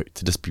Diet Coke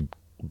to just be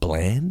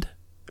bland.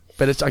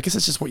 But I guess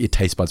it's just what your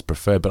taste buds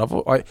prefer.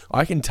 But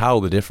I can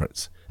tell the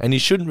difference. And you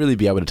shouldn't really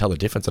be able to tell the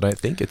difference, I don't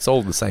think. It's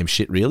all the same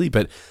shit, really.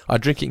 But I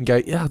drink it and go,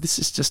 yeah, this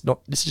is just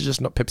not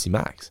Pepsi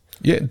Max.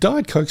 Yeah,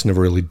 Diet Coke's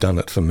never really done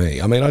it for me.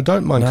 I mean, I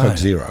don't mind Coke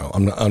Zero.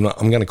 I'm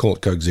going to call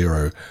it Coke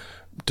Zero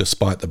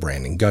despite the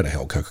branding. Go to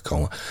hell,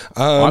 Coca-Cola.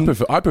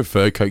 I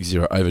prefer Coke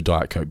Zero over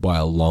Diet Coke by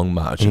a long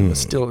margin. But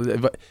still,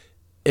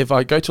 if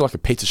I go to like a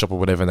pizza shop or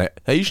whatever, and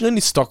they usually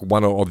only stock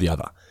one or the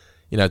other.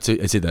 You know,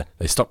 it's either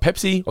they stock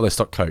Pepsi or they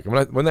stock Coke.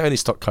 And when they only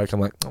stock Coke, I'm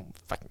like, oh,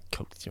 fucking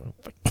Coke Zero.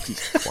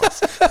 Jesus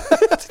Christ.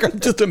 I'm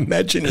just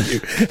imagining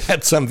you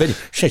at some venue.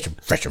 Here's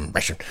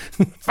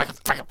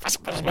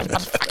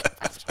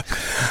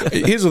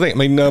the thing. I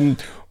mean,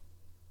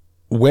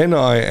 when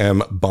I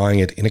am buying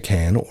it in a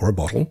can or a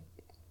bottle,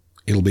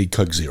 it'll be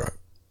Coke Zero.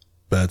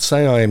 But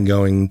say I am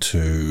going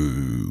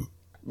to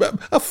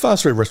a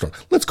fast food restaurant,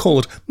 let's call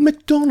it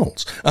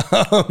McDonald's.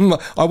 I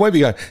won't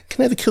be going,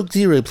 can I have a Coke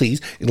Zero, please?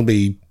 It'll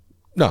be,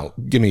 no,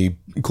 give me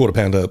a quarter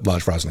pounder,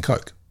 large fries and a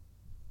Coke.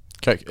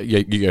 Coke,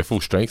 you go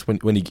full strength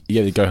when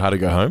you go hard to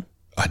go home?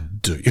 I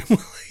do.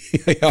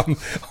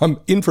 I'm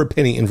in for a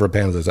penny, in for a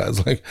pound. It's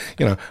like,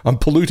 I'm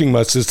polluting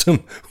my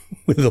system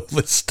with all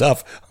this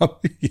stuff. I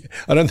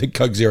don't think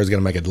Coke Zero is going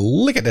to make a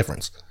lick of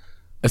difference.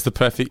 It's the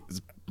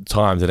perfect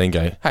time to then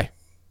go, hey,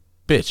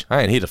 bitch,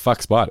 I ain't here to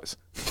fuck spiders.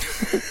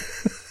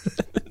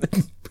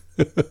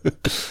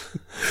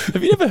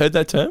 Have you never heard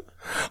that term?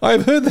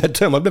 I've heard that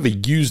term. I've never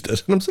used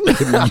it. And I'm certainly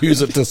going to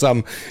use it to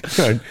some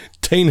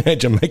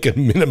teenager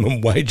making minimum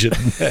wage at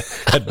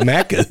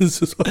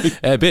Macca's. Like,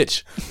 hey,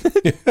 bitch.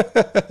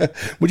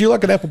 Would you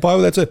like an apple pie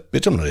with that?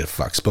 Bitch, I'm not here to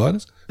fuck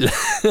spiders.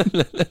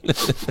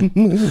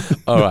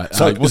 All right.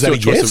 So is that a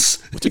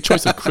yes? What's your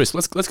choice of crisp?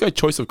 Let's go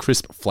choice of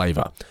crisp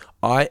flavour.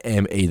 I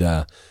am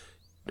either...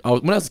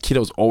 when I was a kid,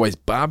 it was always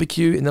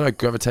barbecue, and then I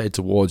gravitated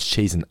towards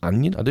cheese and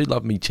onion. I do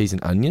love me cheese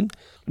and onion.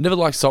 I never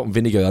liked salt and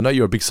vinegar. I know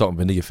you're a big salt and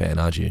vinegar fan,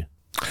 aren't you?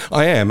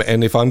 I am,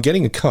 and if I'm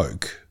getting a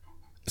Coke...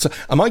 So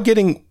am I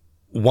getting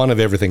one of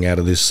everything out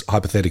of this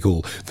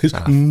hypothetical, this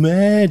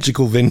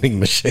magical vending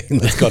machine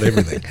that's got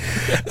everything.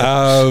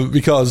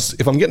 Because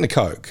if I'm getting a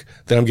Coke,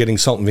 then I'm getting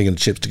salt and vinegar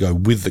chips to go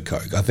with the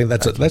Coke. I think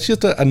that's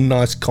just a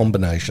nice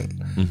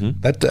combination.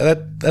 Mm-hmm.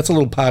 That's a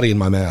little party in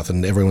my mouth,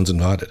 and everyone's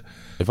invited.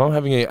 If I'm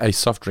having a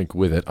soft drink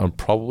with it, I'm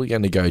probably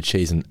going to go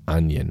cheese and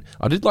onion.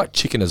 I did like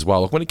chicken as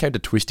well. Like when it came to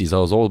twisties, I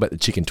was all about the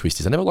chicken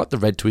twisties. I never liked the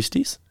red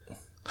twisties.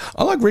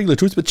 I like regular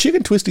twisties, but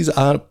chicken twisties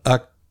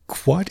are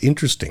quite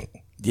interesting.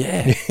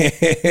 Yeah.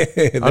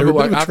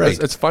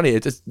 It's funny.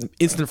 It's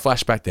instant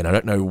flashback then. I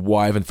don't know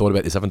why I haven't thought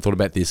about this. I haven't thought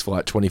about this for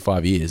like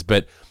 25 years.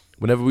 But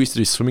whenever we used to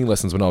do swimming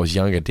lessons when I was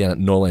younger down at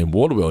Norlane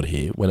Waterworld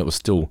here, when it was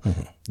still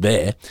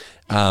there,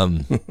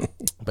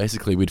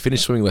 basically we'd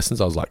finish swimming lessons.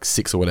 I was like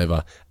 6 or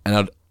whatever.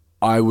 And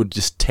I would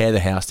just tear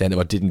the house down if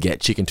I didn't get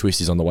chicken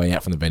twisties on the way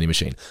out from the vending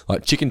machine.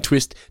 Like chicken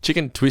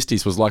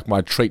twisties was like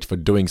my treat for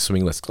doing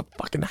swimming lessons. I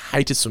fucking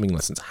hated swimming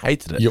lessons.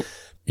 Hated it.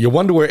 You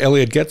wonder where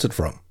Elliot gets it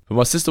from. But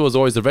my sister was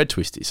always the red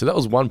twisty, so that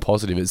was one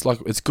positive. It's like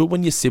it's good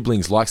when your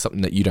siblings like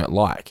something that you don't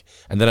like,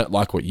 and they don't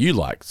like what you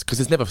like, because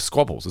there's never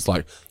squabbles. It's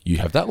like you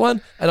have that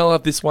one, and I'll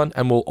have this one,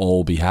 and we'll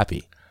all be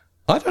happy.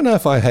 I don't know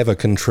if I have a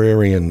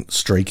contrarian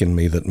streak in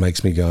me that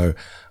makes me go,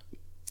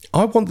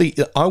 I want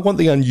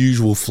the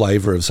unusual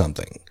flavour of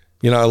something.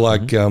 You know,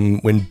 like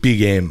when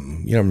Big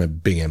M, you know, remember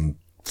Big M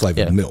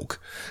flavoured milk?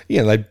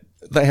 Yeah,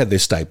 they had their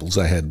staples.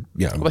 They had,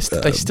 you know, they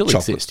still chocolate.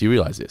 exist. Do you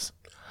realise this?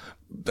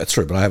 That's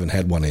true, but I haven't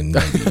had one in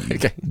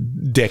maybe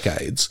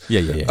decades.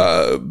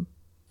 Yeah.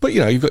 But, you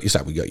know, you've got your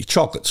staple. You've got your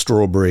chocolate,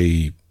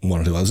 strawberry,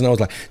 one or two others. And I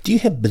was like, do you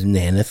have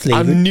banana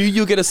flavour? I knew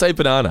you were going to say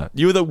banana.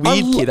 You were the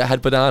weird kid that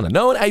had banana.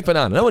 No one ate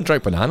banana. No one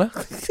drank banana.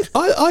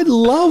 I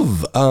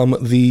love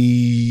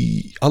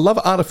I love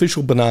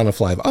artificial banana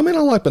flavour. I mean, I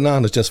like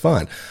bananas just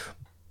fine.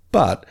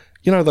 But,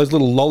 you know, those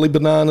little lolly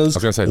bananas. I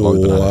was going to say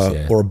lolly bananas,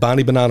 yeah. Or a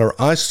Barney banana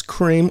or ice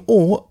cream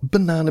or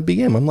banana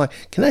BM. I'm like,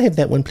 can I have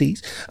that one,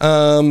 please?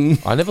 I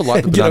never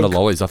liked the banana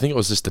lollies. I think it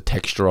was just the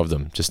texture of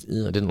them. Just,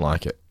 I didn't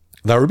like it.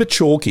 They were a bit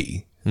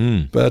chalky.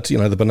 But, you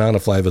know, the banana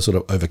flavour sort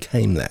of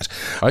overcame that.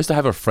 I used to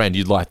have a friend,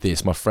 you'd like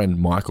this, my friend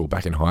Michael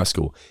back in high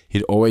school.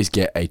 He'd always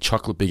get a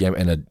chocolate Big M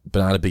and a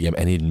banana Big M,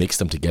 and he'd mix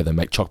them together and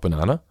make choc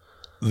banana.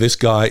 This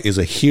guy is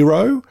a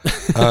hero,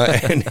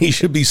 and he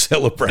should be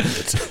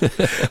celebrated.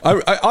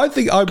 I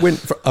think I went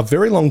for a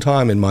very long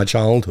time in my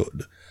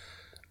childhood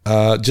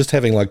just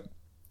having, like,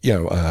 you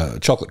know,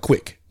 chocolate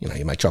quick. You know,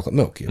 you make chocolate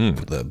milk. You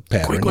put the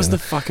powder Quick in was there.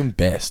 the fucking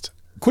best.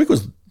 Quick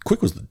was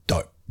the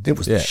dope. It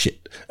was the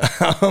shit.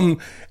 And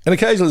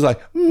occasionally it's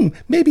like,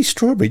 maybe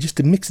strawberry just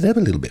to mix it up a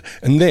little bit.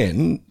 And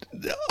then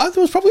it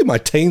was probably my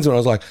teens when I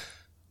was like,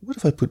 what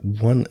if I put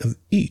one of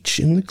each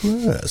in the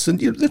glass?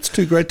 And that's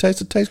two great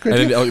tastes. It tastes great.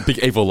 And then a big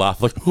evil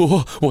laugh, like,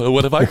 oh,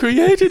 what have I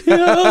created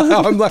here?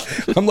 I'm like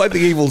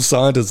the evil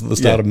scientist at the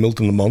start of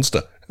Milton the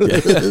Monster.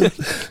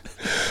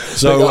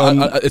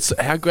 So it's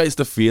how great is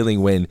the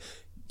feeling when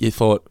you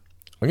thought,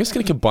 I'm just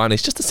going to combine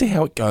this just to see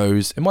how it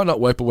goes. It might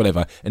not work, but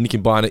whatever. And you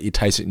combine it, you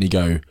taste it, and you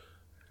go,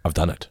 I've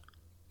done it.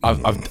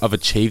 I've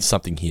achieved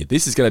something here.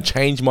 This is going to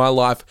change my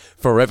life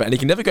forever. And you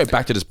can never go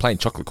back to just plain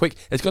chocolate quick.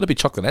 It's got to be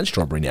chocolate and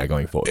strawberry now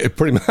going forward. It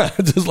pretty much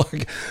is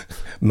like,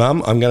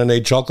 Mum, I'm going to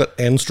need chocolate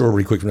and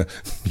strawberry quick.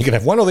 You can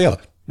have one or the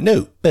other.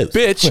 No, both.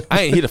 Bitch,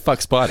 I ain't here to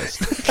fuck spiders.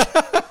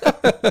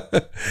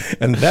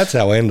 And that's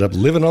how I ended up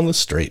living on the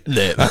street.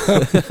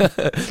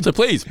 So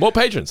please, more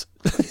patrons.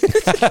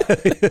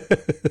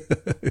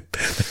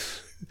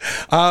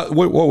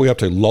 What are we up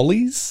to?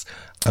 Lollies?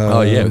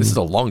 This is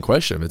a long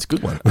question. It's a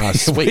good one.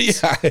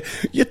 Sweets.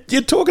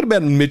 You're talking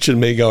about Mitch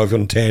and me going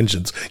on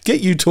tangents.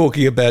 Get you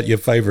talking about your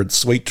favourite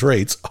sweet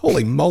treats.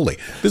 Holy moly.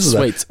 This is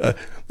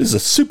a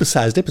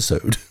supersized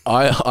episode.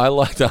 I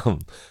liked,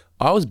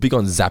 I was big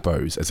on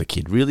Zappos as a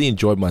kid. Really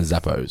enjoyed my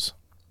Zappos.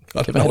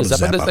 I don't know what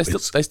Zappo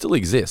is. They still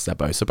exist,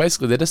 Zappos. So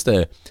basically, they're just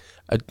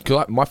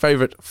my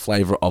favourite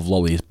flavour of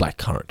lolly is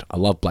blackcurrant. I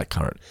love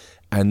blackcurrant.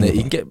 And you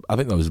can get, I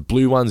think there was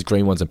blue ones,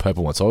 green ones, and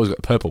purple ones. So I always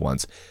got purple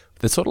ones.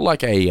 They're sort of like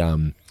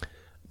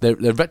they're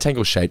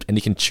rectangle shaped, and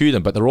you can chew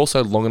them, but they're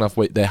also long enough,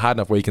 they're hard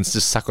enough where you can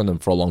just suck on them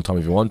for a long time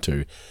if you want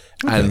to. Okay.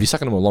 And if you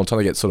suck on them a long time,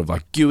 they get sort of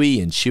like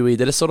gooey and chewy.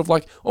 They're just sort of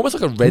like, almost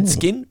like a red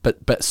skin,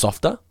 but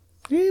softer.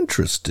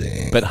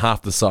 Interesting. But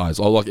half the size.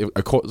 Or like,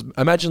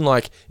 imagine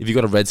like if you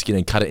got a red skin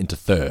and cut it into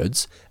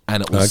thirds,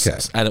 and it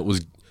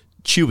was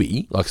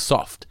chewy, like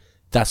soft.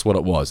 That's what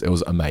it was. It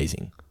was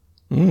amazing.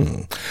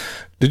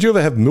 Did you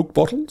ever have milk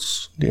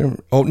bottles?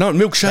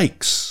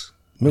 Milkshakes.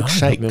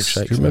 Milkshakes.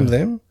 Do you remember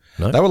them?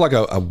 No. They were like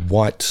a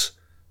white,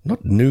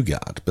 not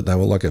nougat, but they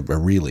were like a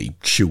really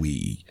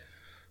chewy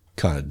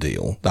kind of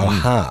deal. They were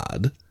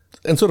hard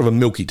and sort of a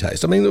milky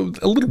taste. I mean,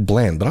 a little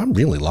bland, but I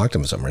really liked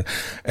them for some reason.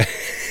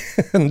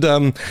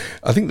 And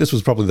I think this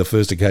was probably the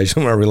first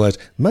occasion where I realised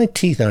my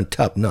teeth aren't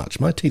top notch.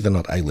 My teeth are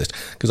not A-list.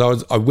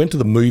 Because I went to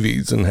the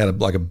movies and had a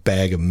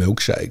bag of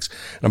milkshakes.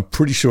 And I'm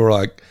pretty sure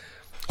I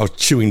was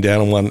chewing down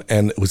on one,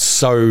 and it was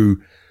so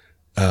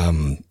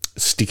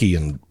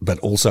sticky but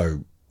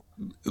also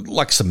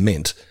like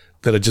cement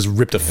that it just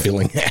ripped a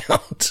filling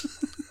out.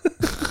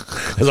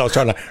 as I was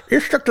trying to,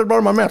 it stuck to the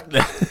bottom of my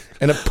mouth.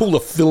 And it pulled a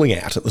filling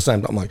out at the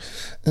same time. I'm like,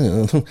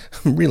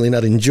 I'm really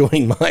not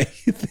enjoying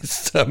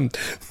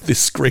this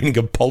screening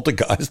of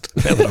Poltergeist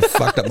now that I've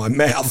fucked up my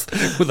mouth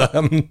with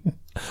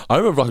I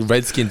remember like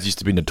Redskins used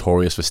to be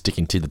notorious for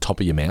sticking to the top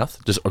of your mouth,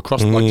 just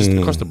across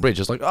the bridge.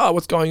 It's like, oh,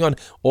 what's going on?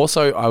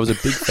 Also, I was a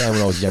big fan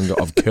when I was younger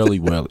of Curly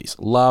Whirlies.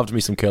 Loved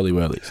me some Curly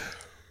Whirlies.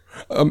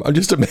 I'm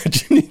just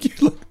imagining you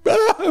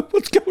like,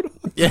 what's going on?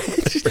 Yeah,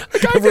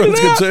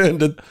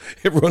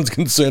 Everyone's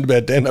concerned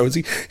about Dano. Has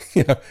he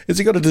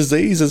got a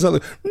disease or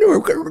something? No,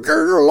 I've got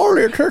a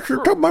lolly attached to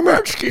the top of my mouth.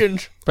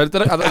 Redskins. But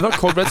they're not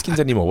called Redskins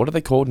anymore. What are they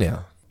called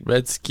now?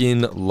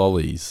 Redskin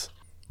lollies.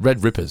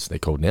 Red Rippers, they're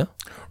called now.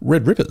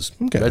 Red Rippers.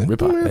 Okay. Red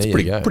Ripper. Well, that's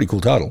pretty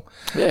cool title.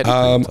 Yeah,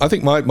 I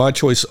think my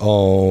choice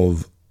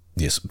of,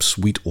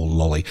 sweet or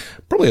lolly,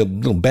 probably a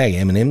little bag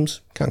of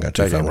M&Ms. Can't go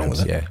too far wrong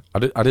with it. Yeah.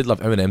 I did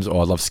love M&Ms,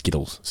 or I love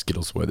Skittles.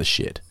 Skittles were the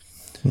shit.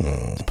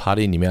 It's a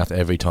party in your mouth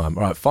every time.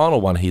 All right,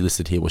 final one he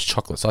listed here was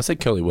chocolate. So I said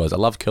Curly Whirlies. I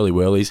love Curly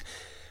Whirlies,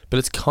 but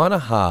it's kind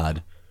of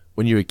hard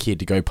when you're a kid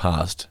to go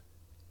past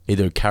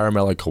either a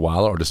Caramello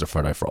Koala or just a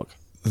Freddo Frog.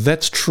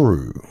 That's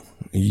true.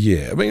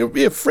 Yeah. I mean,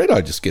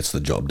 Freddo just gets the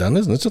job done,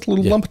 isn't it? It's just a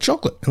little lump of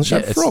chocolate and a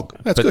shaped frog.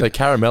 That's good. But the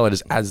Caramello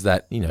just adds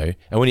that, and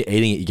when you're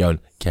eating it, you're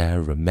going,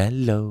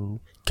 Caramello.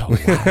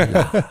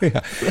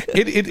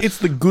 It's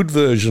the good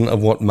version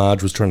of what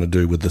Marge was trying to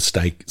do with the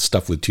steak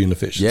stuffed with tuna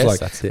fish. Yes,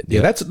 that's it.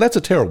 Yeah, that's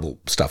a terrible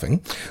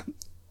stuffing.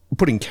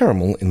 Putting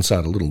caramel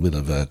inside a little bit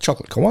of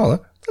chocolate koala,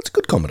 that's a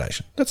good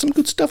combination. That's some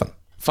good stuffing.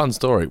 Fun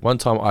story. One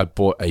time I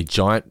bought a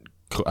giant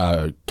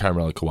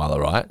Caramello Koala,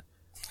 right?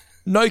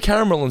 No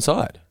caramel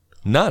inside.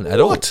 None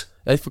at all.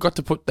 They forgot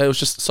to put, there was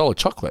just solid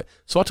chocolate.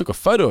 So I took a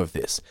photo of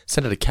this,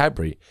 sent it to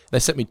Cadbury. They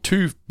sent me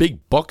 2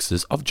 big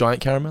boxes of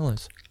giant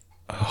caramellos.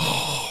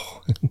 Oh.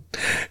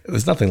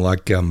 There's nothing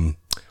like, you're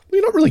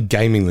not really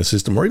gaming the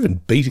system or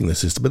even beating the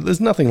system, but there's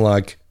nothing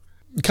like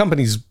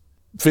companies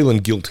feeling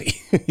guilty.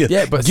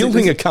 Yeah, but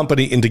guilting a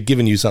company into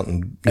giving you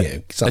something.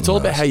 Something it's all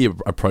nice. about how you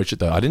approach it,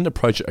 though. I didn't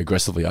approach it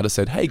aggressively. I just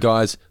said, "Hey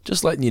guys,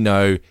 just letting you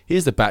know,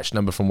 here's the batch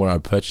number from where I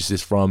purchased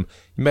this from.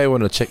 You may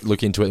want to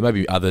look into it.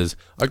 Maybe others.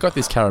 I got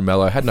this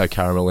Caramello, had no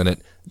caramel in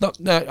it.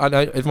 No, I know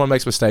everyone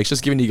makes mistakes.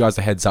 Just giving you guys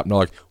a heads up. And they're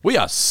like, we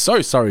are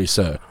so sorry,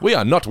 sir. We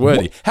are not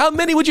worthy. What? How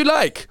many would you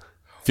like?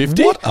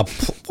 50?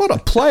 What a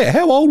player!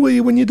 How old were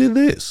you when you did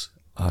this?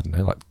 I don't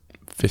know, like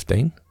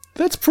 15.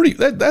 That's pretty.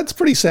 That's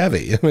pretty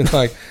savvy. I mean,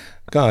 like,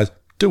 guys,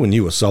 doing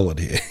you a solid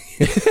here.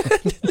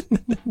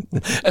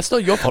 It's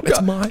not your fault.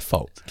 It's my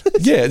fault.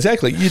 Yeah,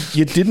 exactly.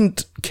 You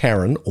didn't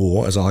Karen,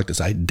 or as I like to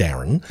say,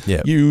 Darren.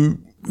 Yeah.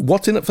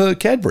 What's in it for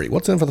Cadbury?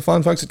 What's in it for the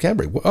fine folks at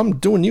Cadbury? Well, I'm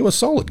doing you a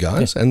solid,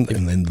 guys. Yeah. And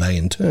then they,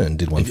 in turn,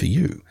 did one for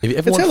you. If you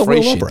ever want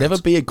free shit,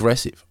 never be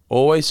aggressive.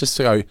 Always just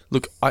go,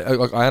 look, I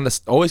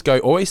understand.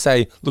 Always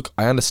say, look,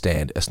 I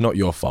understand. It's not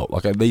your fault.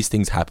 Like, these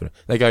things happen.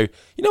 They go,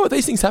 you know what,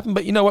 these things happen,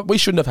 but you know what, we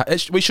shouldn't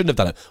have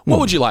done it. What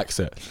would you like,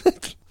 sir?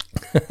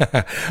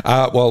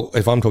 Well,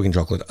 if I'm talking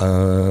chocolate,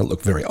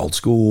 look, very old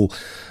school,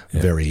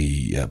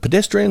 very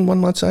pedestrian, one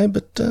might say,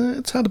 but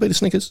it's hard to beat a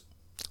Snickers.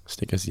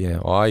 Snickers, yeah.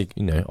 I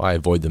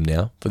avoid them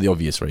now for the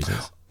obvious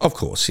reasons. Of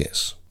course,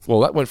 yes. Well,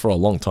 that went for a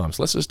long time,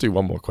 so let's just do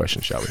one more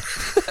question, shall we?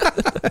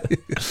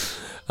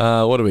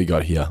 What do we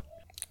got here?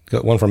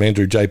 Got one from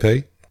Andrew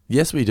JP?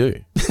 Yes, we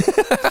do.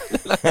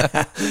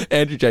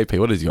 Andrew JP,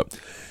 what has he got?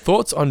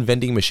 Thoughts on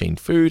vending machine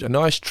food, a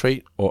nice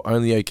treat or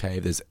only okay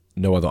if there's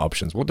no other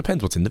options? Well, it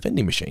depends what's in the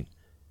vending machine.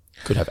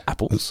 Could have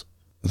apples.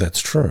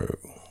 That's true.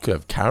 Could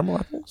have caramel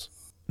apples.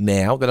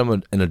 Now that I'm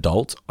an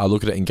adult, I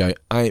look at it and go,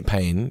 I ain't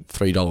paying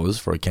 $3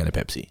 for a can of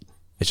Pepsi.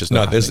 It's just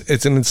not happening.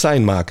 It's an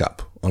insane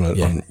markup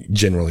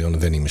generally on a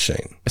vending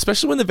machine.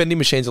 Especially when the vending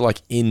machines are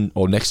like in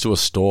or next to a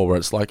store where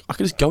it's like, I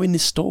could just go in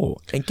this store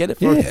and get it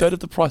for a third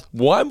of the price.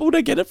 Why would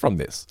I get it from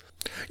this?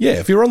 Yeah,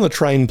 if you're on the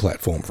train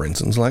platform, for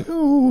instance, like,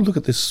 oh, look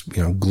at this,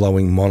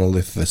 glowing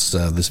monolith,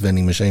 this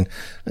vending machine.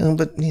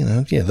 But,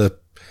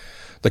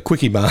 the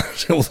Quickie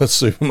Mart or the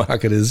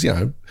supermarket is,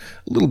 a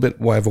little bit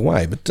way of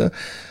away. But,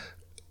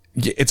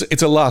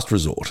 it's a last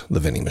resort, the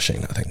vending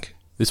machine, I think.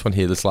 This one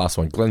here, this last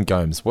one. Glenn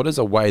Gomes, what is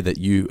a way that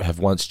you have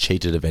once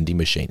cheated a vending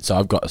machine? So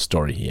I've got a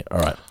story here. All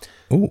right.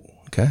 Oh,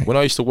 okay. When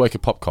I used to work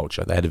at Pop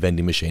Culture, they had a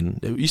vending machine.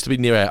 It used to be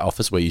near our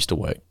office where I used to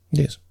work.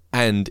 Yes.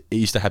 And it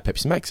used to have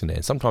Pepsi Max in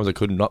there. Sometimes I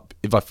could not,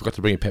 if I forgot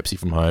to bring a Pepsi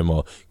from home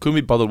or couldn't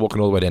be bothered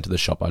walking all the way down to the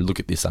shop, I'd look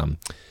at this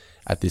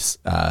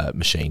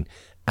machine,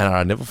 and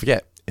I'll never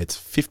forget, it's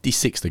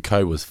 56. The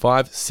code was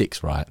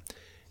 56, right?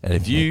 And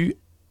if you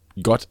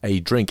got a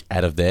drink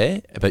out of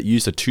there, but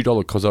used a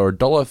 $2, because they were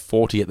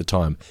 $1.40 at the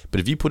time, but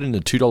if you put in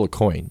a $2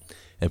 coin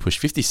and push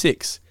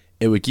 56,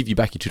 it would give you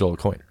back your $2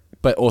 coin,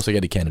 but also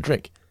get a can of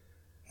drink.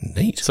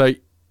 Neat. So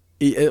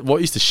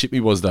what used to shit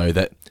me was, though,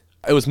 that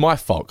it was my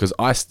fault, because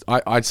I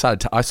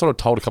sort of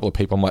told a couple of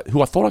people, I'm like,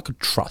 who I thought I could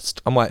trust.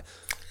 I'm like,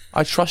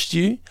 I trust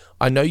you.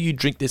 I know you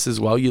drink this as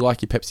well. You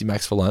like your Pepsi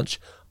Max for lunch.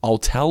 I'll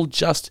tell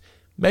just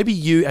maybe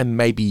you and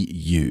maybe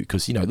you,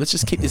 because, let's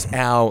just keep this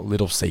our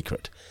little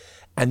secret.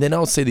 And then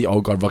I'll see the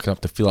old guy rocking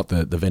up to fill up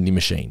the vending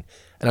machine.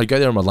 and I'd go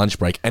there on my lunch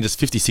break, and just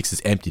 56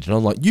 is emptied. And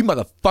I'm like, you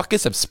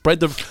motherfuckers have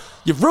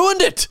you've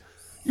ruined it.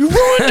 You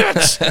ruined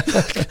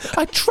it.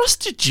 I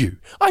trusted you.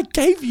 I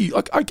gave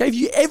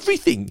you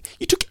everything.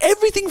 You took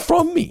everything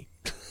from me.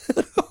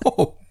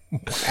 Oh,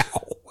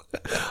 wow.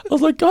 I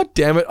was like, God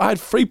damn it. I had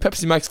free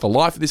Pepsi Max for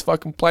life at this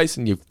fucking place,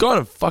 and you've gone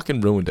and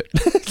fucking ruined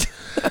it.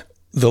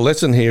 The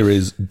lesson here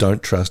is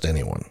don't trust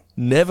anyone.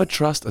 Never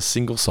trust a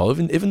single soul.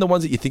 Even the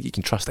ones that you think you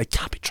can trust, they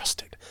can't be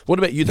trusted. What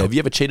about you, though? Have you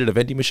ever cheated a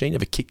vending machine?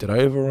 Ever kicked it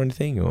over or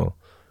anything? Or...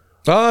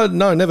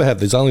 No, never have.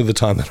 There's only the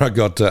time that I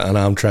got an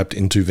arm trapped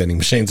in 2 vending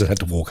machines and had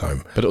to walk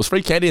home. But it was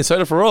free candy and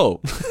soda for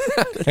all.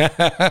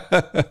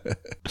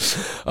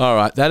 All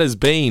right, that has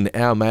been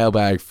our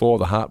mailbag for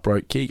the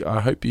Heartbroke Kid.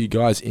 I hope you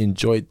guys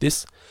enjoyed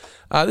this.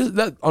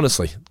 That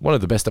honestly, one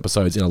of the best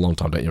episodes in a long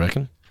time, don't you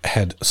reckon?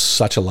 Had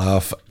such a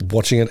laugh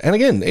watching it. And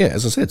again, yeah,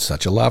 as I said,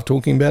 such a laugh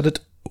talking about it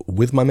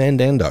with my man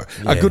Dando.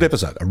 Yeah. A good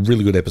episode. A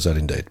really good episode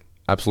indeed.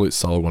 Absolute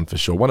solid one for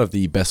sure. One of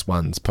the best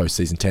ones post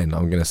season 10,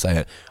 I'm going to say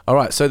it. All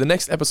right, so the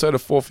next episode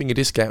of Four Finger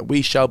Discount,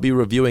 we shall be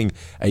reviewing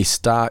A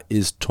Star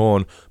Is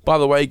Torn. By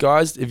the way,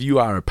 guys, if you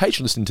are a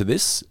patron listening to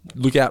this,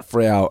 look out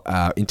for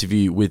our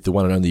interview with the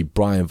one and only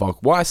Brian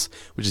Volk Weiss,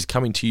 which is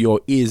coming to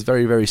your ears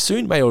very, very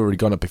soon. May have already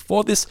gone up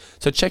before this,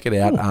 so check it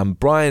out.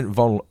 Brian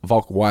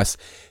Volk Weiss,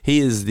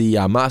 he is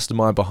the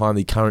mastermind behind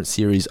the current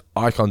series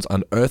Icons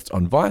Unearthed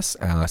on Vice.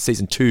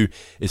 Season 2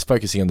 is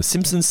focusing on The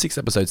Simpsons,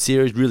 6-episode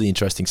series, really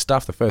interesting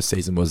stuff. The first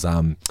season was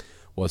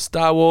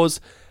Star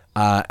Wars,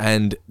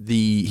 and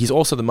he's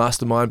also the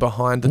mastermind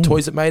behind The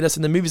Toys That Made Us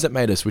and The Movies That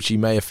Made Us, which you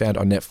may have found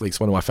on Netflix,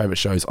 one of my favourite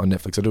shows on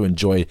Netflix. I do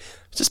enjoy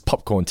just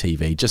popcorn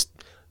TV, just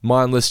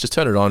mindless, just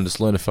turn it on, just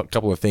learn a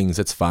couple of things,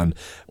 it's fun.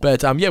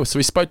 But so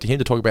we spoke to him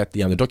to talk about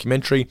the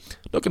documentary.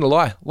 Not going to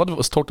lie, a lot of it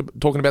was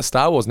talking about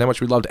Star Wars and how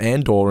much we loved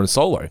Andor and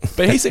Solo.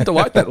 But he seemed to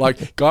like that.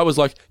 Like, guy was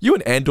like, you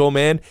an Andor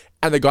man?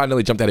 And the guy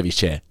nearly jumped out of his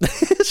chair.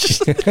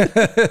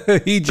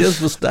 He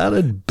just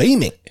started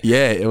beaming.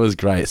 Yeah, it was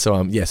great.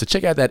 So so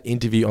check out that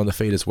interview on the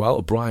feed as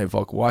well. Brian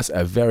Volk Weiss,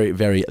 a very,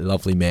 very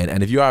lovely man.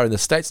 And if you are in the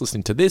States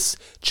listening to this,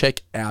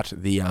 check out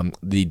the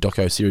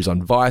doco series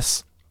on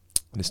Vice.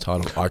 It's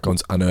titled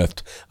Icons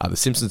Unearthed. The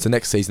Simpsons, the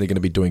next season, they're going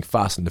to be doing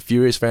Fast and the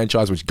Furious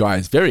franchise, which Guy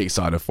is very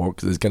excited for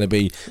because there's going to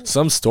be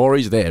some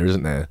stories there,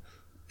 isn't there?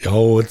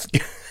 Oh, it's...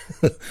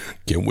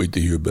 Can't wait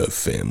to hear about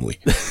family.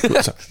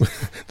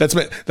 That's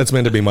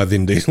meant to be my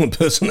Vin Diesel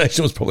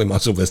impersonation. It was probably my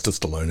Sylvester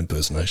Stallone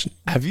impersonation.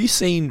 Have you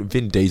seen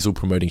Vin Diesel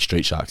promoting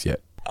Street Sharks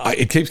yet?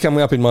 It keeps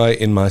coming up in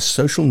my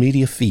social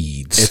media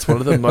feeds. It's one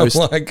of the most...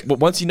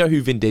 once you know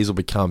who Vin Diesel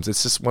becomes,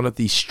 it's just one of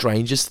the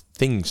strangest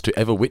things to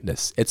ever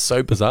witness. It's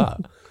so bizarre.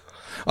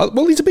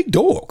 Well, he's a big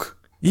dork.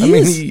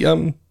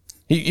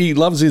 He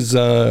loves his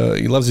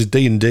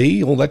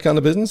D&D, all that kind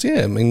of business.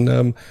 Yeah, I mean,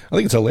 I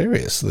think it's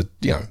hilarious that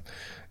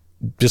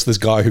just this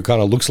guy who kind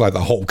of looks like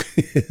the Hulk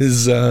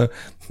is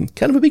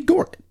kind of a big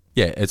dork.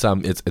 Yeah, it's a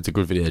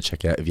good video to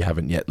check out if you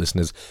haven't yet,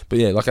 listeners. But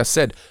yeah, like I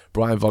said,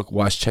 Brian Volk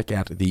Weiss, check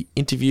out the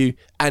interview.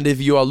 And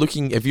if you're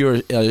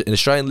an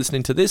Australian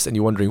listening to this and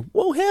you're wondering,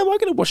 well, how am I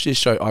going to watch this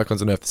show,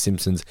 Icons Unearthed, The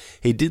Simpsons?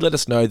 He did let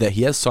us know that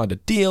he has signed a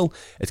deal.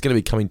 It's going to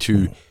be coming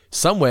to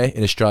somewhere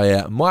in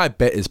Australia. My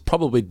bet is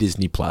probably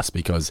Disney Plus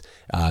because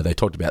they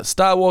talked about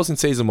Star Wars in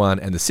season 1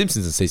 and The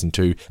Simpsons in season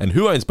 2. And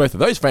who owns both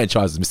of those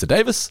franchises, Mr.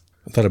 Davis?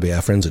 That'll be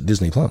our friends at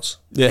Disney Plus.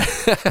 Yeah.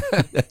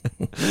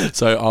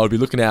 So I'll be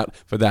looking out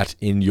for that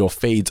in your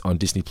feeds on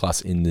Disney Plus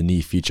in the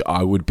near future,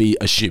 I would be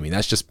assuming.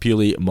 That's just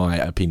purely my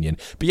opinion.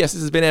 But yes,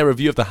 this has been our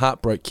review of The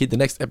Heartbroke Kid. The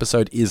next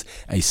episode is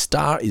A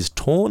Star Is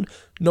Torn.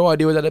 No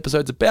idea what that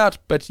episode's about,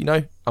 but,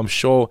 I'm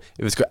sure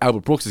if it's got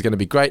Albert Brooks, it's going to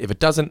be great. If it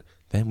doesn't,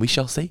 then we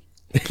shall see.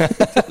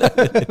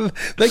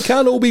 They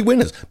can't all be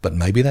winners, but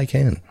maybe they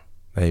can.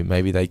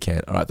 Maybe they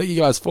can. All right, thank you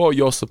guys for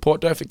your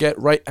support. Don't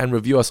forget, rate and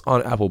review us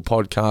on Apple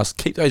Podcasts.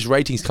 Keep those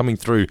ratings coming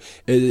through.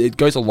 It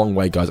goes a long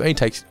way, guys. It only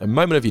takes a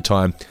moment of your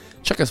time.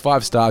 Chuck us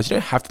 5 stars. You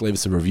don't have to leave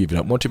us a review if you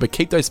don't want to, but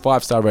keep those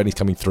 5-star ratings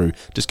coming through.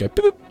 Just go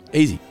boop, boop,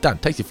 easy, done.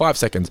 Takes you 5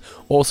 seconds.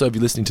 Also, if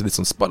you're listening to this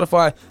on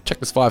Spotify,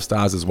 check us 5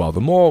 stars as well. The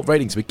more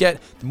ratings we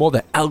get, the more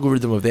the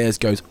algorithm of theirs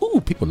goes,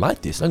 ooh, people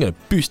like this. I'm going to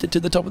boost it to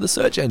the top of the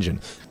search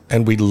engine.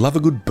 And we love a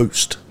good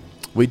boost.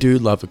 We do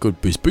love a good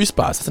Boost. Boost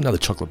bars, that's another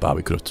chocolate bar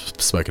we could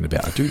have spoken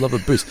about. I do love a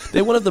Boost.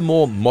 They're one of the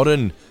more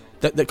modern,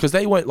 because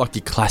they weren't like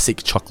your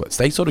classic chocolates.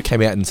 They sort of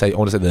came out in, I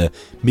want to say the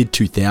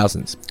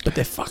mid-2000s, but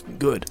they're fucking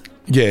good.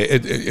 Yeah,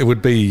 it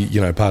would be,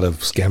 part of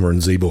Scammer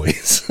and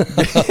Z-Boys.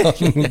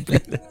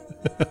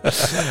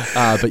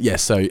 But yeah,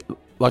 so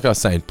like I was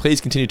saying,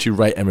 please continue to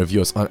rate and review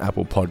us on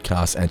Apple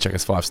Podcasts and check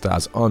us 5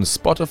 stars on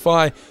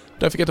Spotify.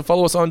 Don't forget to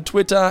follow us on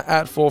Twitter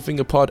at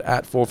 4fingerpod,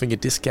 at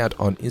 4fingerdiscount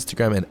on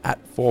Instagram, and at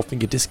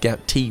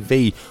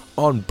 4fingerdiscounttv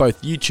on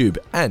both YouTube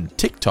and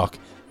TikTok.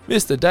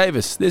 Mr.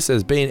 Davis, this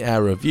has been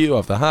our review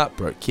of The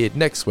Heartbroke Kid.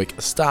 Next week,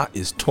 A Star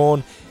Is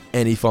Torn.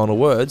 Any final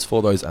words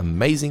for those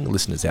amazing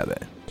listeners out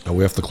there? Are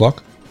we off the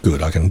clock?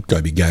 Good, I can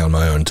go be gay on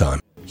my own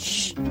time.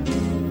 Shh.